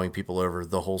just mowing people over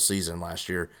the whole season last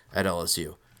year at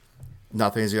LSU.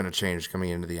 Nothing's going to change coming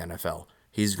into the NFL.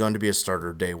 He's going to be a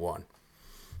starter day one.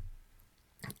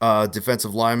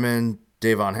 Defensive lineman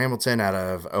Davon Hamilton out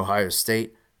of Ohio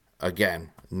State. Again,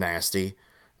 nasty.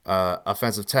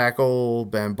 Offensive tackle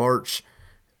Ben Barch.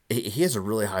 He has a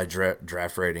really high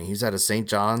draft rating. He's out of St.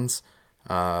 John's,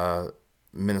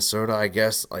 Minnesota, I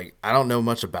guess. Like, I don't know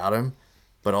much about him.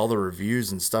 But all the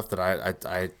reviews and stuff that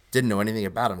I didn't know anything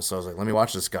about him, so I was like, let me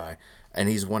watch this guy, and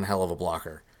he's one hell of a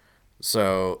blocker.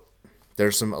 So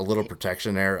there's a little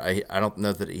protection there. I don't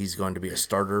know that he's going to be a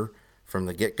starter from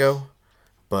the get-go,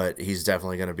 but he's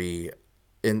definitely going to be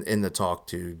in the talk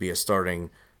to be a starting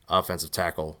offensive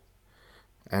tackle.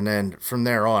 And then from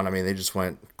there on, I mean, they just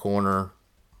went corner,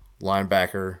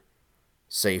 linebacker,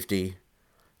 safety,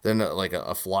 then like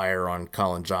a flyer on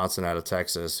Colin Johnson out of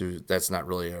Texas, who that's not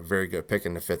really a very good pick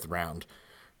in the 5th round,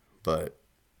 but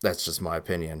that's just my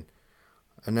opinion.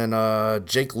 And then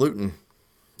Jake Luton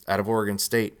out of Oregon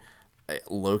State,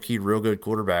 low-key real good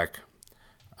quarterback.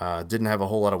 Didn't have a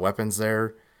whole lot of weapons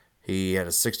there. He had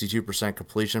a 62%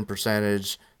 completion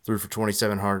percentage, threw for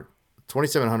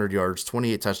 2,700 yards,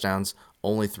 28 touchdowns,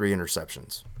 only 3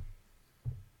 interceptions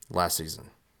last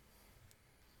season.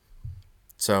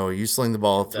 So you sling the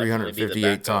ball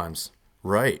 358 times.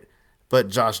 Right. But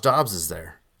Josh Dobbs is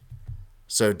there.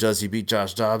 So does he beat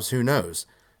Josh Dobbs? Who knows?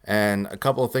 And a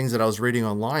couple of things that I was reading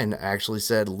online actually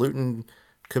said Luton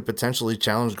could potentially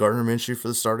challenge Gardner Minshew for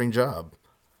the starting job.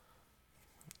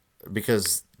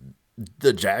 Because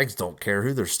the Jags don't care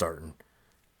who they're starting.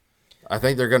 I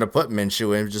think they're going to put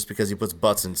Minshew in just because he puts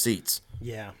butts in seats.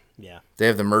 Yeah. They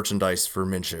have the merchandise for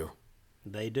Minshew.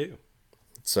 They do.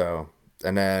 So,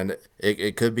 and then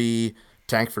it could be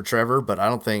tank for Trevor, but I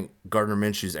don't think Gardner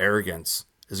Minshew's arrogance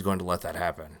is going to let that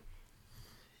happen.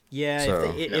 Yeah,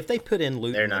 so, if they put in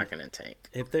Luton, they're not going to tank.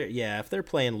 If they're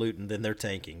playing Luton, then they're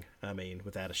tanking. I mean,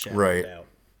 without a shadow of doubt.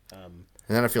 And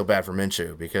then I feel bad for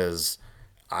Minshew because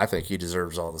I think he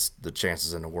deserves all the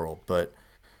chances in the world. But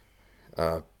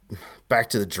back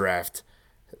to the draft,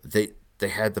 they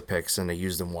had the picks and they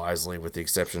used them wisely, with the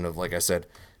exception of, like I said,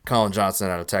 Colin Johnson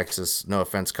out of Texas. No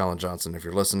offense, Colin Johnson, if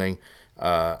you're listening.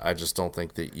 I just don't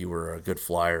think that you were a good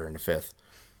flyer in the 5th.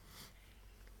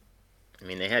 I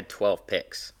mean, they had 12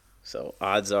 picks, so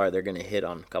odds are they're going to hit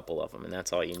on a couple of them, and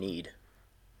that's all you need.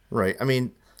 Right. I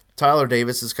mean, Tyler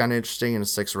Davis is kind of interesting in the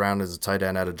 6th round as a tight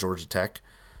end out of Georgia Tech.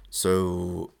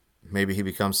 So maybe he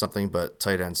becomes something, but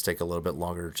tight ends take a little bit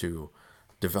longer to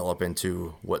develop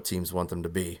into what teams want them to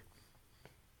be.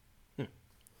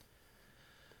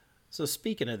 So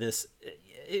speaking of this,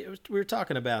 we were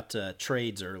talking about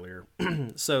trades earlier.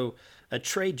 So a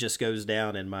trade just goes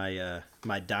down in my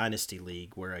my dynasty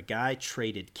league where a guy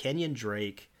traded Kenyon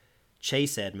Drake,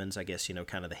 Chase Edmonds, I guess,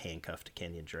 kind of the handcuff to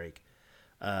Kenyon Drake,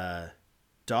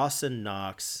 Dawson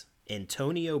Knox,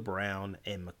 Antonio Brown,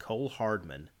 and Mecole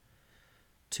Hardman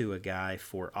to a guy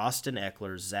for Austin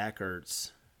Eckler, Zach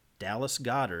Ertz, Dallas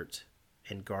Goedert,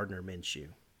 and Gardner Minshew.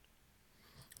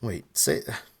 Wait, say...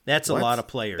 That's a lot of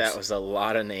players. That was a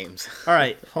lot of names. All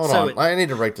right. Hold on. I need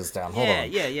to write this down. Hold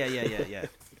on. Yeah.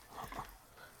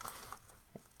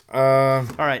 All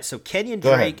right, so Kenyon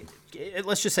Drake,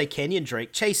 let's just say Kenyon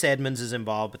Drake. Chase Edmonds is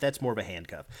involved, but that's more of a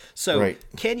handcuff. So right.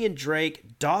 Kenyon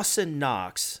Drake, Dawson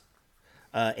Knox,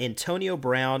 Antonio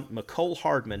Brown, Mecole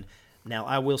Hardman. Now,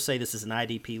 I will say this is an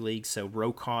IDP league, so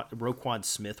Roquan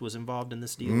Smith was involved in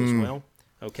this deal as well.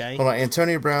 Okay. Hold on.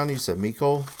 Antonio Brown, you said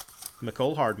Mecole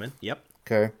Hardman, yep.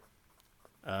 Okay.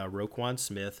 Roquan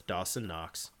Smith, Dawson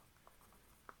Knox.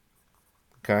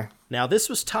 Okay. Now, this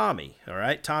was Tommy, all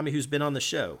right? Tommy, who's been on the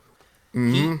show.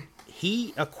 Mm-hmm.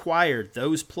 He acquired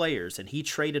those players, and he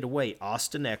traded away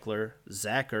Austin Eckler,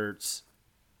 Zach Ertz,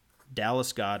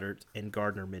 Dallas Goedert, and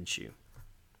Gardner Minshew.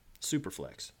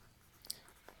 Superflex.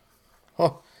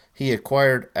 Oh, he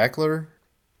acquired Eckler?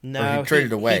 No, he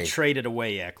traded away. He traded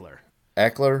away Eckler.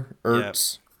 Eckler,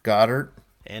 Ertz, Goddard.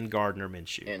 And Gardner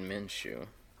Minshew.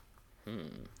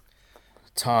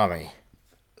 Tommy.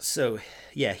 So,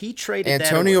 yeah, he traded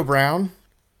Antonio Brown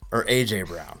or A.J.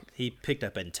 Brown? He picked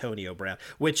up Antonio Brown,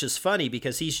 which is funny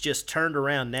because he's just turned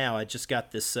around now. I just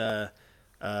got this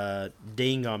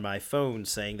ding on my phone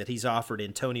saying that he's offered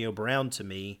Antonio Brown to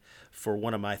me for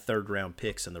one of my 3rd-round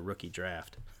picks in the rookie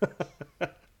draft.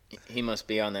 He must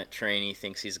be on that train. He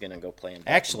thinks he's going to go play in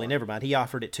Baltimore. Actually, never mind. He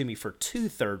offered it to me for 2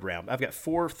 3rd-round. I've got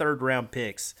 4 3rd-round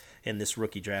picks in this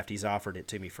rookie draft. He's offered it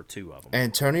to me for 2 of them.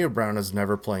 Antonio Brown is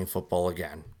never playing football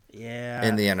again. Yeah.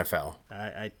 In the NFL.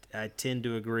 I tend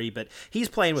to agree, but he's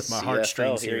playing with my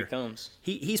heartstrings here. Here he comes.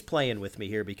 He's playing with me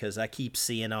here because I keep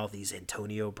seeing all these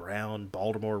Antonio Brown,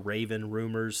 Baltimore Raven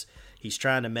rumors. He's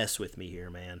trying to mess with me here,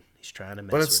 man. He's trying to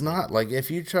mess with me. But it's not. Like, if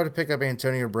you try to pick up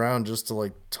Antonio Brown just to,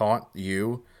 like, taunt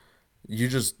you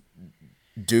just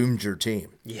doomed your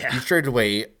team. Yeah. You traded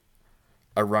away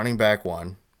a running back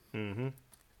one,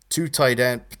 2 tight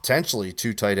end, potentially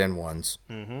 2 tight end ones,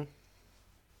 and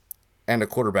a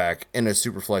quarterback in a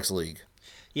super flex league.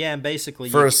 Yeah, and basically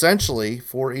for essentially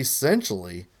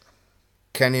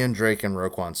Kenyon Drake and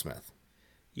Roquan Smith.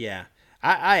 Yeah.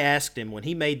 I asked him when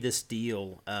he made this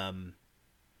deal,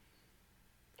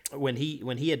 when he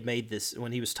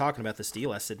was talking about this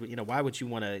deal, I said, why would you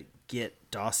want to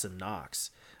get Dawson Knox?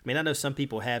 I mean, I know some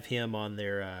people have him on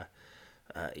their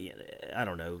I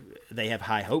don't know, they have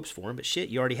high hopes for him, but shit,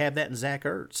 you already have that in Zach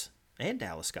Ertz and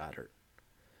Dallas Goedert.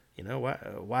 You know,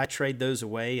 why trade those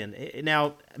away? And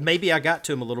now maybe I got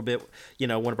to him a little bit,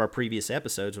 one of our previous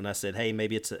episodes when I said, hey,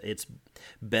 maybe it's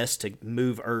best to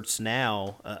move Ertz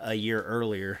now a year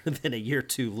earlier than a year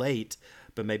too late.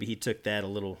 But maybe he took that a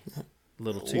little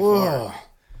too far.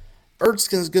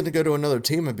 Ertz is going to go to another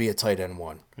team and be a tight end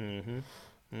one. Mm-hmm.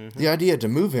 Mm-hmm. The idea to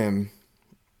move him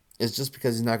is just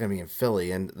because he's not going to be in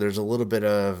Philly, and there's a little bit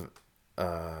of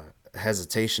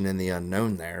hesitation in the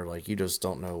unknown there. Like, you just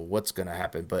don't know what's going to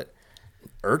happen. But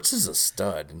Ertz is a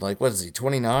stud. Like, what is he,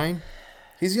 29?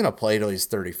 He's going to play till he's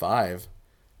 35.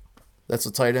 That's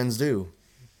what tight ends do.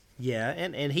 Yeah,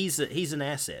 and he's an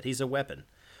asset. He's a weapon.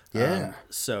 Yeah.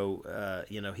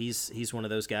 He's one of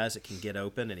those guys that can get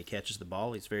open and he catches the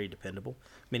ball. He's very dependable.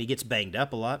 I mean, he gets banged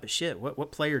up a lot, but shit,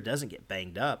 what player doesn't get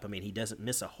banged up? I mean, he doesn't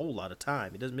miss a whole lot of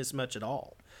time. He doesn't miss much at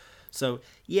all. So,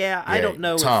 I don't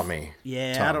know. Tommy.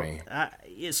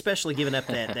 Especially giving up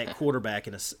that quarterback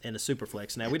in a super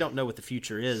flex. Now, we don't know what the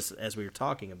future is, as we were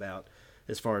talking about,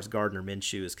 as far as Gardner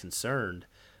Minshew is concerned.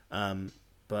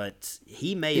 But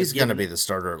he's going to be the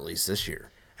starter at least this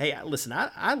year. Hey, listen,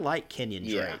 I like Kenyon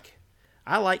Drake. Yeah.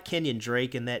 I like Kenyon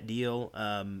Drake in that deal,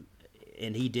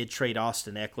 and he did trade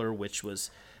Austin Eckler, which was...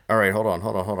 All right, hold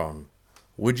on.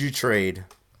 Would you trade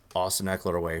Austin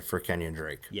Eckler away for Kenyon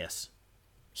Drake? Yes.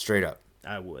 Straight up.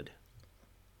 I would.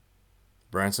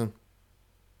 Branson?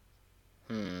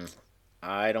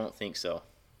 I don't think so.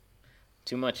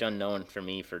 Too much unknown for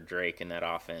me for Drake in that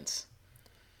offense.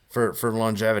 For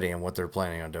longevity and what they're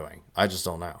planning on doing. I just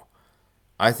don't know.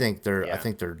 I think they're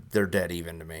dead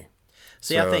even to me.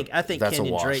 See, so I think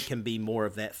Kenyon Drake can be more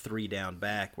of that 3-down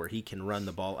back where he can run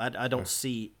the ball. I don't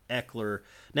see Eckler.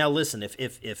 Now listen,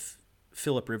 if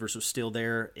Phillip Rivers was still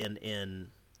there in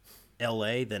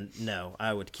LA, then no,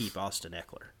 I would keep Austin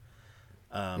Eckler.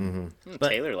 But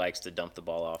Taylor likes to dump the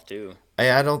ball off too.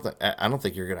 Hey, I don't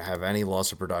think you're gonna have any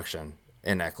loss of production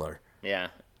in Eckler. Yeah.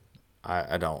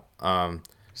 I don't. Now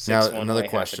another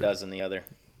question. Half a dozen the other.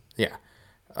 Yeah.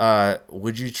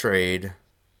 Would you trade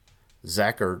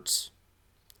Zach Ertz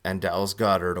and Dallas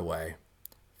Goedert away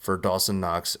for Dawson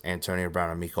Knox, Antonio Brown,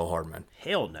 and Mecole Hardman?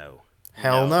 Hell no.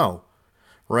 Hell no.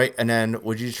 Right? And then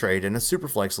would you trade in a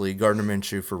Superflex league Gardner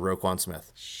Minshew for Roquan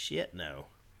Smith? Shit, no.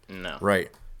 No.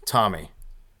 Right. Tommy,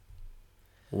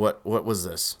 what was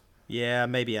this? Yeah,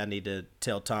 maybe I need to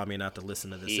tell Tommy not to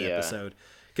listen to this episode.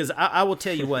 Because I will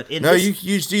tell you what. You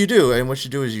do. And what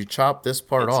you do is you chop this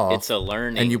part off. It's a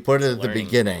learning. And you put it at the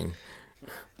beginning.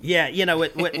 Yeah,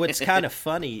 what's kind of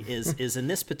funny is in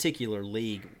this particular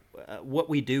league, what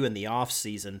we do in the off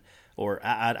season, or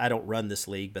I don't run this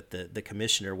league, but the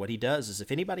commissioner, what he does is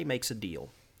if anybody makes a deal,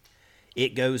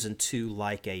 it goes into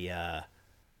like a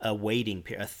waiting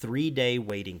period, a 3-day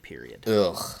waiting period.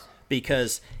 Ugh.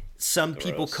 Because some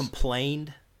people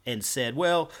complained and said,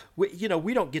 well, we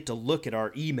don't get to look at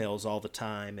our emails all the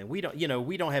time, and we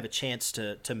don't have a chance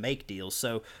to make deals.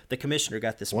 So the commissioner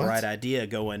got this bright idea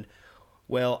going,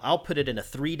 well, I'll put it in a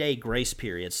 3-day grace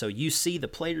period. So you see the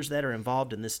players that are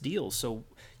involved in this deal. So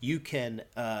you can,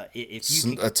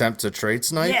 attempt to trade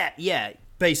snipe? Yeah.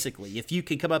 Basically, if you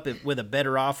can come up with a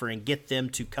better offer and get them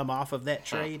to come off of that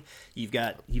trade, you've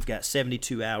got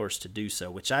 72 hours to do so,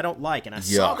 which I don't like. And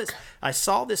I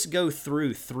saw this go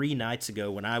through 3 nights ago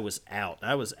when I was out.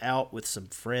 I was out with some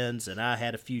friends and I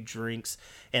had a few drinks,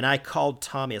 and I called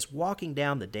Tommy. I was walking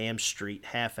down the damn street,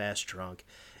 half-ass drunk,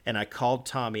 and I called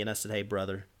Tommy and I said, "Hey,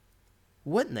 brother,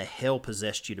 what in the hell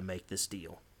possessed you to make this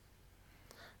deal?"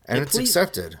 And it's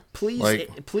accepted.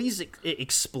 Please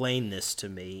explain this to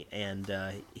me. And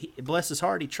bless his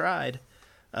heart, he tried,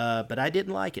 but I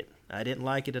didn't like it. I didn't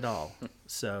like it at all.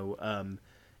 So,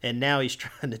 and now he's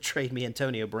trying to trade me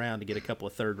Antonio Brown to get a couple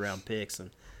of 3rd-round picks.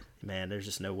 And man, there's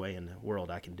just no way in the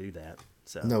world I can do that.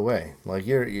 So no way. Like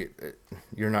you're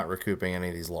not recouping any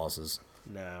of these losses.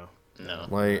 No.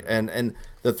 Like and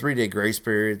the 3-day grace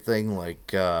period thing,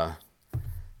 like.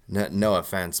 No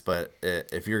offense, but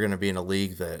if you're going to be in a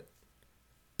league that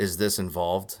is this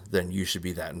involved, then you should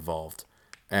be that involved.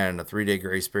 And a 3-day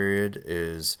grace period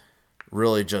is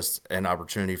really just an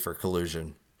opportunity for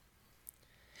collusion.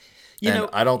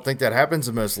 I don't think that happens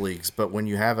in most leagues, but when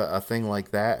you have a thing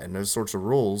like that and those sorts of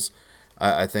rules,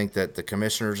 I think that the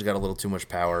commissioner's got a little too much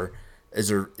power.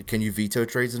 Can you veto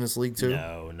trades in this league too?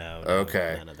 No,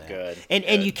 okay, none of that. Good.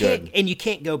 And you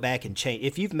can't go back and change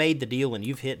if you've made the deal and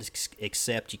you've hit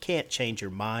accept. You can't change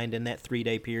your mind in that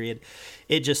 3-day period.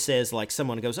 It just says like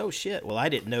someone goes, oh shit, well I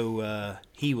didn't know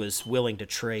he was willing to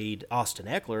trade Austin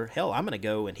Eckler. Hell, I'm going to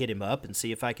go and hit him up and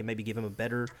see if I can maybe give him a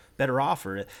better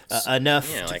offer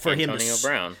enough like for Antonio him to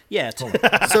Brown. Yeah. So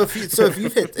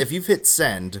if you've hit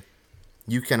send,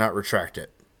 you cannot retract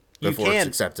it before it's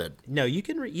accepted. No, you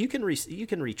can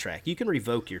retract. You can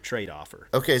revoke your trade offer.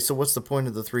 Okay, so what's the point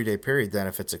of the 3-day period then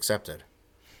if it's accepted?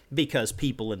 Because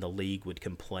people in the league would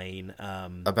complain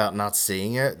about not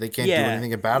seeing it. They can't do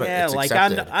anything about it. Yeah, it's like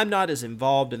accepted. I'm not as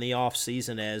involved in the off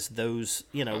season as those.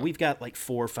 We've got like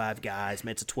 4 or 5 guys.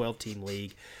 Man, it's a 12-team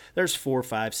league. There's 4,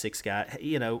 5, 6 guys.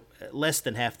 Less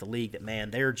than half the league. That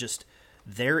man,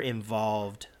 they're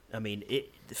involved. I mean,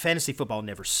 fantasy football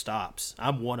never stops.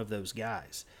 I'm one of those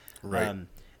guys. Right.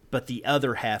 But the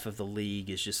other half of the league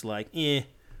is just like, and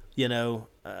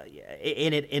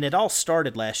it all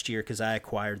started last year because I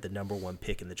acquired the number 1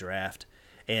 pick in the draft,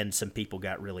 and some people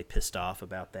got really pissed off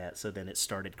about that. So then it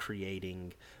started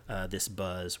creating this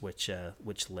buzz, which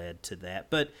led to that.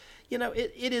 But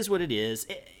it is what it is.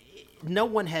 No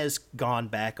one has gone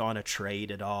back on a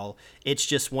trade at all. It's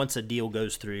just once a deal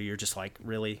goes through, you're just like,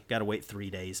 really, got to wait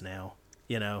 3 days now.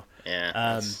 Yeah.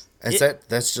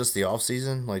 That's just the off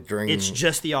season, like during. It's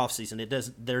just the off season.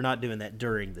 They're not doing that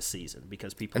during the season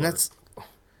because people. And that's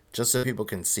just so people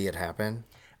can see it happen.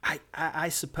 I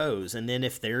suppose. And then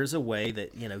if there's a way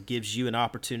that gives you an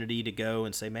opportunity to go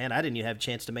and say, man, I didn't even have a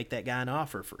chance to make that guy an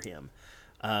offer for him.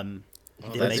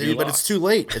 But it's too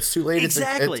late. It's too late.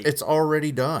 Exactly. It's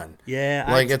already done.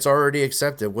 Yeah. It's already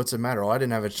accepted. What's the matter? I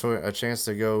didn't have a chance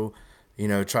to go.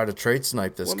 Try to trade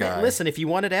snipe this guy. Man, listen, if you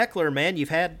wanted Eckler, man, you've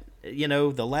had,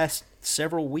 the last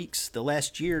several weeks, the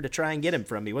last year to try and get him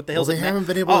from me. What the hell? Well, they haven't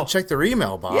been able to check their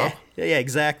email, Bob. Yeah,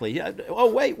 exactly.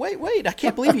 Oh, wait. I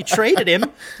can't believe you traded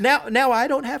him. Now I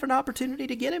don't have an opportunity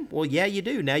to get him? Well, yeah, you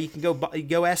do. Now you can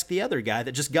go ask the other guy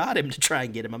that just got him to try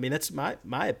and get him. I mean, that's my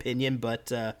opinion,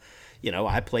 but,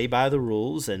 I play by the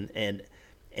rules, and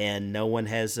no one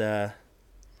has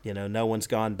no one's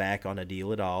gone back on a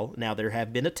deal at all. Now there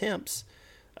have been attempts,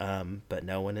 but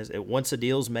no one has. Once a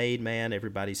deal's made, man,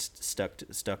 everybody's stuck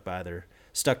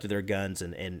to their guns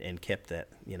and kept that.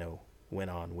 Went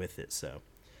on with it. So,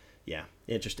 yeah,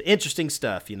 interesting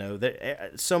stuff.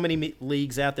 There so many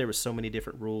leagues out there with so many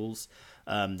different rules.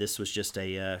 This was just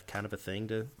a kind of a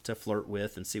thing to flirt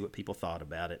with and see what people thought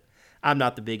about it. I'm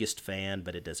not the biggest fan,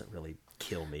 but it doesn't really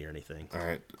kill me or anything. All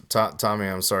right, Tommy,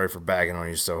 I'm sorry for bagging on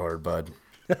you so hard, bud.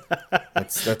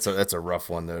 That's a rough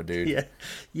one though, dude.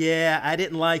 Yeah, I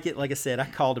didn't like it. Like I said, I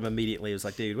called him immediately. I was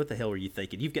like, dude, what the hell were you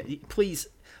thinking? Please,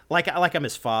 like I'm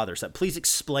his father, so please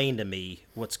explain to me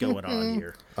what's going on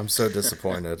here. I'm so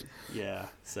disappointed. Yeah.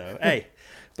 So hey,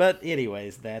 but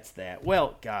anyways, that's that.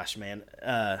 Well, gosh, man,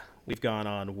 we've gone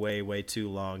on way too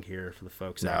long here for the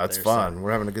folks out there. No, it's fun. So,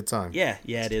 we're having a good time. Yeah,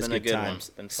 it is good time.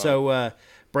 It's been fun. So,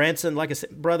 Branson, like I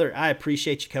said, brother, I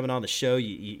appreciate you coming on the show.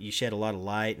 You shed a lot of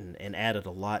light and added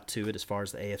a lot to it as far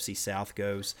as the AFC South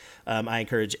goes. I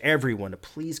encourage everyone to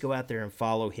please go out there and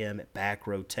follow him at Back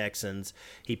Row Texans.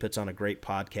 He puts on a great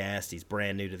podcast. He's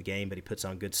brand new to the game, but he puts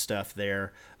on good stuff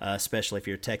there, especially if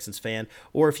you're a Texans fan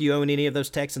or if you own any of those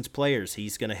Texans players.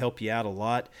 He's going to help you out a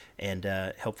lot and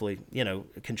hopefully,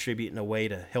 contribute in a way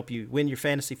to help you win your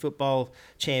fantasy football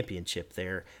championship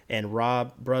there. And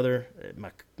Rob, brother,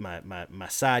 my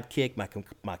sidekick,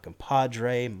 my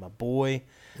compadre, my boy.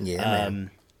 Yeah,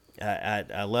 man.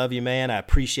 I love you, man. I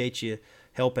appreciate you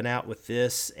helping out with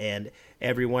this, and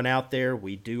everyone out there,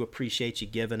 we do appreciate you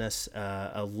giving us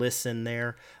a listen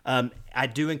there. I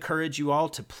do encourage you all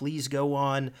to please go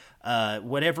on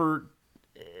whatever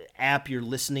app you're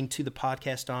listening to the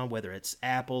podcast on, whether it's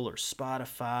Apple or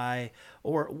Spotify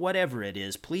or whatever it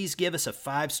is. Please give us a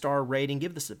 5-star rating.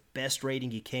 Give us the best rating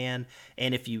you can.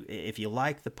 And if you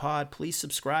like the pod, please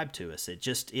subscribe to us.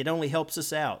 It only helps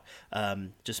us out.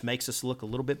 Just makes us look a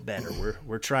little bit better.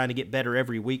 We're trying to get better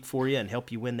every week for you and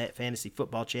help you win that fantasy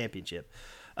football championship.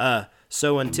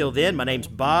 So until then, my name's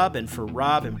Bob, and for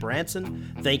Rob and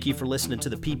Branson, thank you for listening to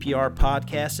the PPR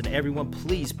podcast, and everyone,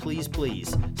 please, please,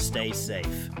 please stay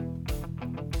safe.